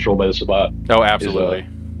was controlled by the Sabbat. Oh, absolutely.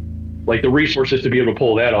 Like, the resources to be able to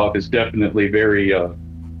pull that off is definitely very,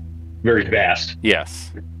 very vast.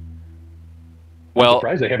 Yes. I'm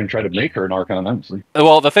surprised they haven't tried to make her an Archon, honestly.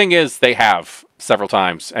 Well, the thing is, they have several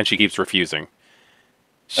times, and she keeps refusing.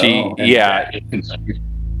 She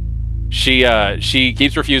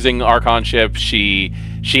keeps refusing Archonship. She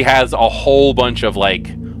has a whole bunch of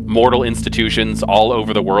like mortal institutions all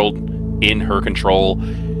over the world in her control,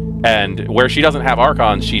 and where she doesn't have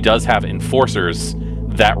Archons, she does have enforcers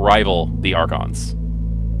that rival the Archons.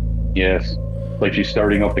 Yes, like she's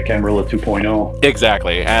starting up the Camarilla 2.0.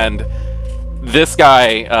 Exactly, and this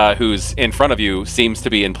guy who's in front of you seems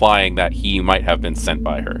to be implying that he might have been sent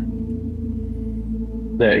by her.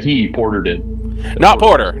 That Porter did. Not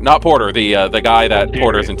Porter. The guy that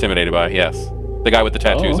Porter's intimidated by. Yes, the guy with the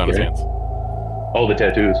tattoos on his hands. Oh, the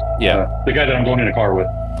tattoos. Yeah, the guy that I'm going in a car with.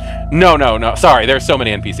 No. Sorry, there's so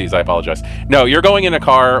many NPCs. I apologize. No, you're going in a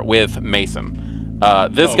car with Mason.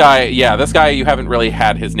 This guy you haven't really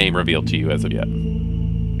had his name revealed to you as of yet.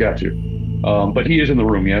 Got you. But he is in the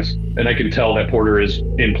room, yes, and I can tell that Porter is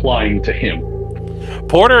implying to him.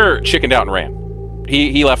 Porter chickened out and ran.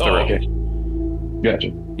 He left the room. Okay.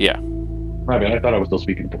 Gotcha. Yeah. My bad. I thought I was still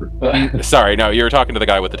speaking to Porter. Sorry, no, you were talking to the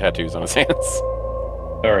guy with the tattoos on his hands.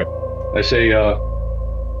 All right. I say,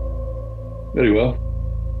 very well.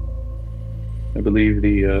 I believe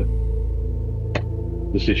the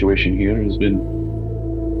situation here has been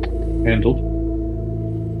handled.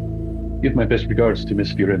 Give my best regards to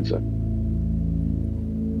Miss Fiorenza.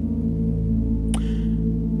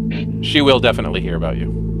 She will definitely hear about you.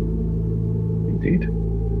 Indeed.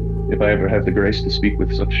 If I ever have the grace to speak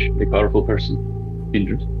with such a powerful person,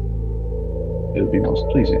 Kindred, it would be most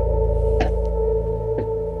pleasing.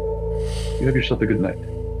 You have yourself a good night.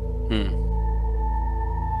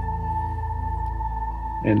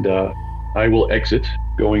 And I will exit,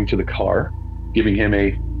 going to the car, giving him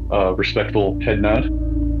a respectful head nod.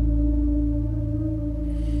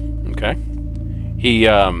 Okay.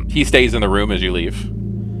 He stays in the room as you leave.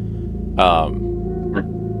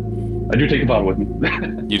 I do take a bottle with me.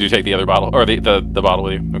 You do take the other bottle, or the bottle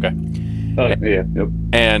with you. Okay. Yeah. Yep.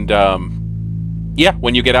 And yeah,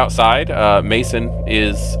 when you get outside, Mason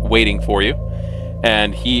is waiting for you,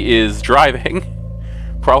 and he is driving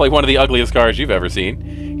probably one of the ugliest cars you've ever seen.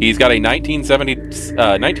 He's got a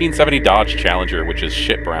 1970 Dodge Challenger, which is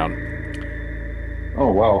shit brown.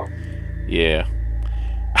 Oh wow. Yeah.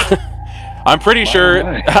 I'm pretty sure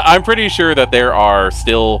that there are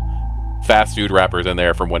still fast food wrappers in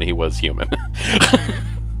there from when he was human.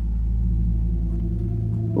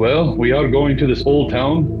 Well, we are going to this old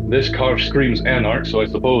town. This car screams Anarch, so I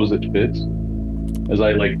suppose it fits. As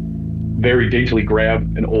I, like, very daintily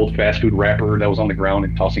grab an old fast food wrapper that was on the ground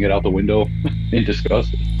and tossing it out the window in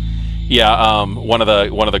disgust. Yeah, one of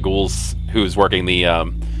the ghouls who's working the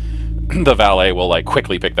the valet will like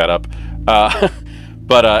quickly pick that up.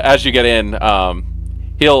 But as you get in,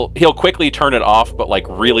 he'll quickly turn it off, but like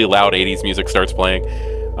really loud 80s music starts playing.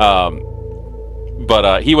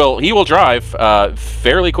 But he will drive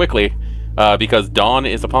fairly quickly because dawn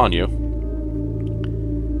is upon you.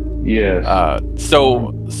 Yes.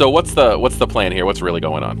 So what's the plan here? What's really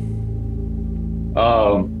going on?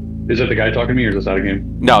 Is it the guy talking to me, or is this out of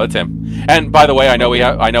game? No, it's him. And by the way, I know we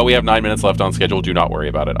have 9 minutes left on schedule. Do not worry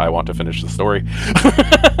about it. I want to finish the story.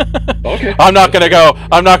 Okay. I'm not gonna go.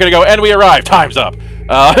 And we arrive. Time's up.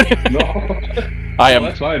 No. I am.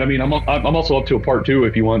 Well, that's fine. I mean, I'm also up to a part 2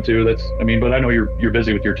 if you want to. But I know you're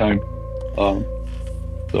busy with your time.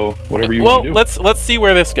 So whatever you want to do. Well, let's see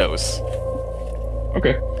where this goes.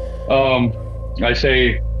 Okay. I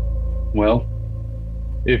say, well,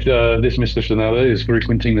 if this Mr. Sonata is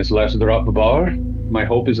frequenting this last drop bar, my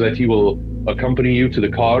hope is that he will accompany you to the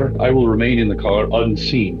car. I will remain in the car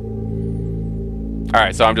unseen. All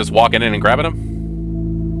right, so I'm just walking in and grabbing him?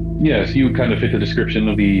 Yes, you kind of fit the description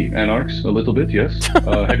of the Anarchs a little bit, yes.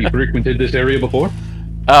 Have you frequented this area before?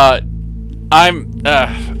 I'm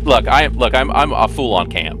a fool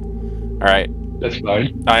on cam. All right. That's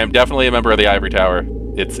fine. I am definitely a member of the Ivory Tower.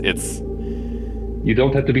 It's. You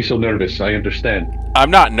don't have to be so nervous. I understand.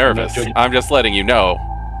 I'm not nervous. I'm just letting you know.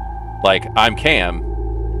 Like, I'm Cam.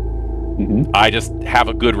 Mm-hmm. I just have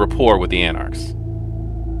a good rapport with the Anarchs.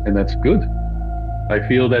 And that's good. I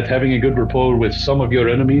feel that having a good rapport with some of your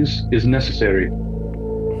enemies is necessary.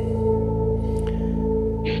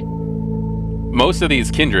 Most of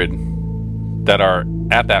these kindred that are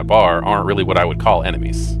at that bar aren't really what I would call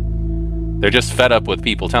enemies. They're just fed up with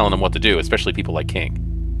people telling them what to do, especially people like King.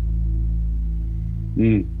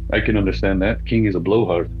 I can understand that. King is a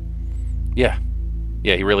blowhard. Yeah,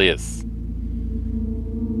 he really is.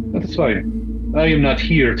 That's fine. I am not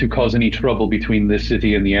here to cause any trouble between this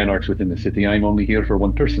city and the Anarchs within the city. I'm only here for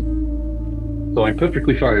one person. So I'm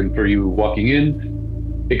perfectly fine for you walking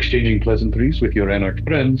in, exchanging pleasantries with your Anarch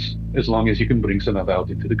friends, as long as you can bring Sonata out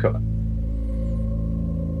into the car.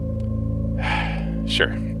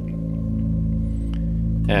 Sure.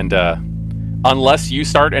 And unless you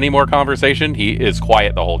start any more conversation, he is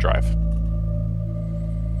quiet the whole drive.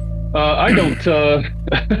 I don't.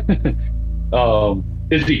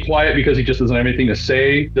 Is he quiet because he just doesn't have anything to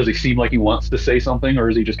say? Does he seem like he wants to say something, or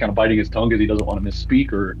is he just kind of biting his tongue because he doesn't want to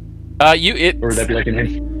misspeak, or? Or would that be like an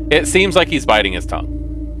hint? It seems like he's biting his tongue.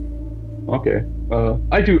 Okay.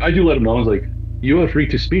 I do let him know. I was like, you are free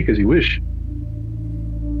to speak as you wish.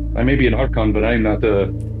 I may be an Archon, but I am not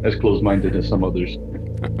as close-minded as some others.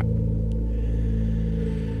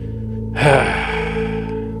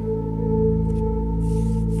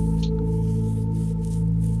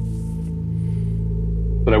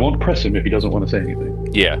 But I won't press him if he doesn't want to say anything.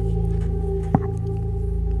 Yeah.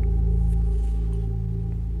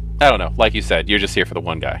 I don't know. Like you said, you're just here for the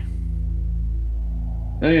one guy.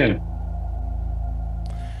 I am.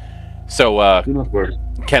 So, Do not worry.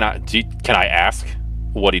 can I ask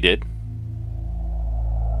what he did?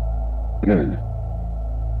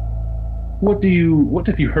 What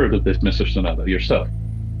have you heard of this Mr. Sonata yourself?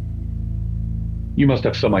 You must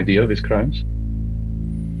have some idea of his crimes.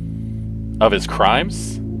 Of his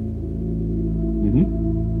crimes?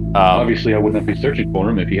 Mm-hmm. Obviously, I would not be searching for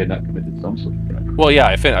him if he had not committed some sort of crime. Well, yeah,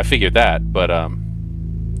 I figured that, but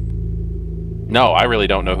no, I really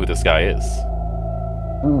don't know who this guy is.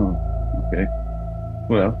 Oh, okay.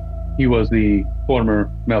 Well, he was the former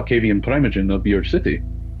Malkavian primogen of your city.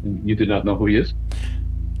 You did not know who he is?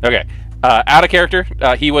 Okay. Out of character,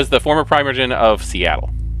 he was the former primogen of Seattle.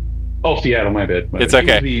 Oh, Seattle, my bad. It's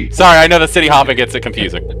okay. Sorry, I know the city hopping gets it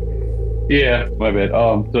confusing. Yeah, my bad.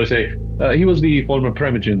 So I say, he was the former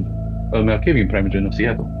primogen, Malkavian primogen of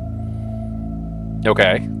Seattle.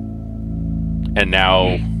 Okay. And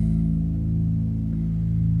now...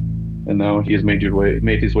 And now he has made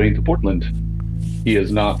his way into Portland. He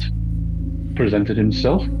has not presented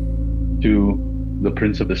himself to the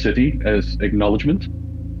prince of the city as acknowledgement.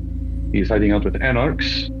 He's hiding out with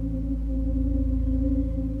Anarchs.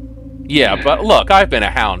 Yeah, but look, I've been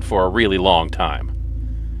a hound for a really long time.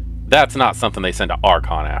 That's not something they send to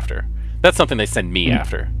Archon after. That's something they send me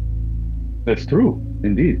after. That's true,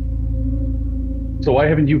 indeed. So why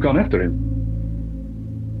haven't you gone after him?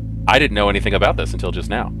 I didn't know anything about this until just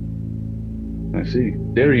now. I see.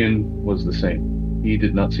 Darian was the same. He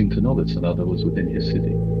did not seem to know that Sonata was within his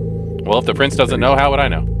city. Well, if the prince doesn't know, how would I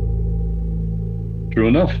know? True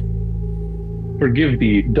enough. Forgive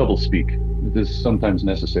the doublespeak. It is sometimes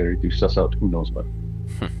necessary to suss out who knows what.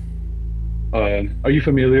 Are you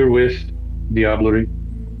familiar with diablerie?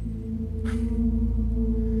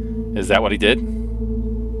 Is that what he did?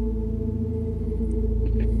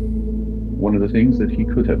 One of the things that he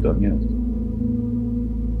could have done, yes.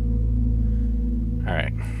 All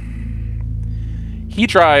right. He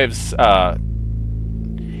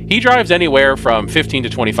drives anywhere from 15 to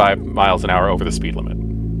 25 miles an hour over the speed limit.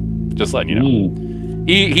 Just letting you know.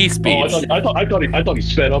 He speeds. Oh, I thought he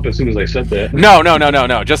sped up as soon as I said that.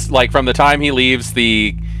 No. Just like from the time he leaves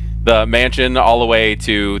the mansion all the way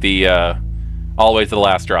to the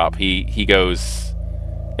last drop, he goes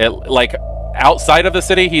like outside of the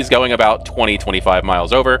city. He's going about 25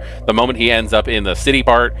 miles over. The moment he ends up in the city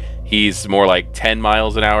part, he's more like 10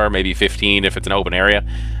 miles an hour, maybe 15 if it's an open area.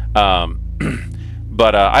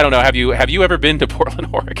 But I don't know. Have you ever been to Portland,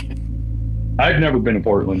 Oregon? I've never been to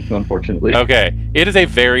Portland, unfortunately. Okay, it is a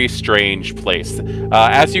very strange place.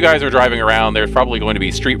 As you guys are driving around, there's probably going to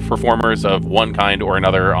be street performers of one kind or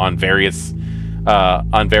another on various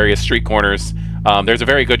street corners. There's a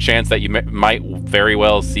very good chance that you might very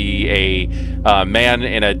well see a man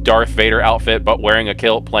in a Darth Vader outfit but wearing a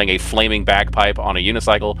kilt playing a flaming bagpipe on a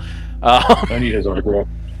unicycle. I need his autograph.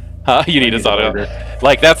 You need his autograph.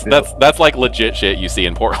 Like that's like legit shit you see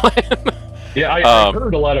in Portland. Yeah, I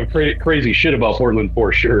heard a lot of crazy shit about Portland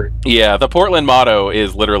for sure. Yeah, the Portland motto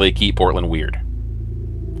is literally "Keep Portland Weird."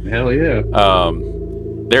 Hell yeah.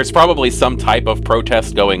 There's probably some type of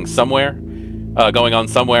protest going on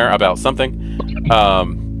somewhere about something.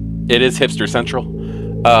 It is hipster central.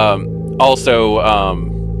 Also,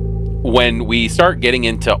 when we start getting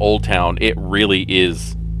into Old Town, it really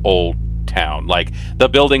is Old Town. Like, the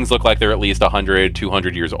buildings look like they're at least 100,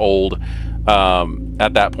 200 years old.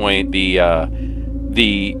 At that point,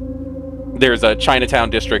 there's a Chinatown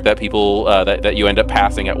district that people that you end up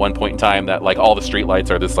passing at one point in time. That like all the streetlights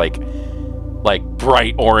are this like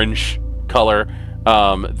bright orange color.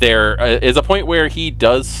 There is a point where he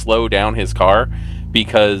does slow down his car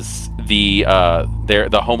because the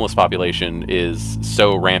homeless population is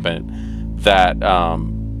so rampant that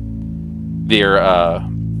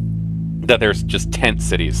there's just tent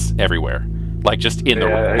cities everywhere. Like just in the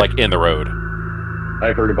road.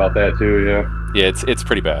 I've heard about that too. Yeah. Yeah, it's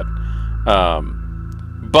pretty bad.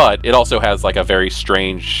 But it also has like a very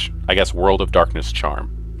strange, I guess, World of Darkness charm.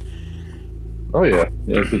 Oh yeah,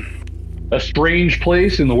 it's a strange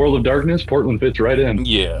place in the World of Darkness. Portland fits right in.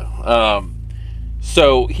 Yeah.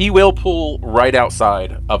 So he will pull right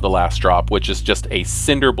outside of the last drop, which is just a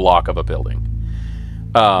cinder block of a building.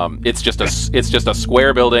 It's just a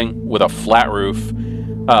square building with a flat roof.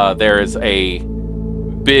 There is a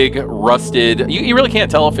big rusted... You really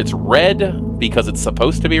can't tell if it's red because it's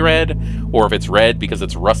supposed to be red, or if it's red because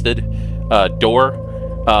it's rusted door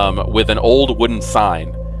with an old wooden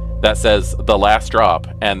sign that says "The Last Drop,"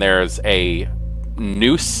 and there's a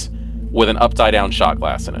noose with an upside-down shot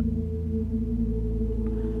glass in it.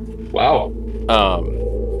 Wow.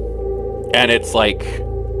 And it's like...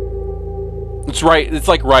 It's right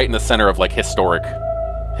in the center of like historic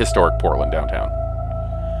Portland downtown.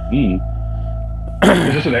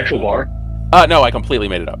 Is this an actual bar? No, I completely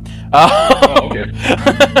made it up. Oh, okay.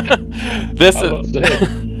 This dope.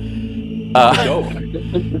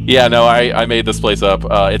 Yeah, no, I made this place up.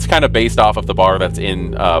 It's kind of based off of the bar that's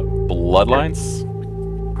in Bloodlines.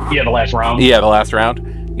 Yeah, The Last Round. Yeah, The Last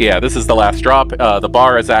Round. Yeah, this is The Last Drop. The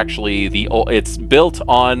bar is actually it's built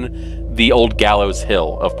on the old Gallows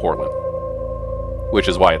Hill of Portland, which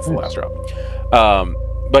is why it's The Last Drop.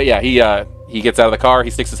 But yeah, he gets out of the car, he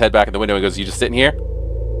sticks his head back in the window and goes, "You just sitting here?"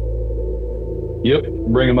 Yep,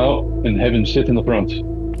 bring him out and have him sit in the front.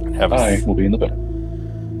 I will be in the back.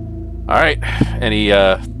 Alright, and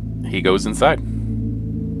he goes inside.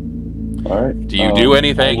 Alright. Do you do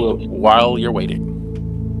anything while you're waiting?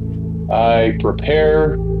 I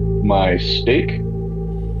prepare my steak.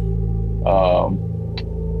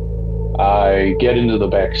 I get into the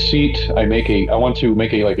back seat. I want to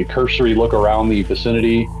make a cursory look around the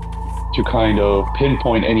vicinity to kind of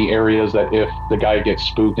pinpoint any areas that if the guy gets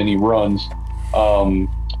spooked and he runs,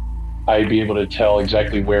 I'd be able to tell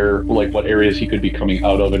exactly where, like what areas he could be coming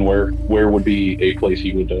out of and where would be a place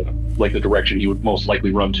he would, like the direction he would most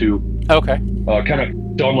likely run to. Okay. So I'm kind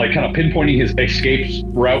of pinpointing his escape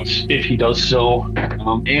routes if he does so,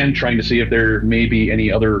 and trying to see if there may be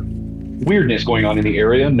any other weirdness going on in the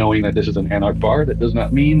area, knowing that this is an anarch bar. That does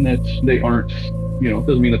not mean that they aren't,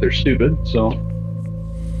 doesn't mean that they're stupid, so.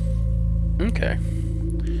 Okay.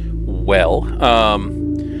 Well,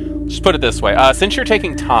 just put it this way. Since you're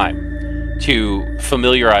taking time to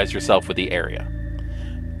familiarize yourself with the area,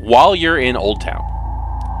 while you're in Old Town,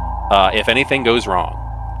 if anything goes wrong,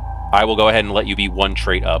 I will go ahead and let you be one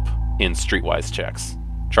trait up in streetwise checks,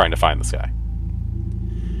 trying to find this guy.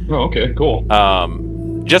 Oh, okay, cool.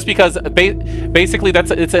 Just because basically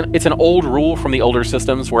it's an old rule from the older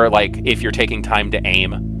systems where, like, if you're taking time to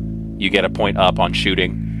aim, you get a point up on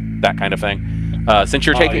shooting, that kind of thing. Since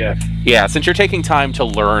you're taking time to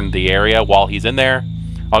learn the area while he's in there,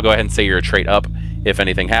 I'll go ahead and say you're a trait up if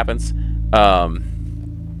anything happens.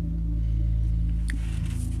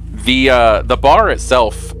 The bar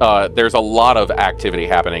itself, there's a lot of activity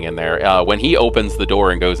happening in there. When he opens the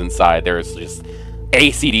door and goes inside, there's just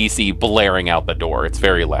AC/DC blaring out the door. It's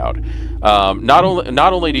very loud. Not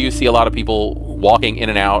only do you see a lot of people walking in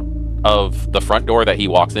and out of the front door that he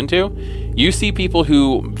walks into, you see people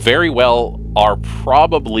who very well are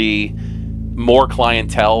probably more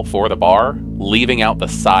clientele for the bar leaving out the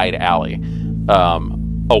side alley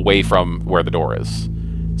away from where the door is.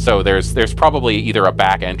 So there's probably either a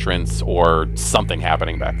back entrance or something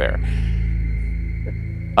happening back there.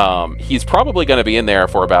 He's probably going to be in there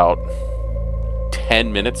for about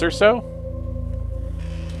 10 minutes or so.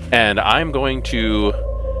 And I'm going to...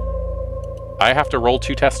 I have to roll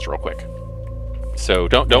 2 tests real quick. So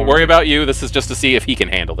don't worry about you. This is just to see if he can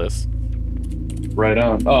handle this. Right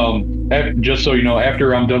on. Just so you know,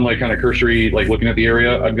 after I'm done, like, kind of cursory, like, looking at the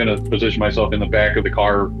area, I'm gonna position myself in the back of the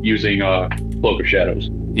car using Cloak of Shadows.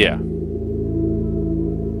 Yeah.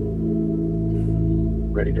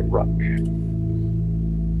 Ready to rock.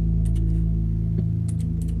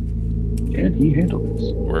 Can he handle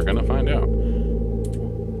this? We're gonna find out.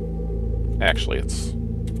 Actually, it's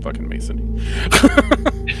fucking Mason.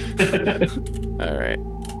 All right.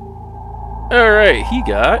 He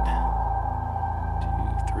got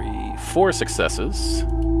 2, 3, 4 successes.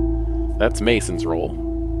 That's Mason's roll.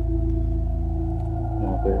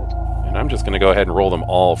 Not bad. And I'm just gonna go ahead and roll them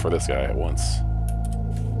all for this guy at once.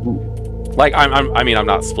 Ooh. Like I'm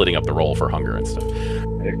not splitting up the roll for hunger and stuff.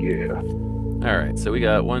 Heck yeah. All right, so we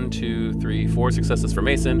got 1, 2, 3, 4 successes for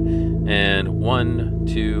Mason, and 1,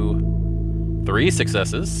 2, 3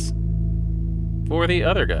 successes for the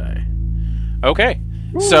other guy. Okay,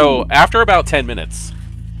 so after about 10 minutes,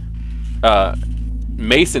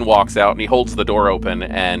 Mason walks out and he holds the door open,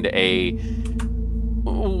 and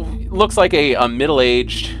looks like a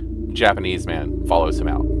middle-aged Japanese man follows him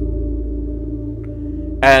out.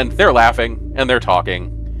 And they're laughing and they're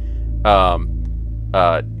talking.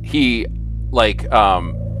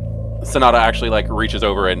 Sonata actually, like, reaches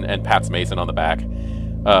over and pats Mason on the back.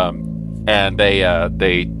 And they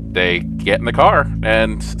get in the car,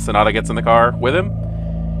 and Sonata gets in the car with him,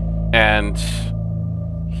 and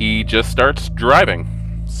he just starts driving.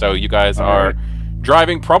 So you guys are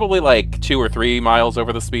driving probably like 2 or 3 miles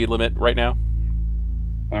over the speed limit right now.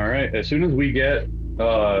 All right. As soon as we get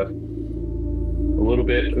a little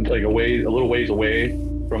bit, like, a little ways away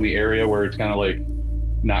from the area where it's kind of like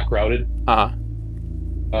not crowded, I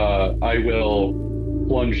will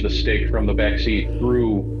plunge the stake from the back seat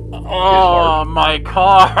through. Oh, my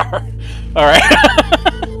car! All right.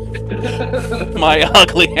 My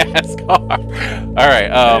ugly ass car. All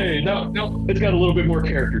right. Hey, no, it's got a little bit more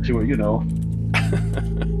character to it, you know.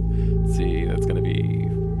 Let's see, that's gonna be.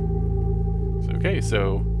 Okay,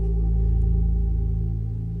 so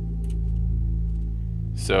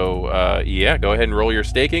yeah, go ahead and roll your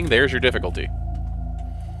staking. There's your difficulty.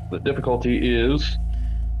 The difficulty is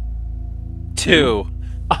 2.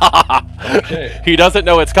 Okay. He doesn't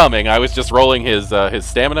know it's coming. I was just rolling his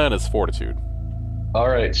stamina and his fortitude. All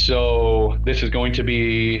right, so this is going to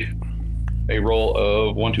be a roll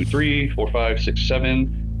of 1, 2, 3, 4, 5, 6,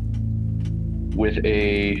 7 with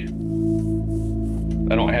a...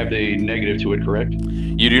 I don't have the negative to it, correct?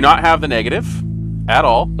 You do not have the negative at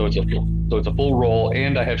all. So it's a full roll,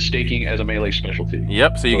 and I have staking as a melee specialty.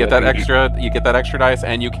 Yep. So you get that extra. You get that extra dice,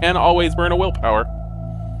 and you can always burn a willpower.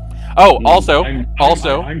 Oh, also, I'm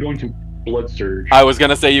going to blood surge. I was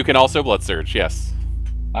gonna say you can also blood surge. Yes.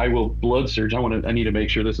 I will blood surge. I need to make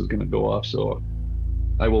sure this is gonna go off. So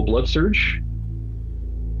I will blood surge.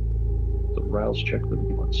 So rouse check for the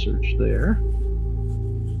blood surge there.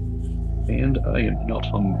 And I am not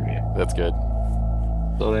hungry. That's good.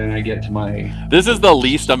 So then I get to my... This is the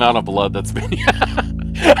least amount of blood that's been...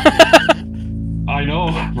 I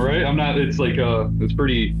know, right? I'm not... It's like, it's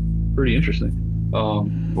pretty interesting.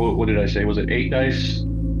 What did I say? Was it 8 dice?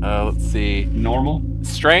 Let's see. Normal?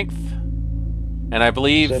 Strength. And I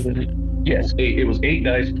believe... 7, yes, 8. It was 8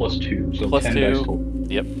 dice plus 2. So plus 10 2. dice total.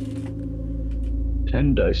 Yep.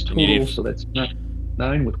 10 dice total, so that's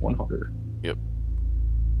 9 with 1 hunger. Yep.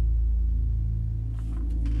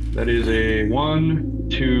 That is a 1,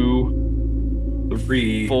 2,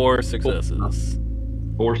 3. 4 successes.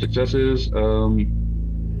 4 successes.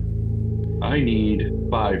 I need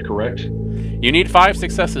 5, correct? You need 5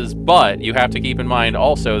 successes, but you have to keep in mind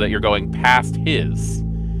also that you're going past his,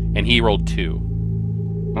 and he rolled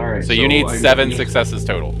 2. All right. So you need 7 successes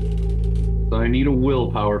total. So I need a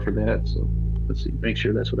willpower for that. So let's see. Make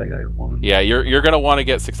sure that's what I got on. Yeah, you're gonna want to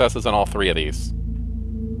get successes on all 3 of these.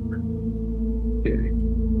 Okay.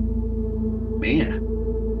 Man,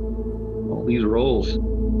 all these rolls.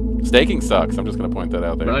 Staking sucks. I'm just gonna point that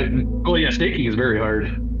out there. Oh yeah, staking is very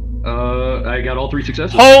hard. I got all 3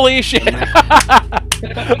 successes. Holy shit!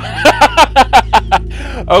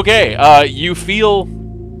 Okay, you feel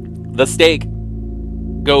the stake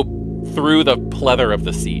go through the pleather of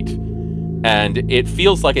the seat, and it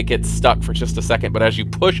feels like it gets stuck for just a second, but as you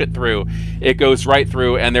push it through, it goes right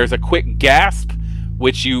through, and there's a quick gasp,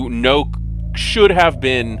 which you know should have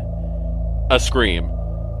been a scream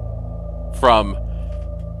from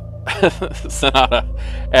Sonata,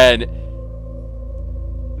 and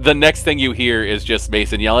the next thing you hear is just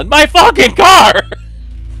Mason yelling, "My fucking car!"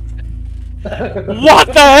 What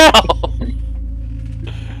the hell?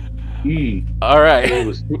 All right. It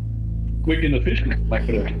was quick and efficient.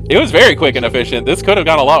 It was very quick and efficient. This could have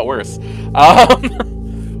gone a lot worse.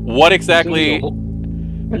 What exactly?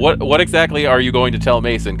 What exactly are you going to tell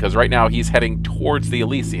Mason? Because right now he's heading towards the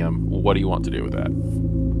Elysium. What do you want to do with that?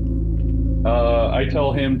 I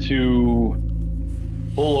tell him to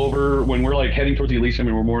pull over when we're like heading towards the Elysium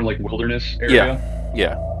and we're more in like wilderness area.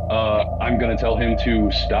 Yeah. I'm gonna tell him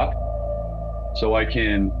to stop so I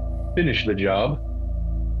can finish the job,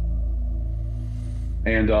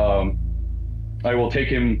 and I will take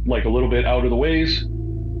him like a little bit out of the ways,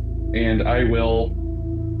 and I will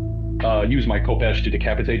use my Kopesh to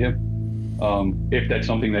decapitate him. If that's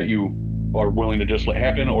something that you are willing to just let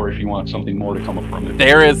happen, or if you want something more to come up from it.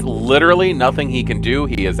 There is literally nothing he can do.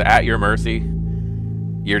 He is at your mercy.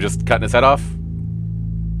 You're just cutting his head off?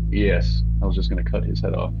 Yes, I was just going to cut his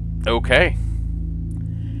head off. Okay.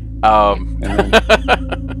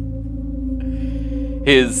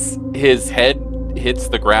 His head hits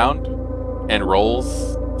the ground and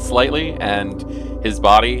rolls slightly, and his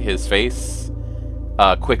body, his face,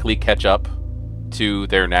 quickly catch up to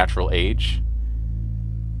their natural age,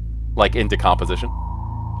 like in decomposition.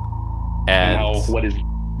 And now,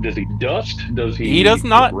 does he dust? Does he? He does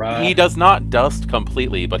not. rot? He does not dust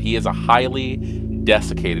completely, but he is a highly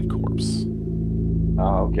desiccated corpse.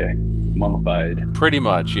 Oh, okay. Mummified. Pretty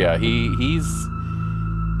much, yeah. He's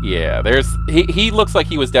yeah. He looks like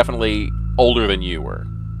he was definitely older than you were.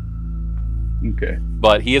 Okay.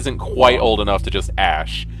 But he isn't quite old enough to just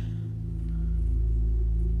ash.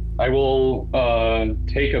 I will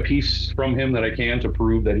take a piece from him that I can to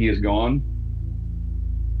prove that he is gone.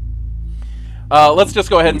 Let's just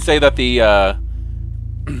go ahead and say that the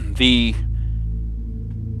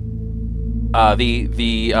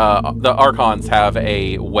Archons have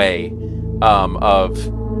a way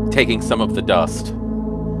of taking some of the dust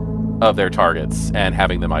of their targets and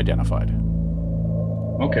having them identified.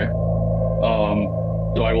 Okay.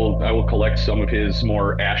 So I will collect some of his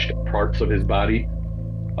more ashed parts of his body,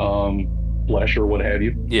 flesh or what have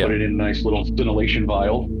you. Yeah. Put it in a nice little scintillation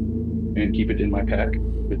vial and keep it in my pack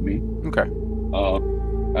with me. Okay.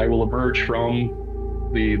 I will emerge from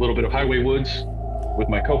the little bit of highway woods with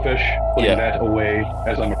my Kofish, putting that away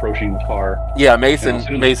as I'm approaching the car. Yeah,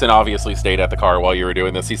 Mason obviously stayed at the car while you were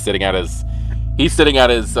doing this. He's sitting at his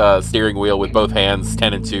steering wheel with both hands,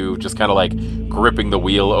 10 and 2, just kind of like gripping the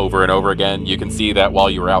wheel over and over again. You can see that while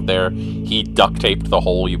you were out there, he duct taped the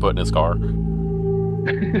hole you put in his car.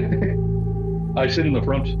 I sit in the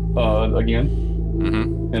front again,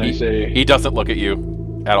 and I say, he doesn't look at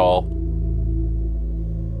you at all.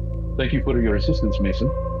 "Thank you for your assistance, Mason.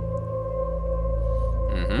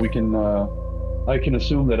 We can, I can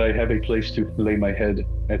assume that I have a place to lay my head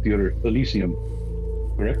at your Elysium,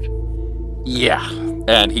 correct?" Yeah,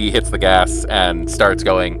 and he hits the gas and starts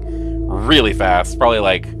going really fast, probably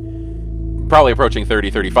approaching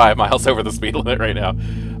 30-35 miles over the speed limit right now.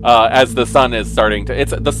 As the sun is starting to,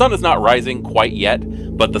 the sun is not rising quite yet,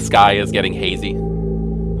 but the sky is getting hazy.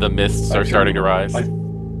 The mists are starting to rise.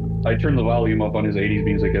 I turn the volume up on his 80s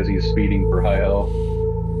music as he's speeding for high L,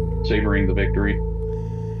 savoring the victory.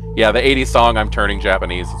 Yeah, the 80s song "I'm Turning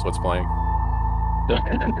Japanese" is what's playing.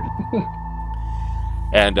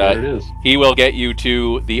 And there it is. He will get you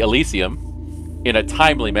to the Elysium in a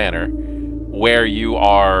timely manner, where you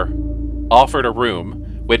are offered a room,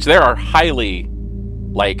 which there are highly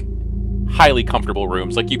comfortable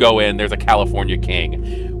rooms. Like, you go in, there's a California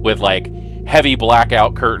King with like heavy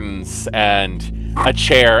blackout curtains and a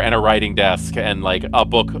chair and a writing desk and like a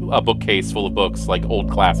bookcase full of books, like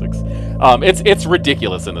old classics. It's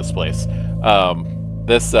ridiculous in this place.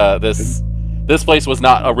 This place was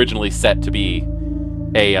not originally set to be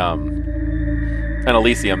an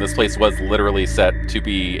Elysium. This place was literally set to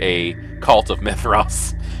be a Cult of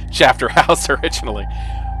Mithras chapter house originally.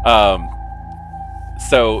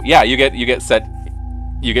 So yeah, you get set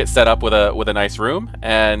up with a nice room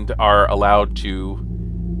and are allowed to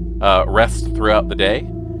rest throughout the day.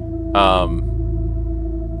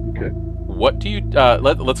 Okay. What do you?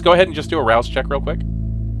 Let's go ahead and just do a rouse check real quick.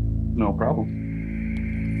 No problem.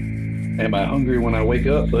 Am I hungry when I wake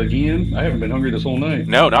up again? I haven't been hungry this whole night.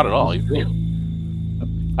 No, not at all.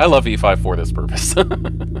 I love E5 for this purpose.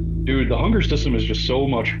 Dude, the hunger system is just so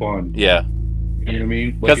much fun. Yeah. You know what I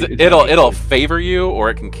mean? Because like, it'll favor you or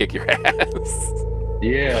it can kick your ass.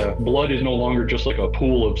 Yeah, blood is no longer just like a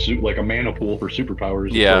pool of like a mana pool for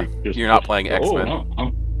superpowers. Yeah, like you're not playing X-Men. Oh, no,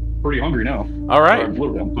 I'm pretty hungry now. All right.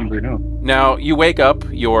 I'm hungry now. Now you wake up.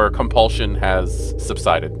 Your compulsion has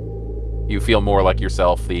subsided. You feel more like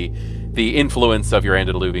yourself. The influence of your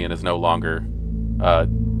antediluvian is no longer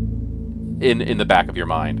in the back of your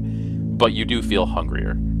mind, but you do feel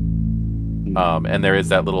hungrier. And there is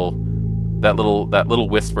that little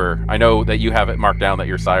whisper. I know that you have it marked down that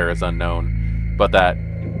your sire is unknown. But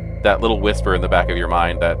that little whisper in the back of your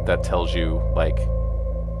mind that tells you, like,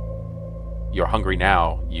 you're hungry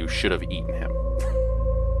now, you should have eaten him.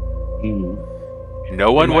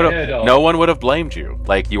 No one would have blamed you.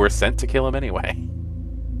 Like, you were sent to kill him anyway.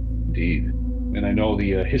 Indeed. And I know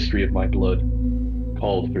the history of my blood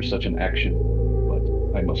called for such an action, but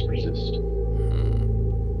I must resist.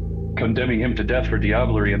 Condemning him to death for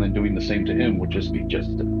diablerie and then doing the same to him would just be a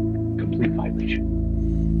complete violation.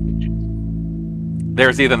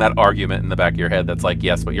 There's even that argument in the back of your head that's like,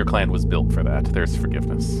 yes, but your clan was built for that. There's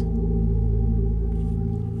forgiveness.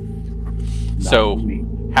 So,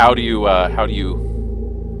 how do you handle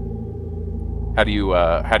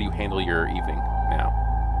your evening now?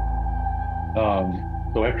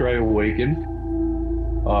 So after I awaken,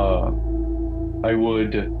 I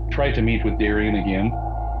would try to meet with Darian again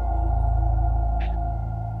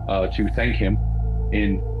to thank him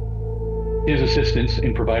in his assistance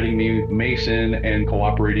in providing me Mason and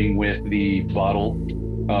cooperating with the bottle,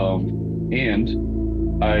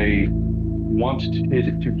 and I wanted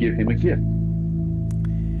to give him a gift.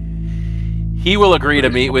 He will agree to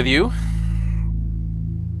meet with you.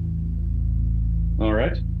 All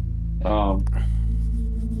right.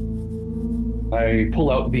 I pull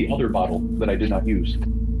out the other bottle that I did not use.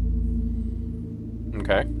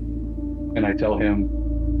 Okay. And I tell him,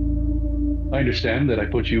 I understand that I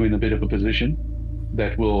put you in a bit of a position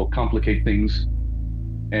that will complicate things,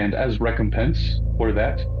 and as recompense for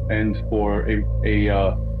that and for a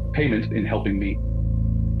payment in helping me,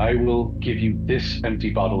 I will give you this empty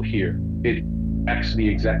bottle here. It acts the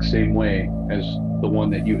exact same way as the one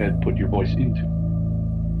that you had put your voice into.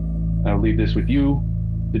 I'll leave this with you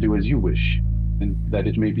to do as you wish, and that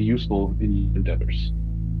it may be useful in your endeavors.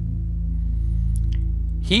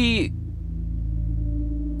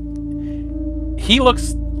 He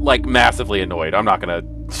looks like massively annoyed. I'm not going to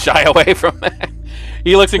shy away from that.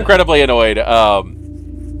 He looks incredibly annoyed.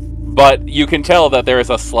 But you can tell that there is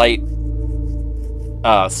a slight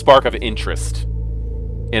spark of interest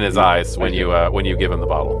in his eyes when you give him the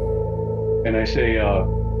bottle. And I say, I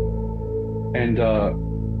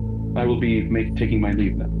will be taking my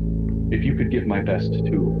leave now. If you could give my best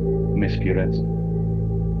to Miss Firenze,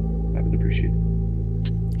 I would appreciate it.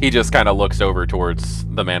 He just kind of looks over towards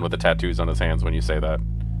the man with the tattoos on his hands when you say that.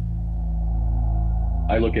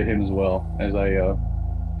 I look at him as well as I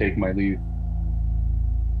take my leave.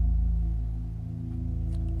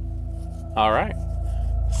 All right.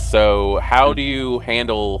 So how do you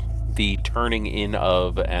handle the turning in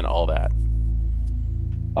of and all that?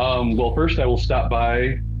 Well, first I will stop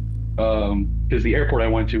by, because the airport I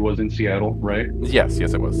went to was in Seattle, right? Yes,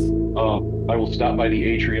 it was. I will stop by the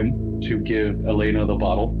atrium to give Elena the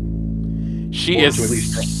bottle. She is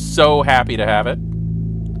so happy to have it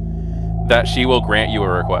that she will grant you a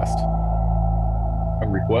request. A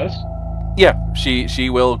request? Yeah, she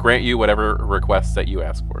will grant you whatever requests that you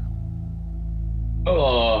ask for.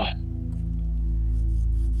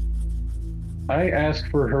 I ask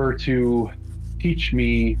for her to teach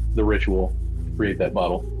me the ritual to create that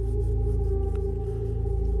bottle.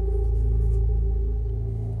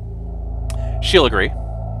 She'll agree.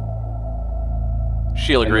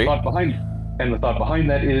 She'll agree. And the thought behind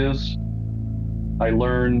that is, I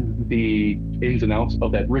learn the ins and outs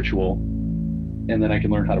of that ritual, and then I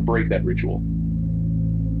can learn how to break that ritual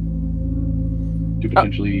to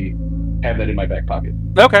potentially have that in my back pocket.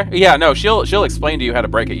 Okay. Yeah. No. She'll explain to you how to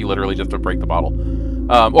break it. You literally just have to break the bottle,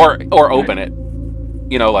 or open it.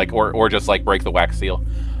 You know, like or just like break the wax seal.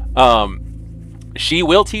 She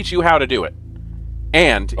will teach you how to do it.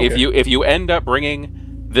 And Okay. if you end up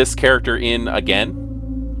bringing this character in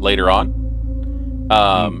again later on,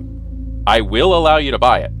 I will allow you to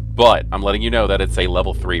buy it, but I'm letting you know that it's a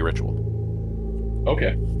level 3 ritual.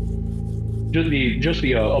 Okay. Just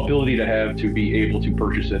the ability to have to be able to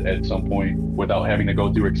purchase it at some point without having to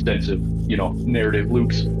go through extensive, narrative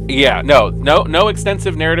loops. Yeah, no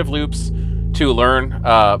extensive narrative loops to learn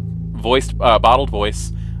bottled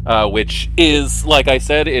voice, which is, like I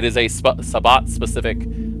said, it is a Sabbat specific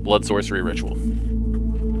blood sorcery ritual.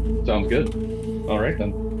 Sounds good. All right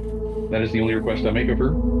then. That is the only request I make of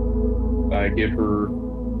her. I give her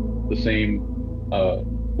the same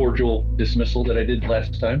cordial dismissal that I did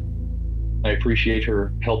last time. I appreciate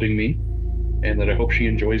her helping me, and that I hope she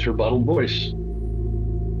enjoys her bottled voice.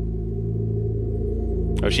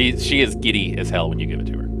 Oh, she is giddy as hell when you give it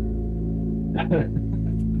to her.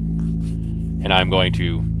 And I'm going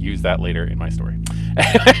to use that later in my story.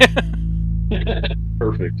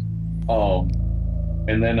 Perfect.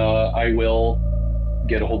 And then I will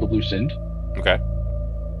get a hold of Lucinda. Okay.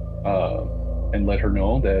 And let her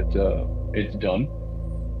know that it's done,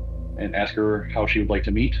 and ask her how she would like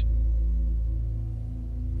to meet.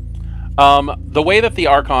 The way that the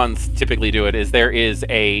Archons typically do it is there is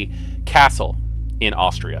a castle in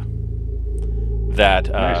Austria that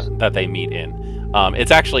Nice. that they meet in.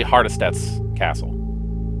 It's actually Hardestet's castle.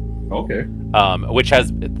 Okay. Which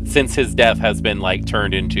has, since his death, has been like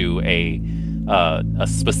turned into a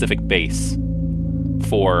specific base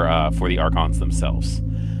for the Archons themselves.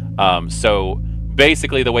 So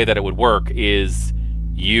basically, the way that it would work is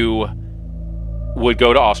you would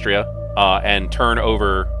go to Austria and turn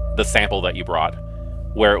over the sample that you brought,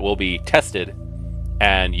 where it will be tested,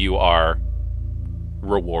 and you are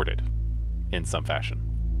rewarded in some fashion.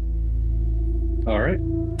 All right.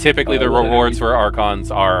 Typically, the well, rewards for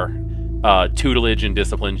Archons are tutelage and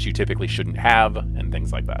disciplines you typically shouldn't have, and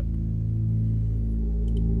things like that.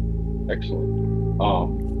 Excellent.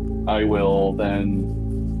 I will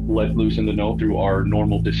then let Lucinda know through our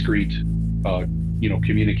normal discreet,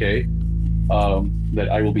 communique, that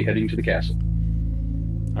I will be heading to the castle.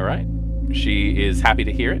 All right. She is happy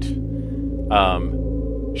to hear it.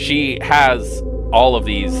 She has all of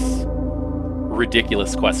these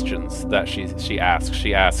ridiculous questions that she asks.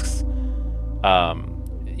 She asks,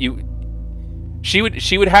 she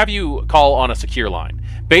would have you call on a secure line.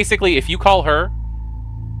 Basically, if you call her,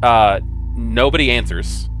 nobody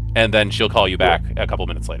answers, and then she'll call you back a couple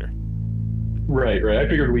minutes later. Right. I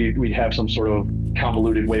figured we'd have some sort of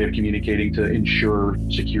convoluted way of communicating to ensure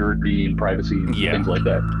security and privacy and things like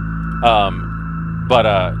that.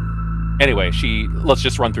 Anyway, let's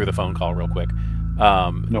just run through the phone call real quick.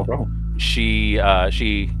 No problem. She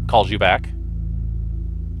calls you back,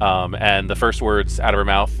 and the first words out of her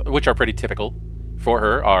mouth, which are pretty typical for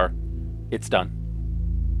her, are, "It's done."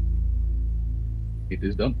 It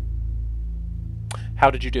is done.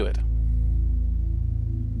 How did you do it?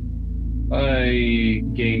 I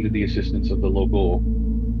gained the assistance of the local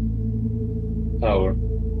tower.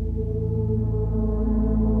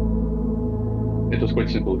 It was quite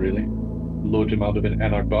simple, really. Load him out of an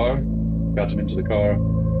anarch bar, got him into the car,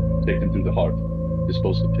 take him through the heart,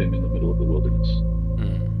 disposed of him in the middle of the wilderness.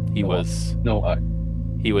 He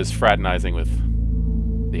was fraternizing with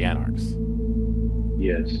the anarchs.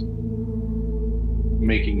 Yes.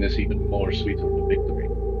 Making this even more sweet of a victory.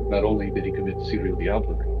 Not only did he commit serial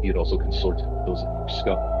diablerie, he had also consorted with those in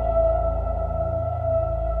scum.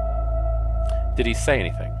 Did he say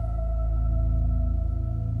anything?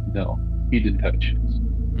 No, he didn't have a chance.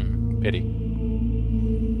 Pity.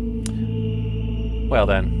 Well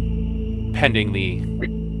then, pending the...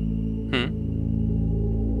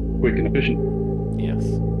 Quick and efficient. Yes.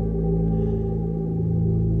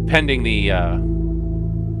 Pending the,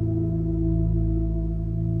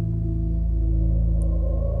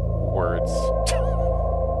 words.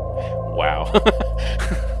 Wow.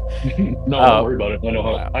 No, don't worry about it.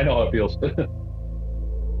 I know how it feels.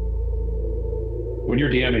 When you're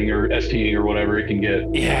DMing or STing or whatever, it can get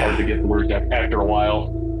hard to get the words after a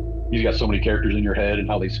while. You've got so many characters in your head and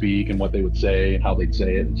how they speak and what they would say and how they'd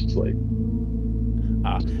say it. It's just like...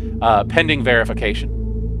 pending verification.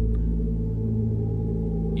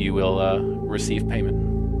 You will receive payment.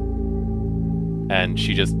 And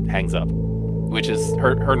she just hangs up, which is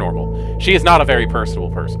her normal. She is not a very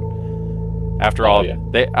personable person. After all,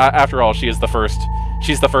 she is the first.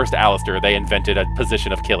 She's the first Alastor. They invented a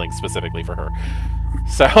position of killing specifically for her.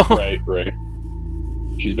 So right.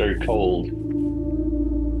 She's very cold,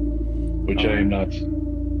 which I am not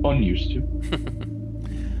unused to.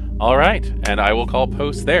 All right, and I will call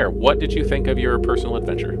post there. What did you think of your personal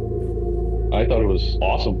adventure? I thought it was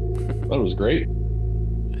awesome. I thought it was great.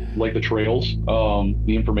 Like the trails,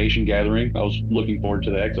 the information gathering. I was looking forward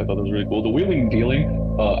to that because I thought that was really cool. The wheeling and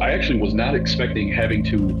dealing, I actually was not expecting having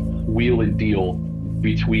to wheel and deal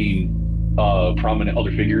between prominent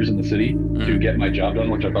other figures in the city to get my job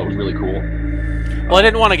done, which I thought was really cool. Well, I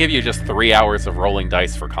didn't want to give you just 3 hours of rolling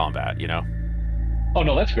dice for combat, you know? Oh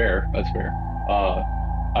no, that's fair. That's fair.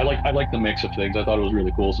 I like the mix of things. I thought it was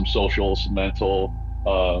really cool. Some social, some mental.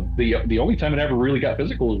 The only time it ever really got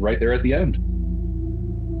physical was right there at the end.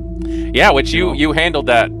 Yeah, which you handled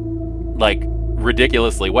that like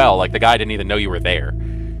ridiculously well. Like the guy didn't even know you were there.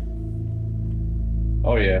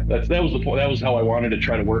 Oh yeah, that was the point. That was how I wanted to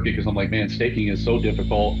try to work it because I'm like, man, staking is so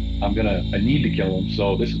difficult. I need to kill him.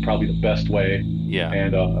 So this is probably the best way. Yeah.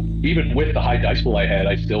 And even with the high dice pool I had,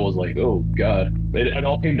 I still was like, oh god. It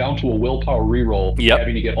all came down to a willpower reroll,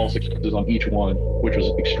 having to get all successes on each one, which was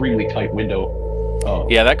an extremely tight window.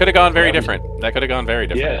 Yeah, that could have gone very different. That could have gone very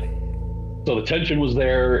different. Yeah. So the tension was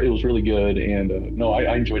there. It was really good, and no,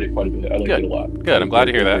 I enjoyed it quite a bit. I liked it a lot. Good. I'm glad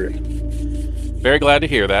to hear that. Very glad to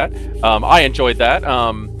hear that. I enjoyed that.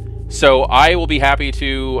 So I will be happy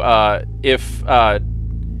to if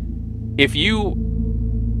you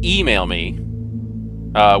email me,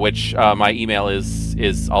 which my email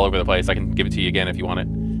is all over the place. I can give it to you again if you want it.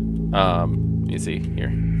 Let me see here.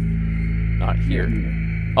 Not here.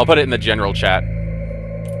 I'll put it in the general chat.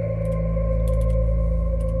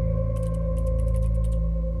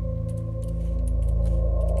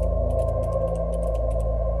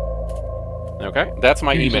 Okay, that's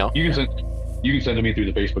my email. You can send it to me through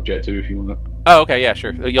the Facebook chat too if you want. Oh, okay, yeah,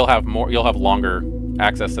 sure. You'll have longer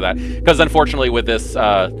access to that because unfortunately with this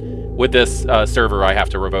server, I have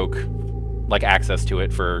to revoke like access to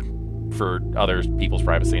it for other people's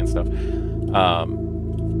privacy and stuff. Yeah,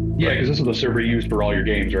 because this is the server you use for all your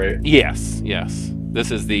games, right? Yes.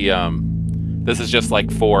 This is the this is just like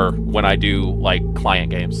for when I do like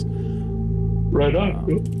client games. Right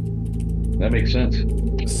on. That makes sense.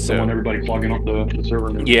 So, I want everybody plugging up the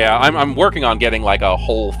server. Yeah, I'm working on getting like a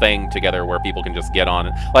whole thing together where people can just get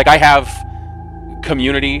on. Like I have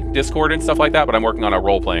community Discord and stuff like that, but I'm working on a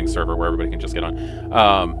role-playing server where everybody can just get on.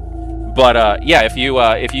 Yeah, if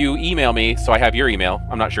you email me, so I have your email.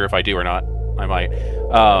 I'm not sure if I do or not. I might.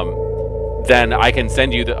 Then I can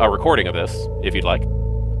send you a recording of this if you'd like.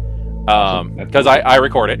 Because I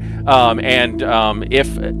record it,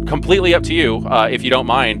 if completely up to you, if you don't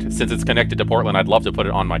mind, since it's connected to Portland, I'd love to put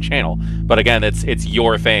it on my channel. But again, it's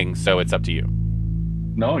your thing, so it's up to you.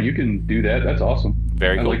 No, you can do that. That's awesome.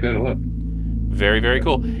 Very cool. I like that a lot. Very, very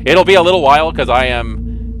cool. It'll be a little while because I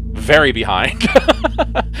am very behind.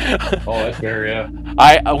 Oh, that's fair. Yeah.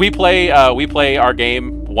 We play our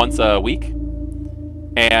game once a week.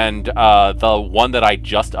 And the one that I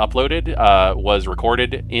just uploaded was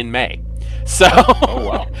recorded in May. So, oh,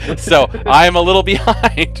 wow. So I'm a little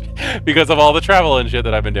behind because of all the travel and shit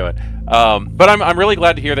that I've been doing. But I'm really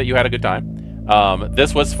glad to hear that you had a good time.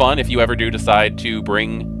 This was fun. If you ever do decide to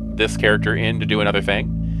bring this character in to do another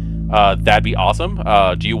thing, that'd be awesome.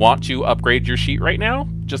 Do you want to upgrade your sheet right now,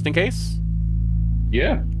 just in case?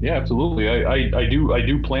 Yeah, absolutely. I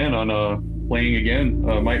do plan on playing again.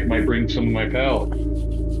 Might bring some of my pal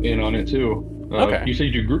in on it too. Okay. You say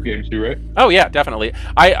you do group games too, right? Oh yeah, definitely.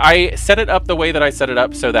 I set it up the way that I set it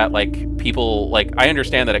up so that like people like I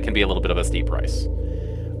understand that it can be a little bit of a steep price.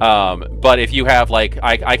 But if you have like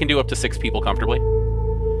I can do up to 6 people comfortably.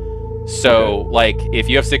 So like if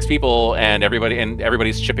you have 6 people and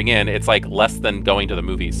everybody's chipping in, it's like less than going to the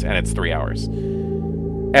movies and it's 3 hours.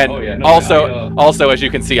 And also as you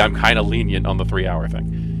can see, I'm kind of lenient on the 3-hour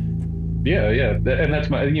thing. Yeah, and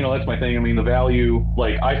that's my thing. I mean, the value,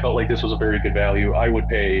 like, I felt like this was a very good value. I would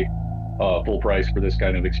pay full price for this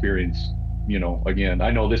kind of experience. Again,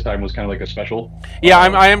 I know this time was kind of like a special. Yeah,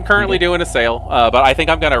 I am currently doing a sale, but I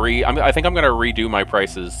think I'm gonna redo my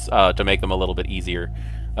prices to make them a little bit easier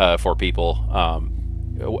for people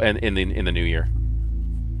in the new year.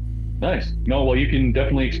 Nice. No, well, you can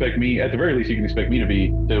definitely expect me. At the very least, you can expect me to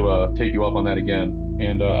take you up on that again.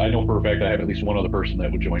 And I know for a fact I have at least one other person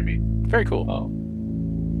that would join me. Very cool.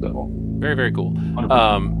 Very, very cool.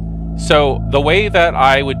 100%. So the way that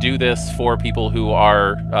I would do this for people who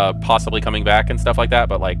are possibly coming back and stuff like that,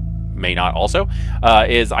 but like may not also,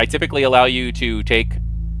 is I typically allow you to take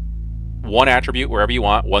one attribute wherever you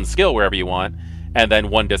want, one skill wherever you want, and then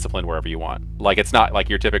one discipline wherever you want. Like it's not like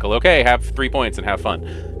your typical, okay, have 3 points and have fun,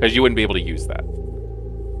 because you wouldn't be able to use that.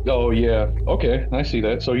 Oh yeah. Okay, I see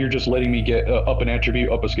that. So you're just letting me get up an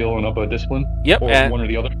attribute, up a skill, and up a discipline, Yep, or and one or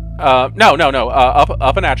the other. no.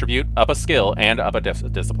 Up an attribute, up a skill, and up a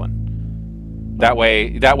discipline. That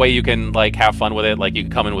way you can like have fun with it. Like you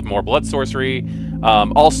can come in with more blood sorcery.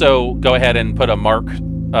 Also, go ahead and put a mark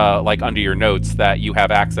like under your notes that you have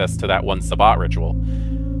access to that one Sabbat ritual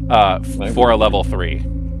for a level 3.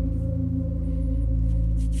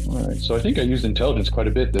 All right. So I think I used intelligence quite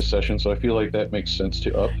a bit this session, so I feel like that makes sense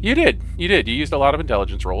to up. You did. You used a lot of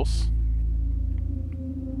intelligence rolls.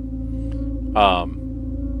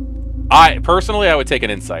 I would take an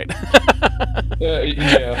insight. Yeah,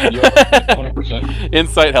 100%.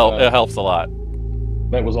 Insight helps a lot.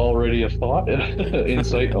 That was already a thought.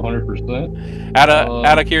 Insight, 100%.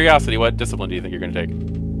 Out of curiosity, what discipline do you think you're going to take?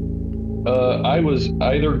 I was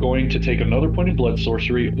either going to take another point in blood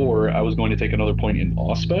sorcery, or I was going to take another point in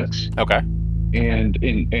aspects. Okay. And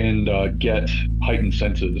get heightened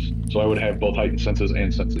senses, so I would have both heightened senses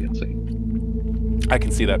and sense the unseen. I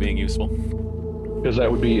can see that being useful. Because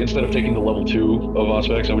that would be, instead of taking the level 2 of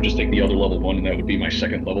aspects, I would just take the other level 1, and that would be my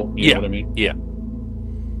second level. You know what I mean? Yeah.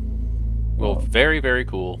 Well, very, very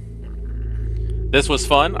cool. This was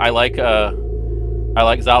fun. I like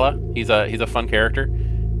Zala. He's a fun character,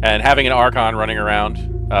 and having an Archon running around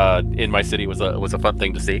in my city was a fun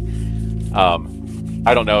thing to see.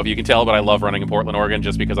 I don't know if you can tell, but I love running in Portland, Oregon,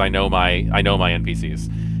 just because I know my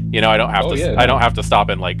NPCs. You know, I don't have to stop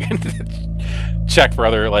and like check for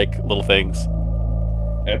other like little things.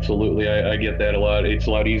 Absolutely, I get that a lot. It's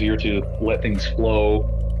a lot easier to let things flow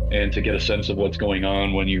and to get a sense of what's going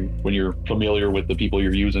on when you're familiar with the people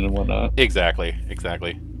you're using and whatnot. Exactly.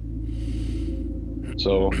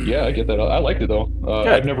 So yeah, I get that. I liked it though.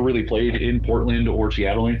 I've never really played in Portland or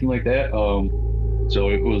Seattle or anything like that. So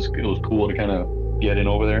it was cool to kind of get in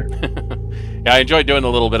over there. Yeah, I enjoyed doing a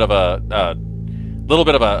little bit of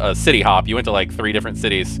a city hop. You went to like 3 different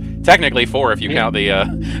cities, technically 4 if you count the.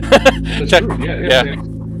 That's true. Yeah.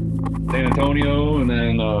 San Antonio, and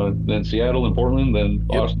then Seattle and Portland, then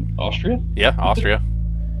Austria. Yeah, Austria.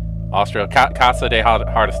 Casa de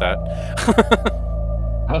Hardestadt.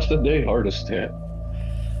 Casa de Hardestadt.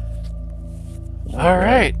 All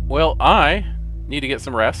right. Well, I need to get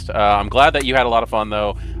some rest. I'm glad that you had a lot of fun,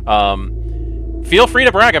 though. Feel free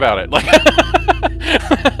to brag about it. Like,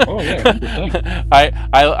 oh yeah,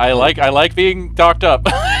 I like being talked up,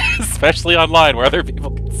 especially online where other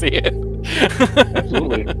people can see it.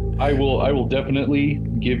 Absolutely. I will definitely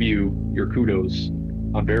give you your kudos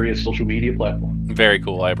on various social media platforms. Very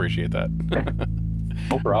cool. I appreciate that.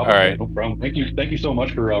 No problem. All right. No problem. Thank you so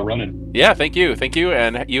much for running. Yeah, thank you,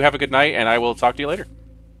 and you have a good night, and I will talk to you later.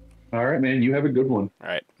 All right, man. You have a good one. All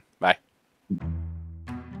right.